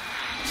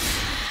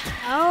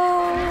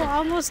 Oh,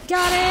 almost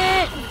got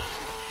it.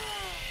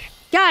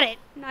 Got it,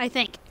 I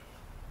think.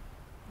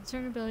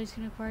 Certain abilities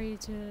can require you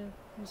to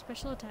do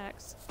special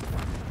attacks.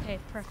 Okay,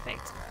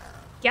 perfect.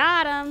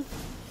 Got him.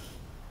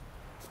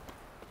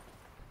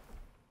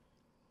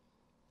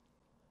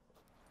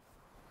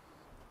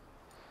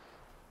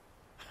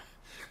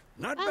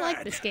 Not I bad.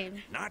 like this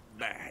game. Not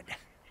bad.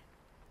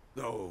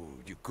 Though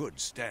you could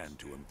stand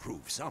to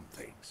improve some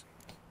things.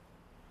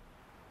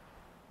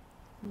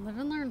 Live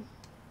and learn.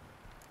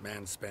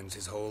 Man spends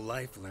his whole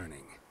life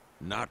learning.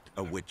 Not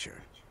a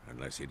Witcher,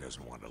 unless he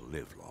doesn't want to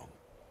live long.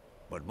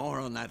 But more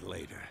on that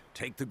later.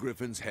 Take the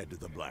Griffin's head to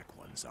the Black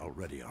Ones. I'll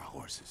ready our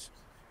horses.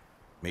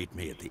 Meet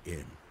me at the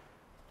inn.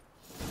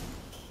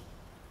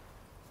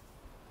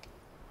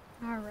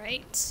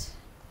 Alright.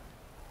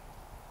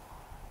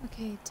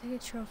 Okay, take a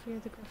trophy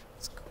of the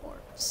Griffin's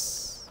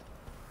corpse.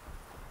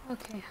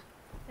 Okay,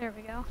 there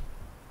we go.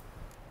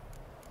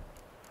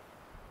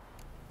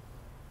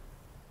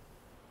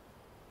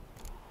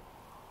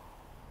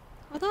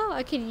 Although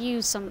I could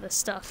use some of this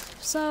stuff,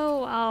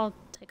 so I'll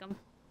take them.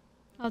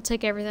 I'll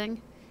take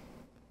everything.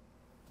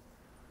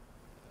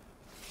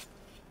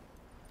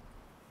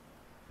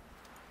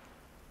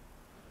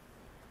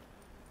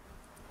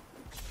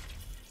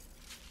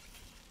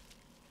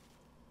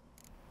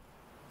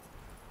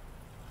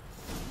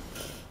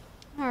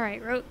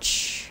 Alright,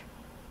 Roach.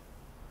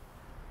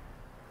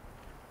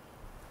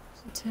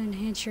 So to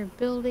enhance your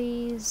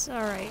abilities.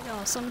 Alright,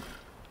 awesome.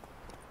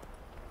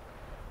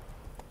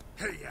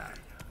 Hey,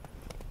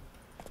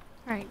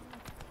 Alright,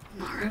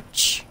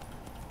 Roach.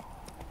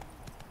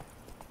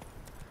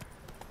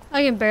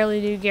 I can barely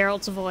do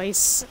Geralt's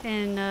voice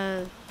in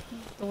The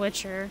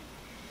Witcher.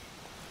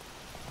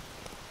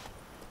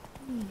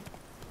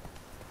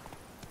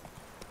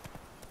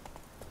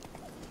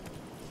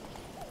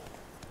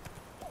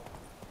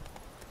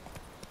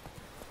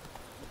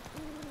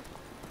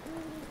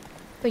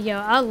 But yo,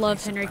 I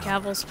love Henry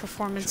Cavill's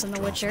performance in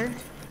The Witcher.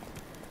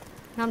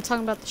 And I'm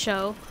talking about the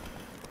show.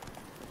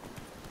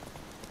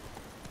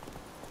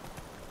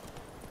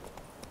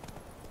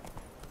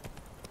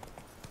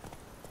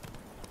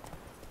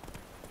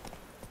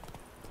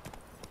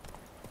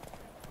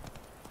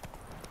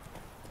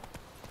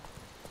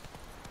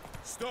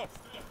 Stop!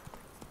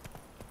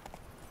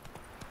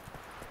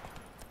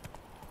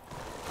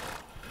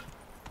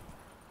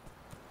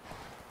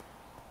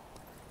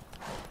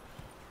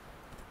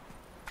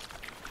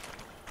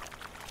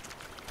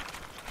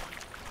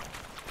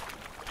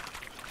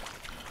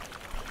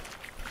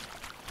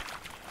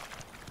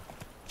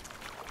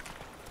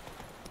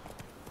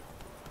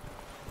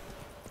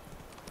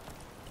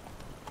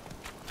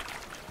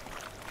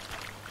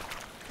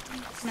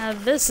 Now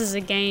this is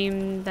a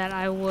game that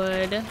I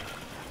would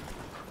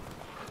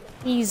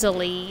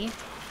easily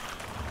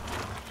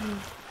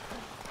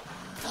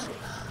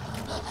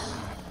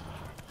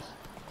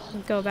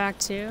go back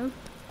to.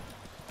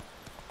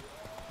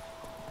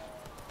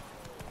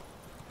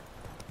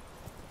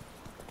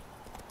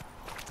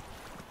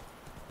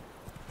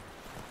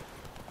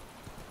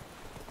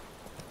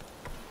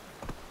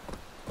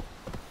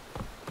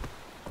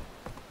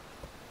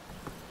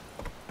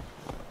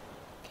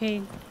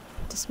 Okay,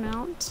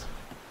 dismount.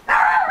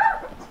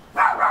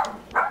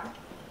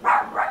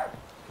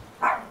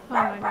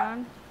 Oh my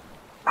god.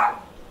 I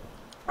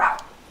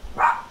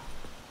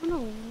don't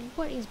know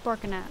what he's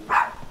barking at.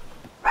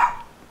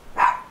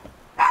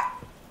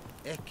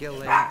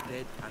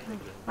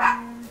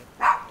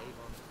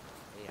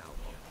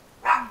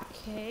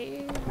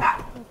 Okay,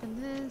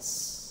 open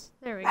this.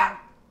 There we go.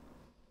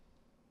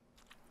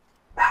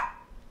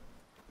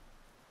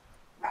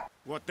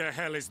 What the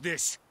hell is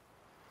this?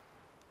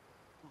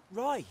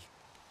 Roy!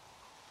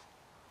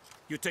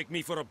 You take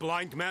me for a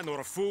blind man or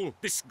a fool?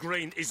 This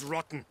grain is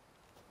rotten.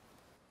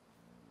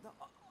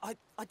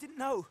 I didn't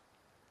know.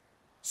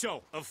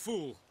 So, a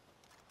fool.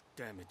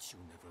 Damn it, you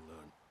never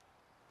learn.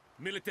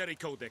 Military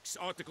Codex,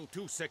 Article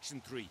 2,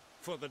 Section 3.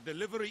 For the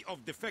delivery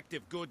of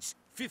defective goods,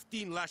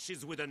 15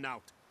 lashes with a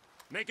knout.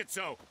 Make it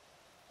so.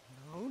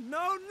 No,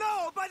 no,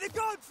 no! By the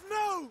gods,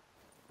 no!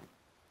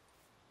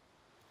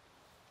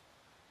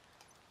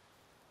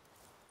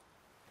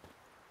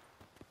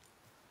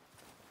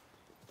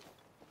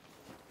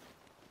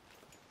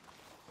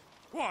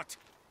 What?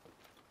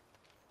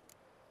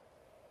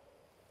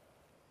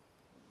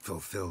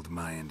 Fulfilled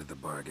my end of the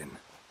bargain.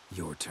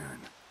 Your turn.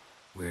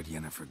 Where'd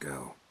Yennefer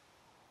go?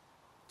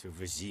 To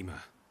Vizima.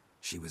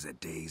 She was a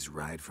day's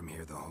ride from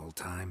here the whole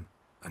time?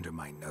 Under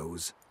my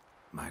nose?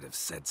 Might have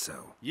said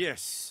so.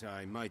 Yes,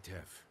 I might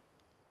have.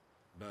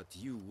 But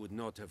you would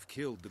not have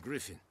killed the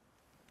griffin.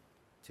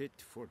 Tit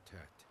for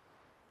tat.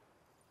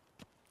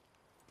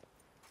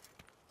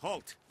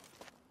 Halt!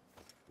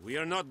 We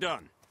are not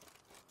done.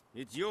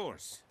 It's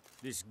yours,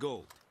 this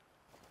gold.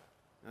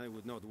 I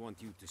would not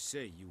want you to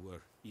say you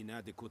were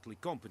inadequately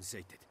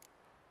compensated.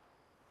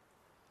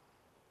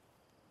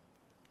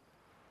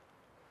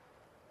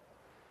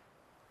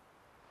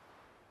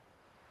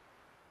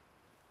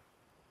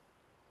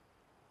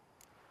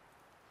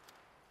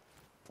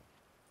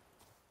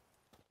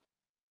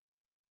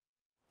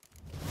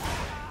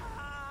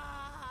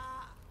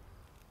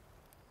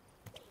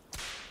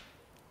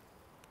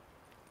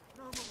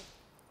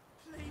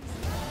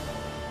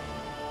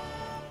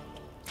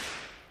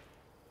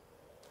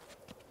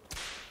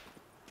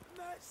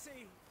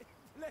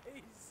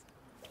 Please!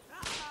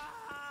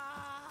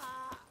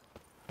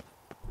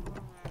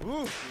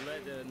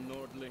 Leather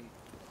Nordling.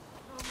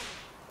 No more!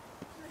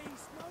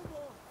 Please, no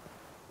more!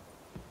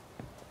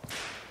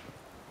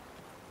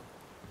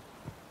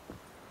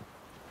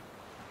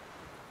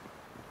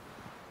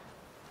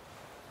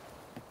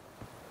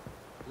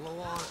 Blow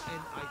on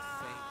and I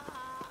faint.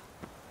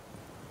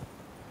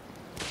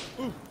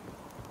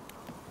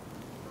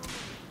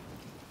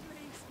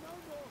 Please, no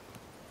more!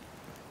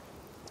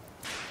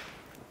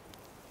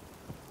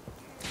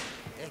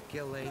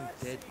 Ekelain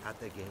dead at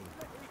the game.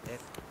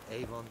 F.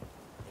 Avon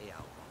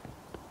Eal.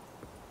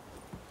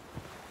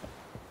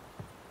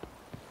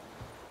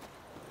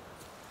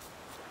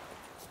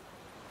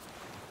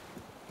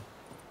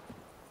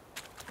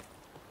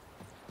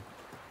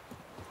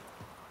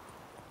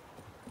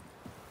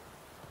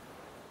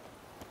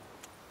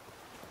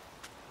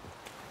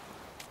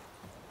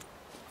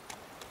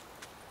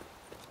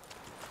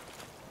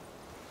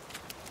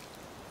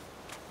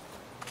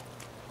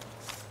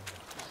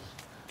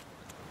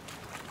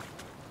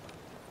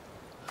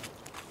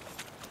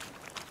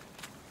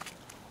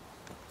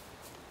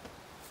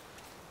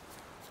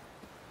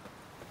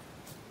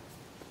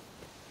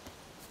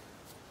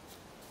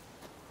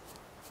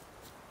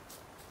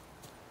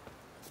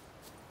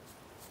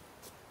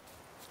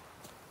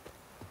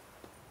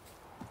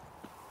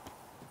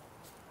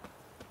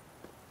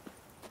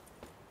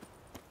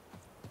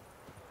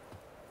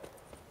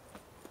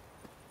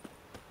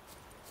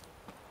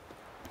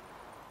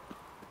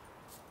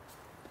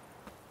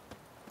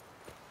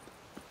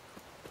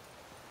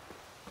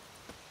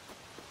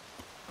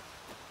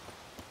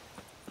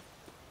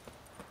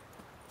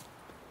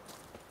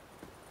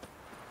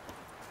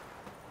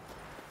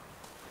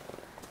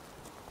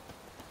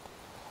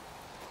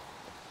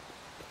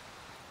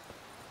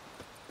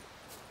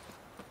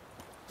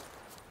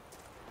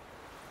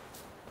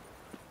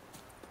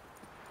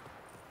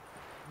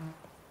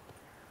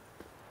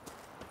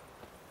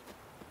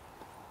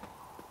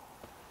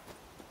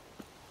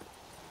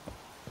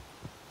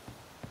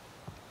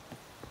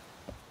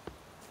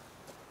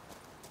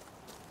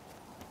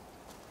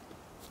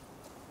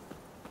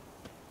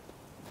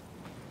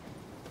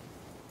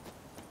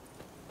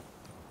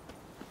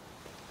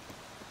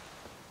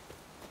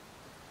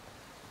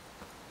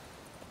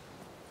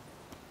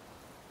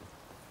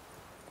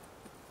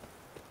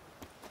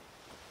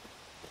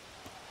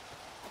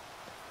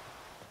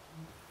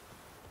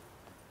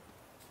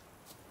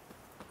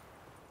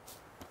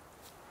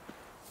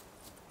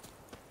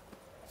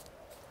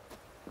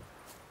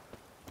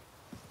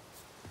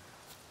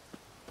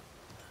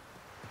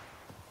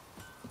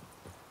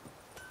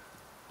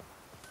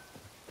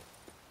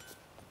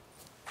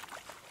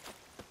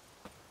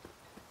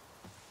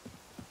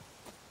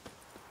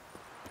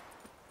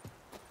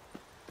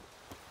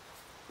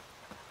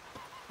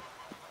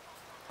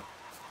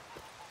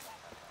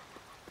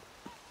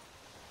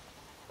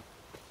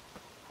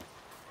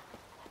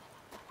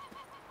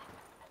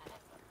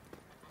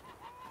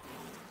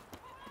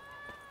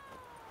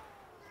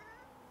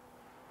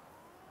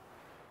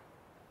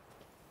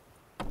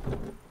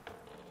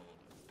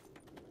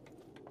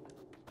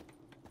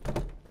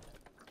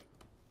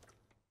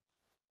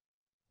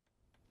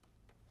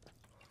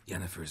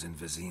 Yennefer's in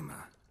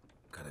Vizima.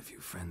 Got a few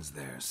friends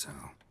there, so...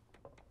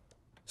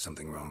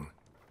 Something wrong?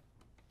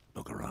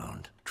 Look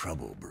around.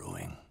 Trouble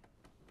brewing.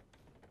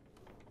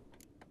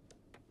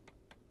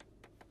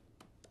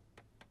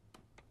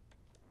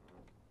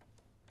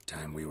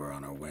 Time we were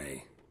on our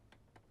way.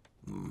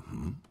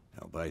 Mm-hmm.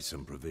 I'll buy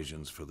some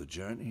provisions for the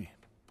journey.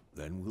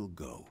 Then we'll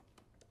go.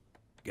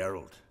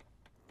 Geralt,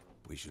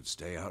 we should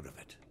stay out of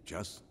it.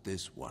 Just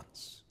this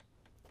once.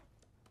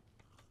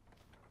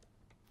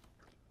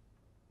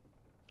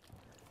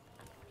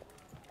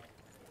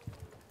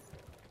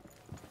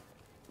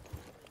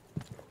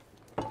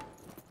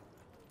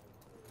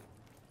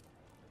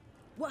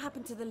 What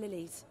happened to the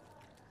lilies?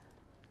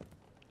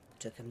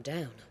 Took 'em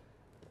down.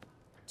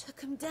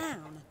 Took 'em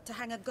down to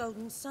hang a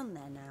golden sun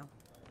there now.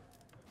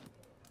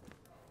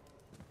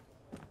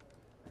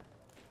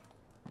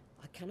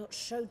 I cannot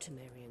show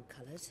Temerian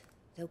colours.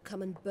 They'll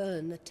come and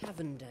burn the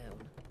tavern down.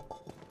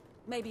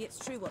 Maybe it's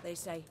true what they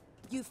say.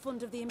 You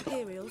fond of the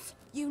Imperials?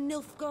 You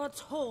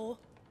Nilfgaard's whore?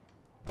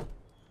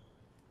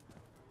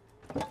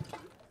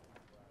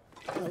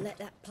 I'll let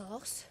that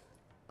pass.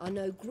 I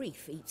know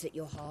grief eats at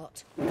your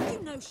heart. You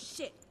know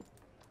shit.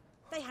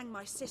 They hanged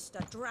my sister,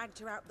 dragged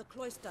her out of the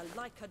cloister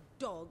like a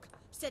dog.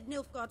 Said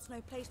Nilfgaard's no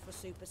place for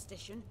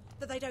superstition,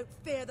 that they don't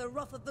fear the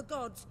wrath of the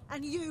gods.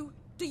 And you,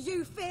 do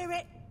you fear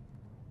it?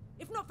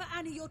 If not for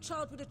Annie, your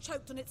child would have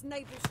choked on its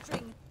navel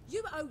string.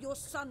 You owe your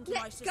son to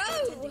my sister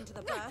attending to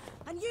the birth,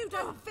 and you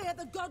don't fear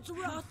the gods'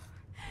 wrath.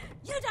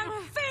 You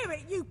don't fear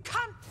it, you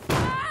cunt!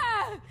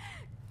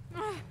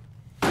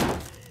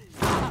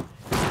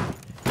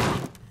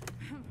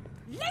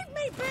 Leave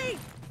me be!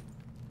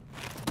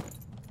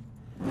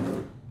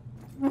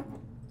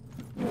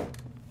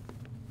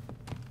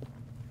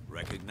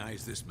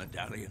 Recognize this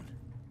medallion?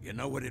 You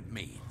know what it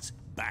means.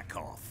 Back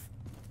off.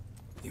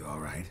 You all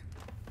right?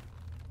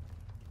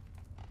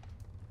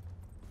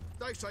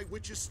 They say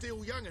witches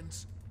steal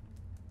young'uns.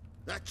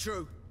 That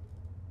true?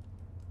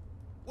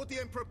 What the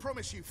Emperor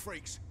promise you,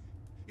 freaks?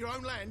 Your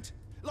own land?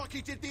 Like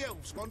he did the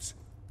elves once?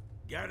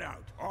 Get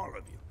out, all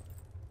of you.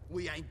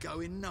 We ain't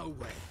going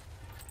nowhere.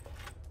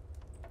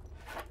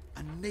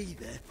 And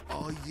neither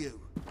are you.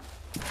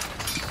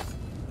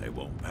 They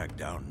won't back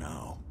down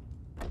now.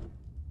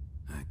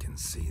 I can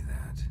see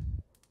that.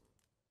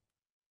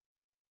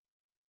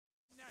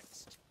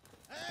 Next.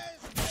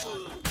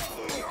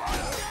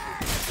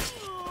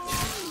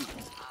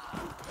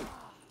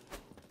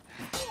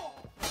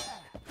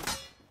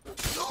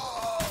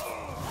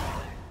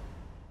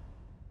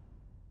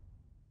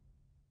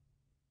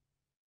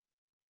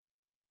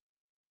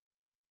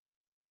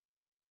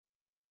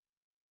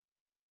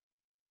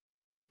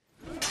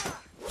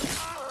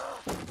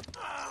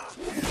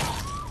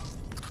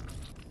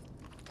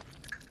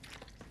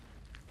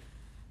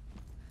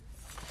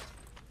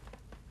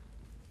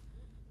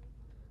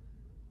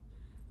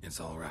 It's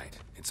all right.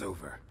 It's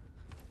over.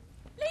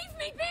 Leave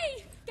me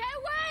be! Get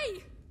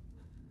away!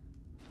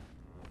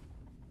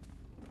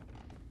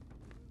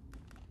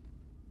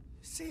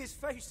 See his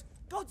face!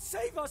 God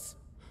save us!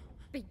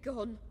 Be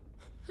gone,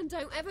 and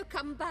don't ever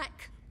come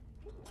back.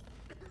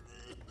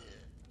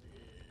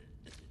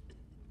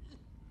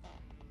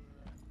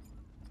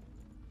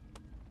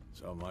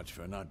 So much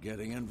for not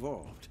getting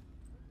involved.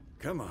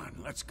 Come on,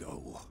 let's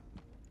go.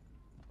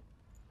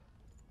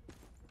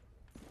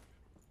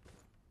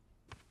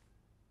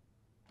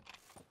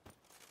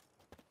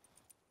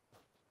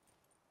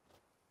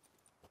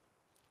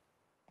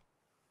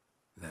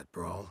 That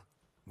brawl,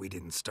 we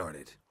didn't start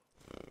it.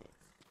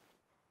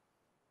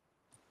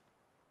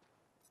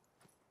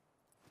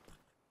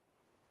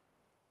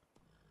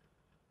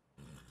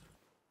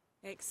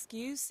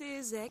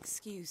 Excuses,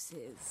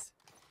 excuses.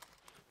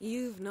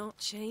 You've not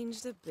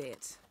changed a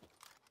bit.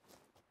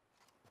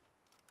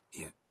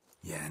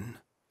 Yen?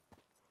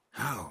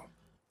 How?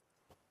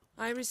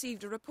 I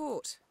received a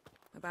report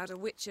about a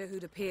witcher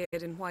who'd appeared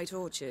in White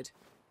Orchard.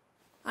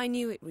 I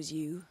knew it was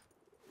you,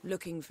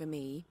 looking for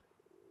me.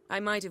 I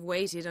might have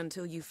waited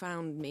until you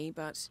found me,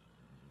 but...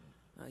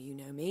 well, you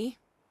know me.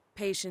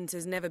 Patience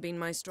has never been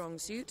my strong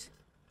suit.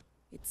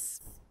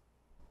 It's...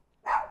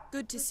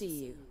 good to see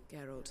you,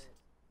 Geralt.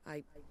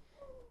 I'd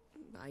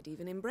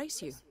even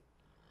embrace you.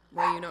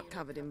 Were you not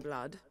covered in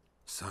blood?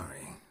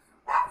 Sorry.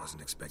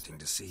 Wasn't expecting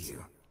to see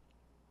you.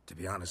 To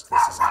be honest,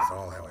 this isn't at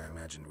all how I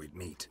imagined we'd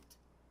meet.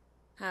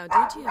 How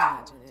did you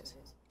imagine it?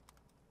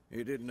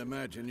 You didn't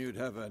imagine you'd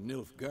have a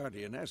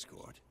Nilfgaardian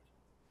escort.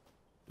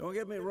 Don't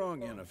get me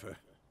wrong, Yennefer.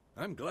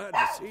 I'm glad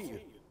to see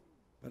you.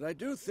 But I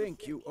do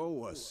think you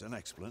owe us an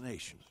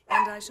explanation.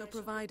 And I shall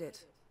provide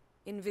it.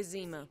 In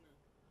Vizima.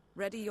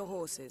 Ready your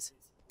horses.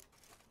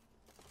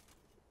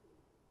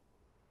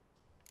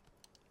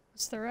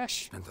 What's the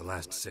rush? Spent the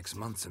last 6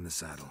 months in the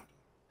saddle.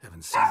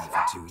 Haven't seen you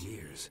for 2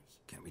 years.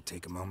 Can't we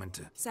take a moment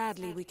to...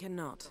 Sadly, we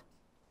cannot.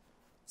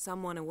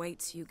 Someone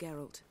awaits you,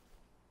 Geralt.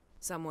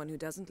 Someone who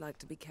doesn't like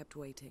to be kept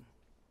waiting.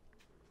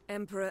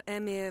 Emperor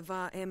Emhyr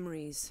var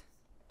Emreis.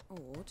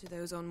 Or, to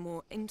those on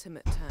more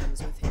intimate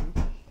terms with him,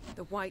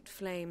 the white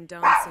flame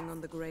dancing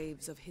on the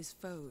graves of his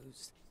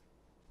foes.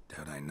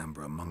 Doubt I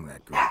number among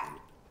that group.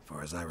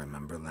 far as I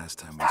remember, last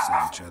time we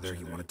saw each other,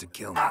 he wanted to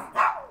kill me.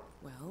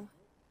 Well,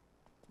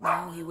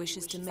 now he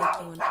wishes to make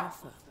you an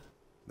offer.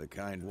 The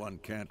kind one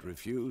can't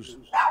refuse?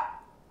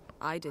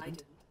 I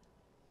didn't,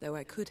 though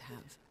I could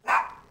have.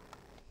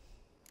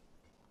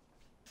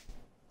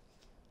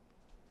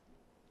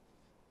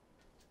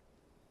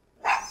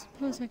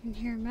 Suppose I can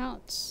hear him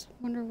out.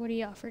 Wonder what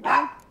he offered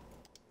you.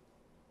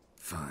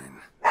 Fine.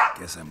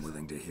 Guess I'm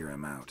willing to hear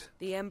him out.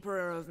 The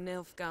Emperor of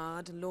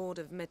Nilfgaard, Lord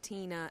of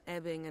Metina,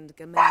 Ebbing, and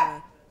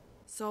Gamera,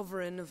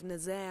 Sovereign of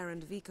Nazaire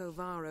and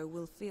Vicovaro,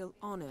 will feel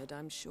honored,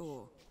 I'm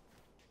sure.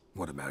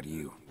 What about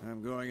you?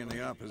 I'm going in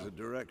the opposite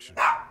direction.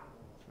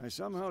 I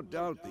somehow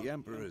doubt the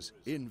Emperor's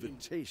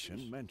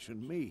invitation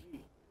mentioned me.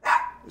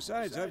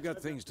 Besides, I've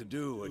got things to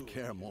do at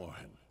Kaer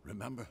Morhen,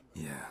 remember?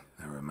 Yeah,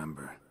 I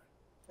remember.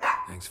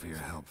 Thanks for your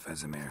help,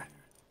 Vesemir.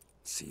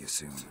 See you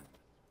soon.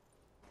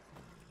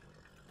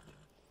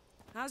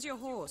 How's your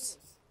horse?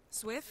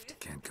 Swift?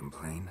 Can't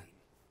complain.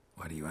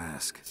 Why do you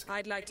ask?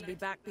 I'd like to be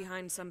back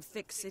behind some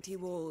thick city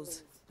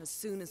walls as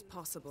soon as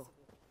possible.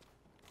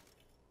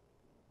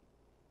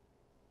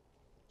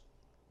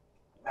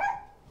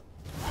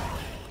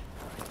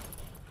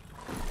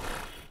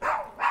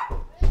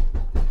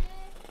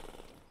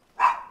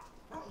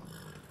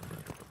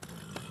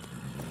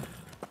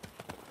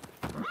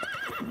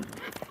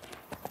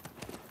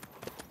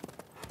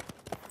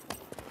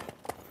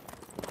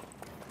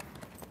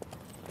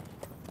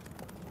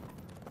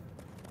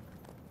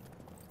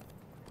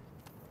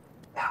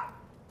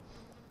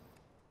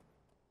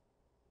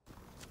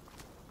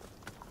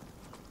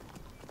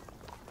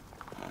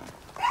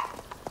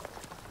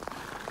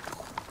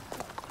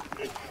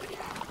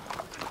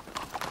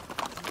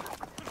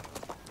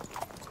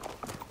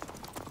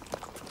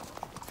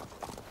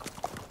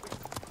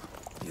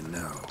 You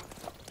know,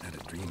 I had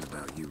a dream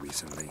about you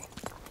recently.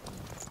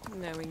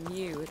 Knowing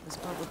you, it was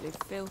probably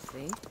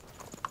filthy.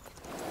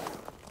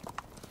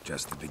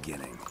 Just the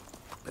beginning.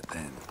 But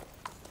then...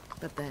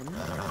 But then?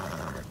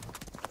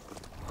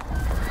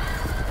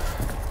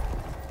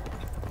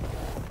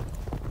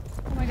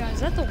 Oh my god, is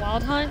that the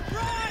Wild Hunt?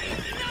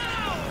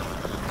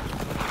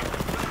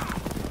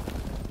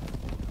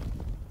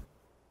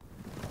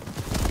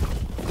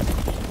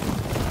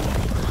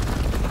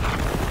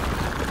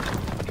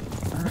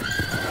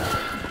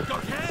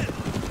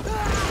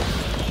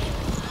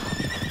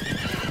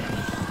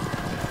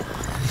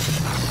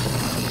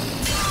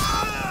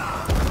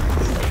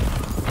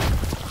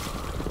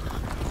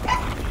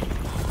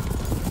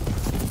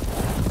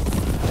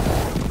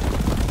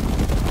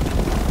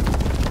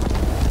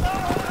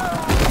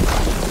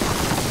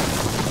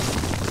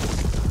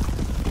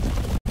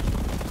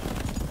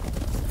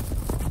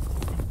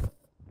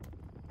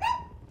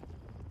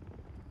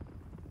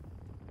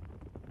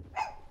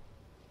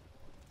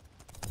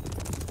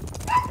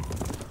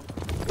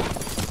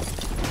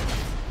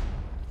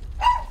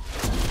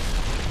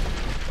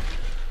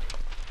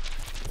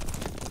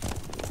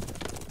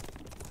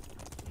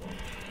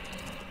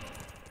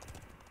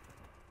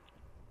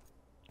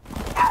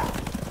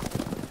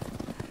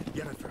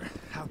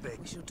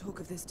 We shall talk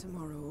of this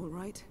tomorrow, all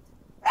right?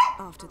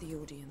 After the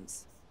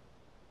audience.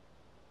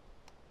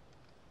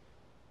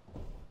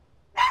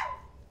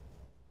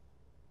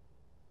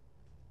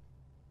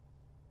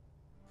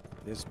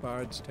 This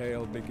bard's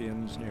tale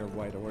begins near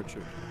White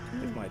Orchard,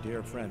 with my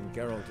dear friend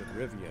Geralt of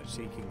Rivia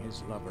seeking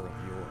his lover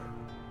of yore,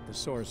 the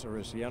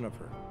sorceress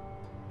Yennefer.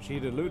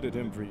 She'd eluded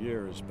him for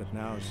years, but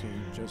now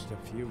seemed just a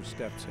few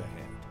steps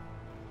ahead.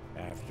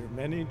 After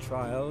many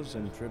trials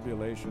and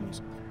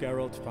tribulations,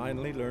 Geralt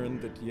finally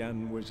learned that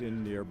Yen was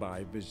in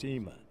nearby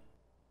Vizima.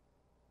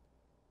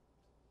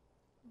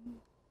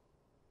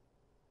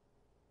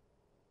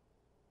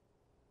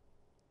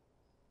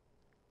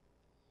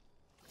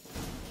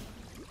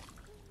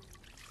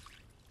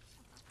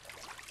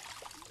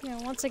 Yeah,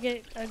 once I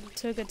get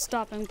to a good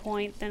stopping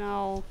point, then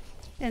I'll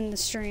end the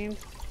stream.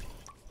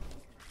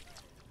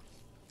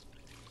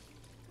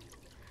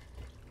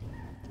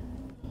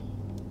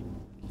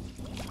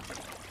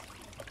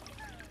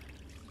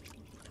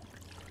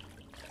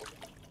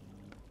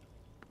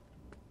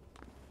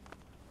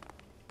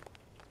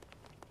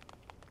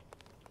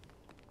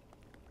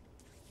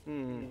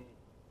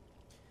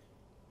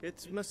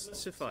 It must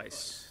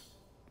suffice.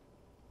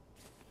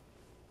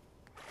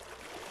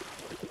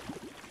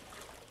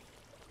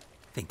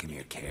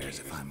 Thinking cares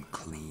if I'm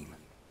clean.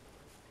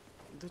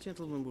 The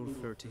gentleman will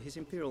refer to His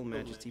Imperial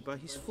Majesty by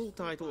his full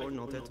title or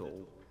not at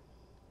all.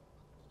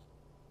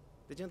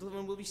 The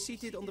gentleman will be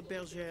seated on the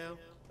bergère.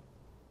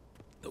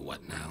 The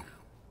what now?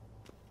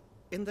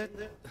 In that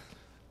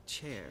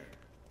chair.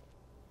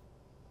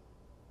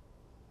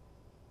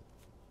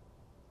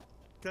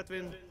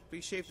 Catwin,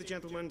 please shave the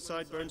gentleman's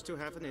sideburns to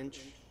half an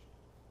inch.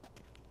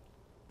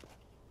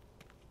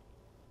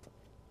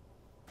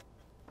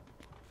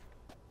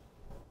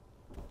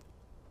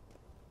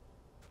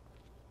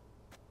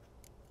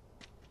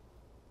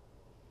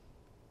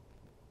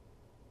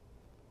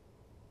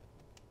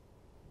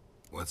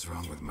 What's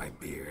wrong with my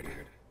beard?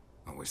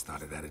 Always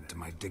thought it added to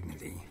my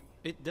dignity.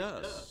 It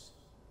does.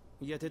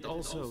 yet it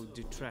also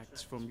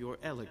detracts from your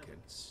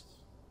elegance.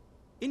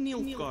 In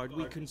Nilfgaard,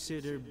 we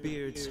consider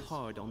beards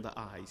hard on the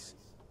eyes.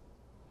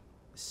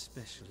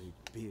 Especially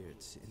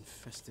beards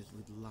infested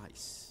with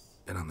lice.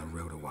 Been on the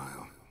road a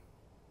while.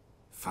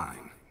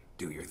 Fine,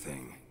 do your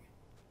thing.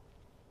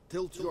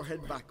 Tilt your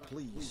head back,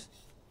 please,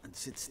 and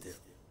sit still.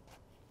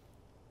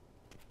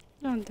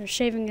 Oh, they're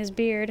shaving his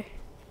beard.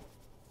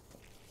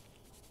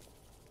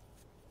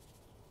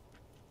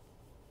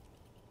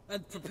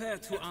 And prepare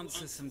to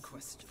answer some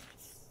questions.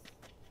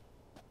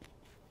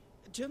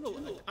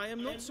 General, I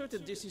am not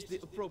certain this is the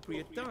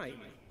appropriate time.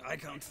 I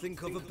can't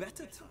think of a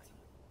better time.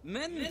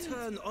 Men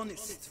turn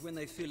honest when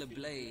they feel a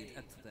blade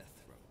at their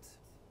throat.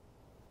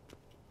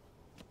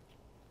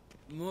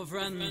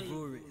 Morvran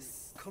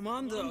Voris,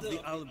 commander of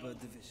the Alba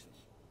Division.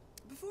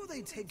 Before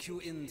they take you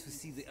in to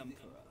see the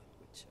Emperor,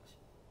 Witcher,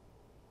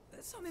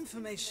 there's some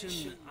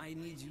information I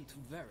need you to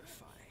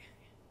verify.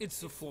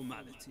 It's a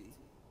formality,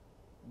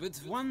 but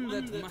one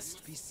that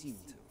must be seen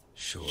to.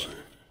 Sure.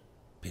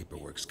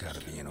 Paperwork's gotta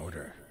be in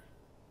order.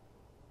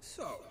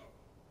 So,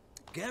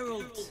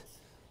 Geralt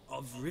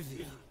of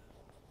Rivia.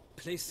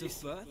 Place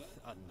of birth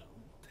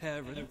unknown,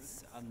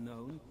 parents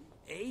unknown,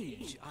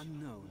 age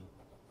unknown.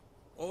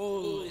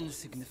 All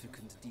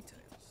insignificant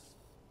details.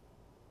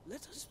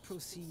 Let us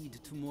proceed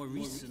to more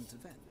recent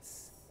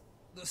events.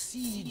 The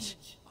siege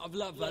of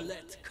La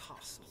Valette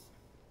Castle.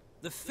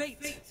 The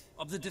fate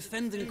of the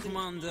defending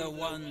commander,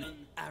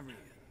 one Arian.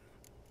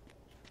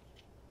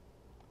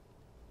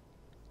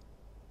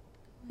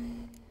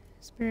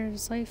 Spirit of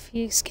his life,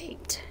 he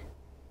escaped.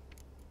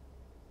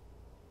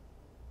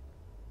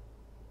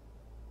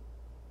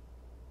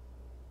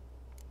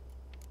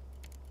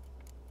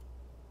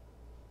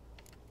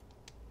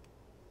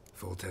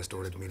 Foltest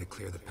ordered me to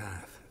clear the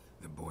path.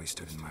 The boy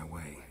stood in my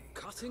way.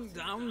 Cutting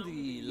down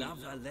the La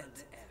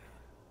Valette heir.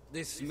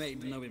 This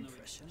made no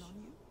impression on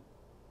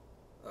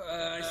you?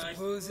 I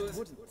suppose it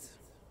wouldn't.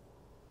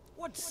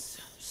 What's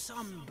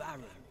some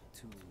baron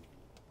to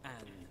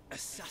an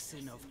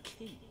assassin of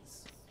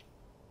kings?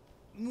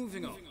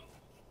 Moving on.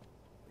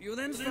 You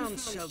then found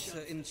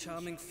shelter in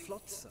charming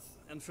Flotsam,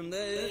 and from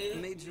there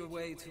made your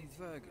way to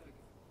Vergen.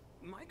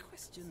 My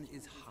question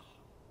is how?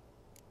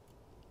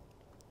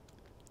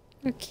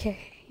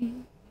 Okay.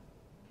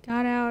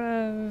 Got out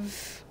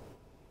of...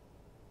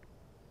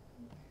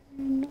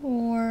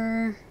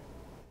 Or...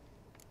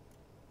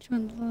 Which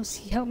one of those?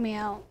 He helped me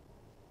out.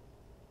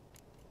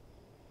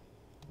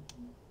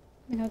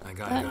 I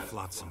got out of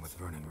Flotsam with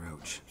Vernon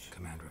Roach,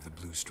 commander of the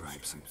Blue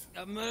Stripes, and...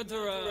 A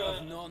murderer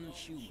of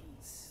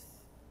non-humans.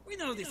 We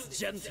know this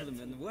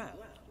gentleman well,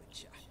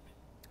 Witcher.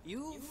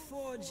 You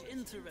forge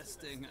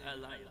interesting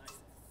alliances.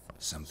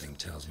 Something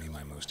tells me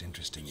my most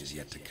interesting is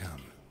yet to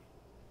come.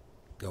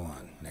 Go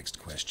on, next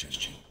question,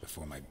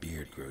 before my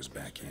beard grows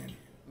back in.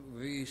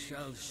 We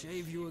shall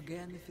shave you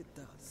again if it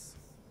does.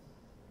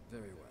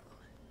 Very well.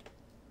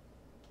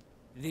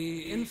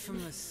 The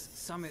infamous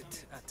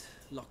summit at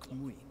Loch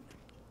Muin.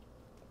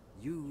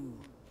 You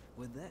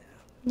were there.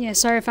 Yeah,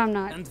 sorry if I'm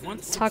not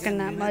talking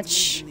that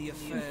much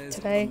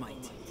today.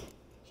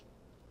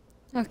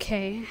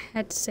 Okay,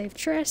 had to save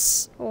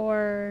Triss,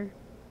 or...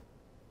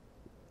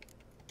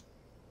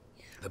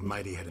 The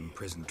mighty had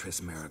imprisoned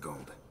Triss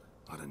Marigold.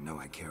 Ought to know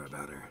I care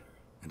about her,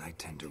 and I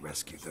tend to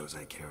rescue those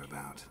I care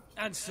about.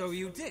 And so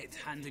you did,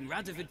 handing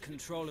Radovid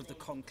control of the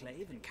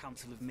Conclave and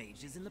Council of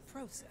Mages in the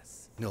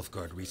process.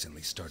 Nilfgaard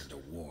recently started a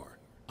war,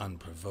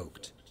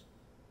 unprovoked.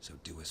 So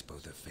do us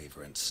both a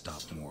favor and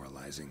stop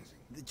moralizing.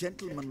 The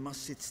gentleman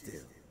must sit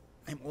still.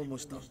 I'm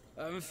almost done.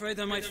 I'm afraid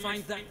I might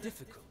find that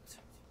difficult.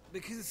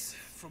 Because,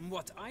 from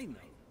what I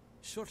know,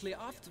 shortly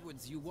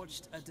afterwards you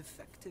watched a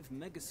defective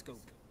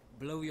megascope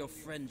blow your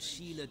friend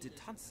Sheila de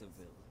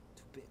Tanserville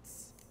to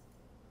bits.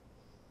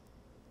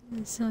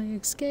 So he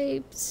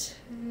escaped.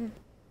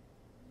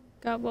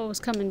 Got what was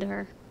coming to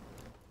her.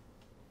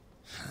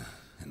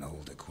 An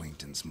old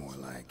acquaintance, more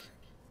like.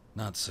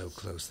 Not so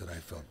close that I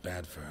felt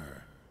bad for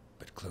her,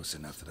 but close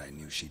enough that I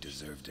knew she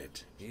deserved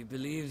it. He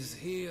believes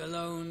he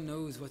alone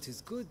knows what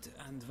is good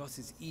and what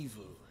is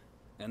evil,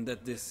 and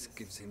that this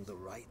gives him the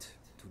right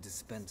to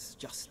dispense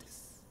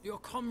justice. Your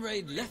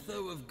comrade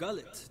Letho of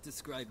Gullet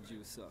described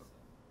you so.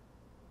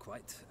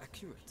 Quite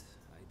accurate,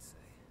 I'd say.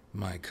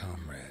 My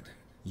comrade,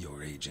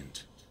 your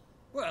agent.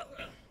 Well,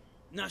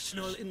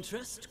 national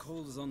interest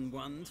calls on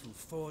one to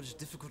forge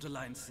difficult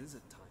alliances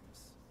at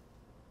times.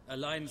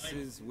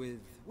 Alliances with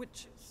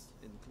witches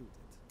included.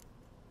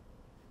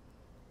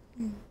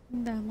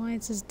 The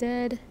alliance is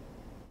dead.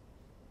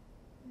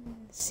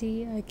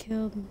 See, I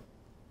killed...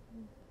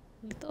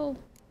 Oh,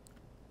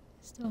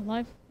 still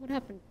alive? What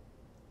happened?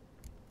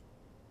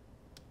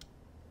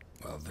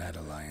 Well, that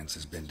alliance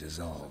has been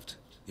dissolved,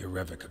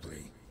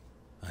 irrevocably.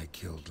 I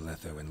killed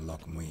Letho in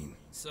Loch Muin.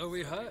 So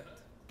we heard.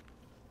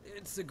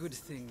 It's a good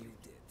thing you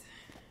did.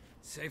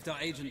 Saved our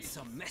agent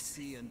some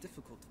messy and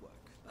difficult work.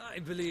 I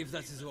believe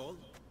that is all.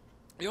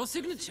 Your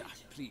signature,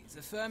 please,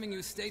 affirming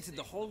you stated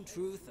the whole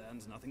truth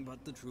and nothing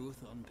but the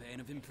truth on pain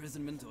of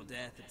imprisonment or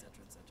death, etc.,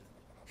 etc.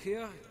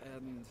 Here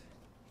and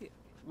here.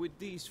 With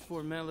these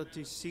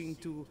formalities seen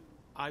to,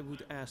 I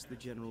would ask the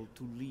General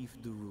to leave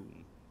the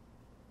room.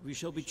 We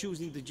shall be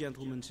choosing the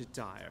gentleman's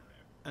attire.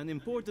 An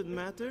important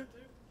matter,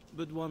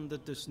 but one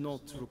that does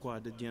not require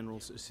the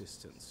General's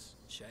assistance.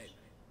 Shame.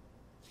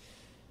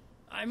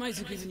 I might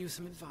have given you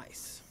some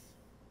advice.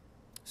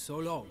 So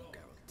long,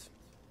 Geralt.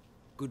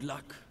 Good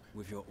luck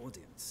with your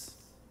audience.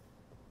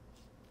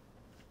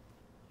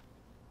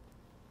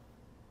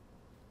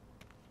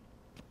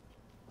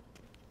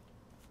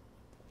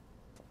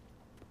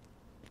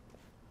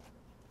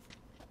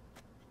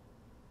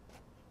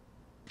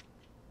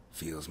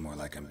 Feels more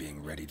like I'm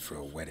being readied for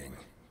a wedding.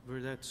 Were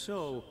that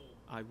so,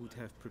 I would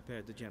have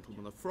prepared the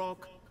gentleman a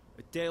frock,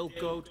 a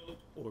tailcoat,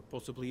 or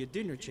possibly a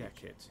dinner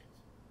jacket.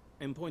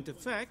 In point of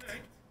fact,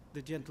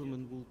 the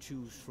gentleman will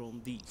choose from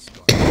these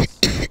garments.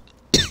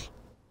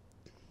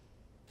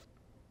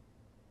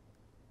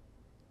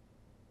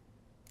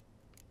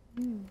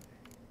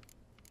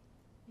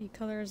 Any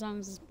color as long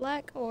as it's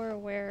black, or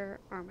where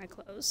are my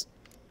clothes?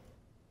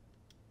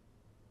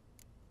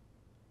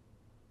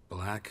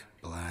 Black,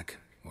 black,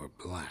 or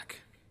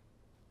black?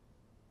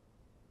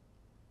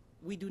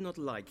 We do not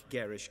like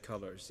garish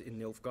colors in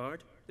Nilfgaard.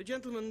 The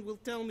gentleman will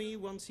tell me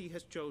once he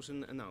has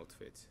chosen an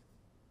outfit.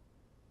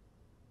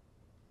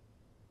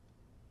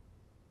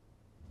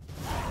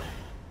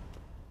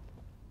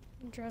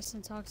 Dress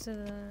and talk to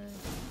the...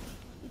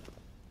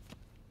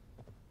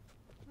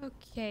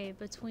 Okay,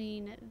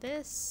 between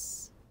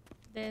this,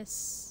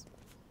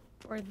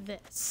 or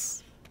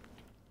this.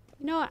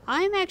 You know what?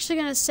 I'm actually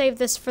gonna save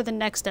this for the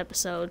next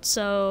episode,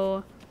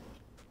 so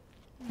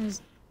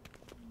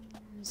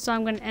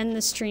I'm gonna end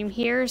the stream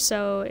here,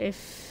 so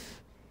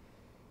if...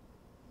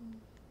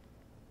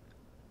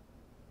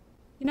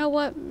 You know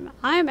what?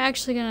 I'm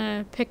actually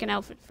gonna pick an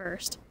outfit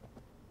first.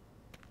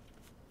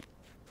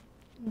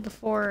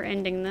 Before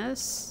ending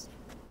this.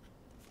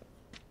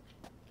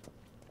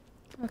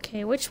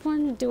 Okay, which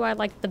one do I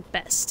like the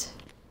best?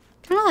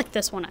 I kinda like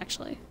this one,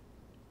 actually.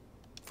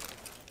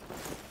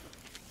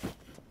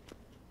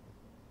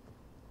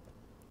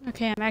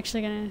 Okay, I'm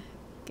actually gonna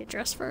get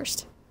dressed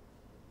first.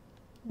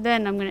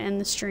 Then I'm gonna end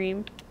the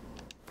stream.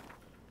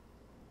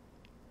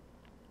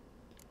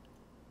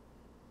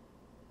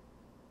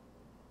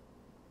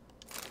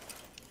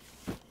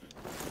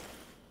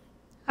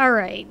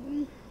 Alright,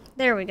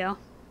 there we go.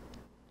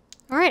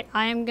 Alright,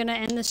 I'm gonna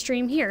end the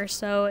stream here,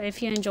 so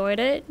if you enjoyed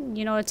it,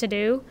 you know what to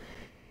do.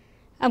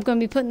 I'm gonna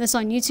be putting this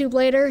on YouTube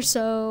later,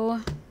 so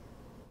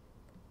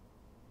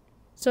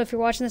if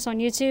you're watching this on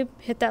YouTube,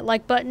 hit that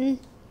like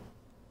button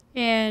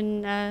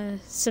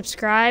and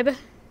subscribe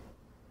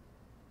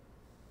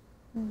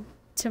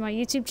to my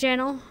YouTube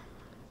channel.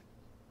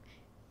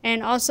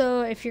 And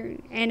also, if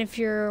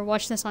you're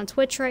watching this on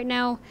Twitch right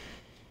now,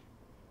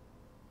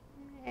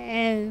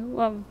 and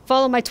well,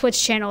 follow my Twitch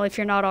channel if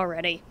you're not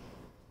already.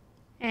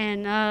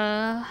 And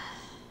I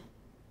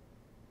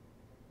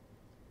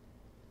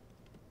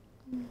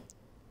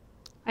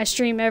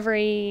stream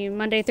every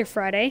Monday through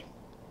Friday.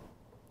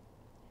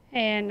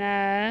 And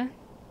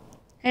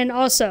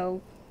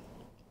also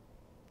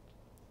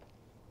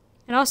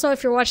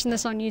if you're watching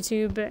this on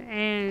YouTube,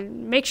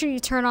 and make sure you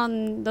turn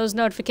on those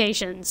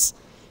notifications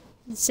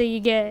so you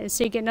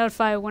get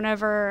notified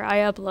whenever I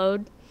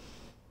upload.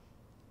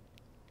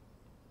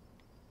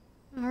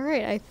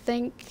 Alright, I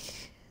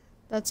think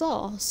that's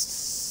all.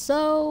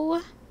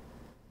 So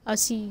I'll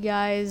see you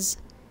guys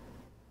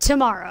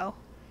tomorrow.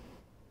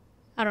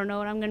 I don't know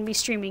what I'm going to be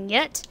streaming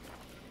yet,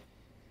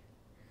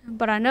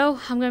 but I know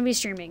I'm going to be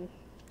streaming.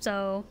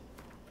 So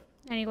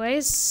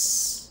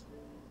anyways,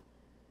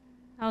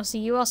 I'll see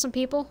you awesome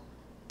people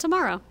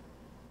tomorrow.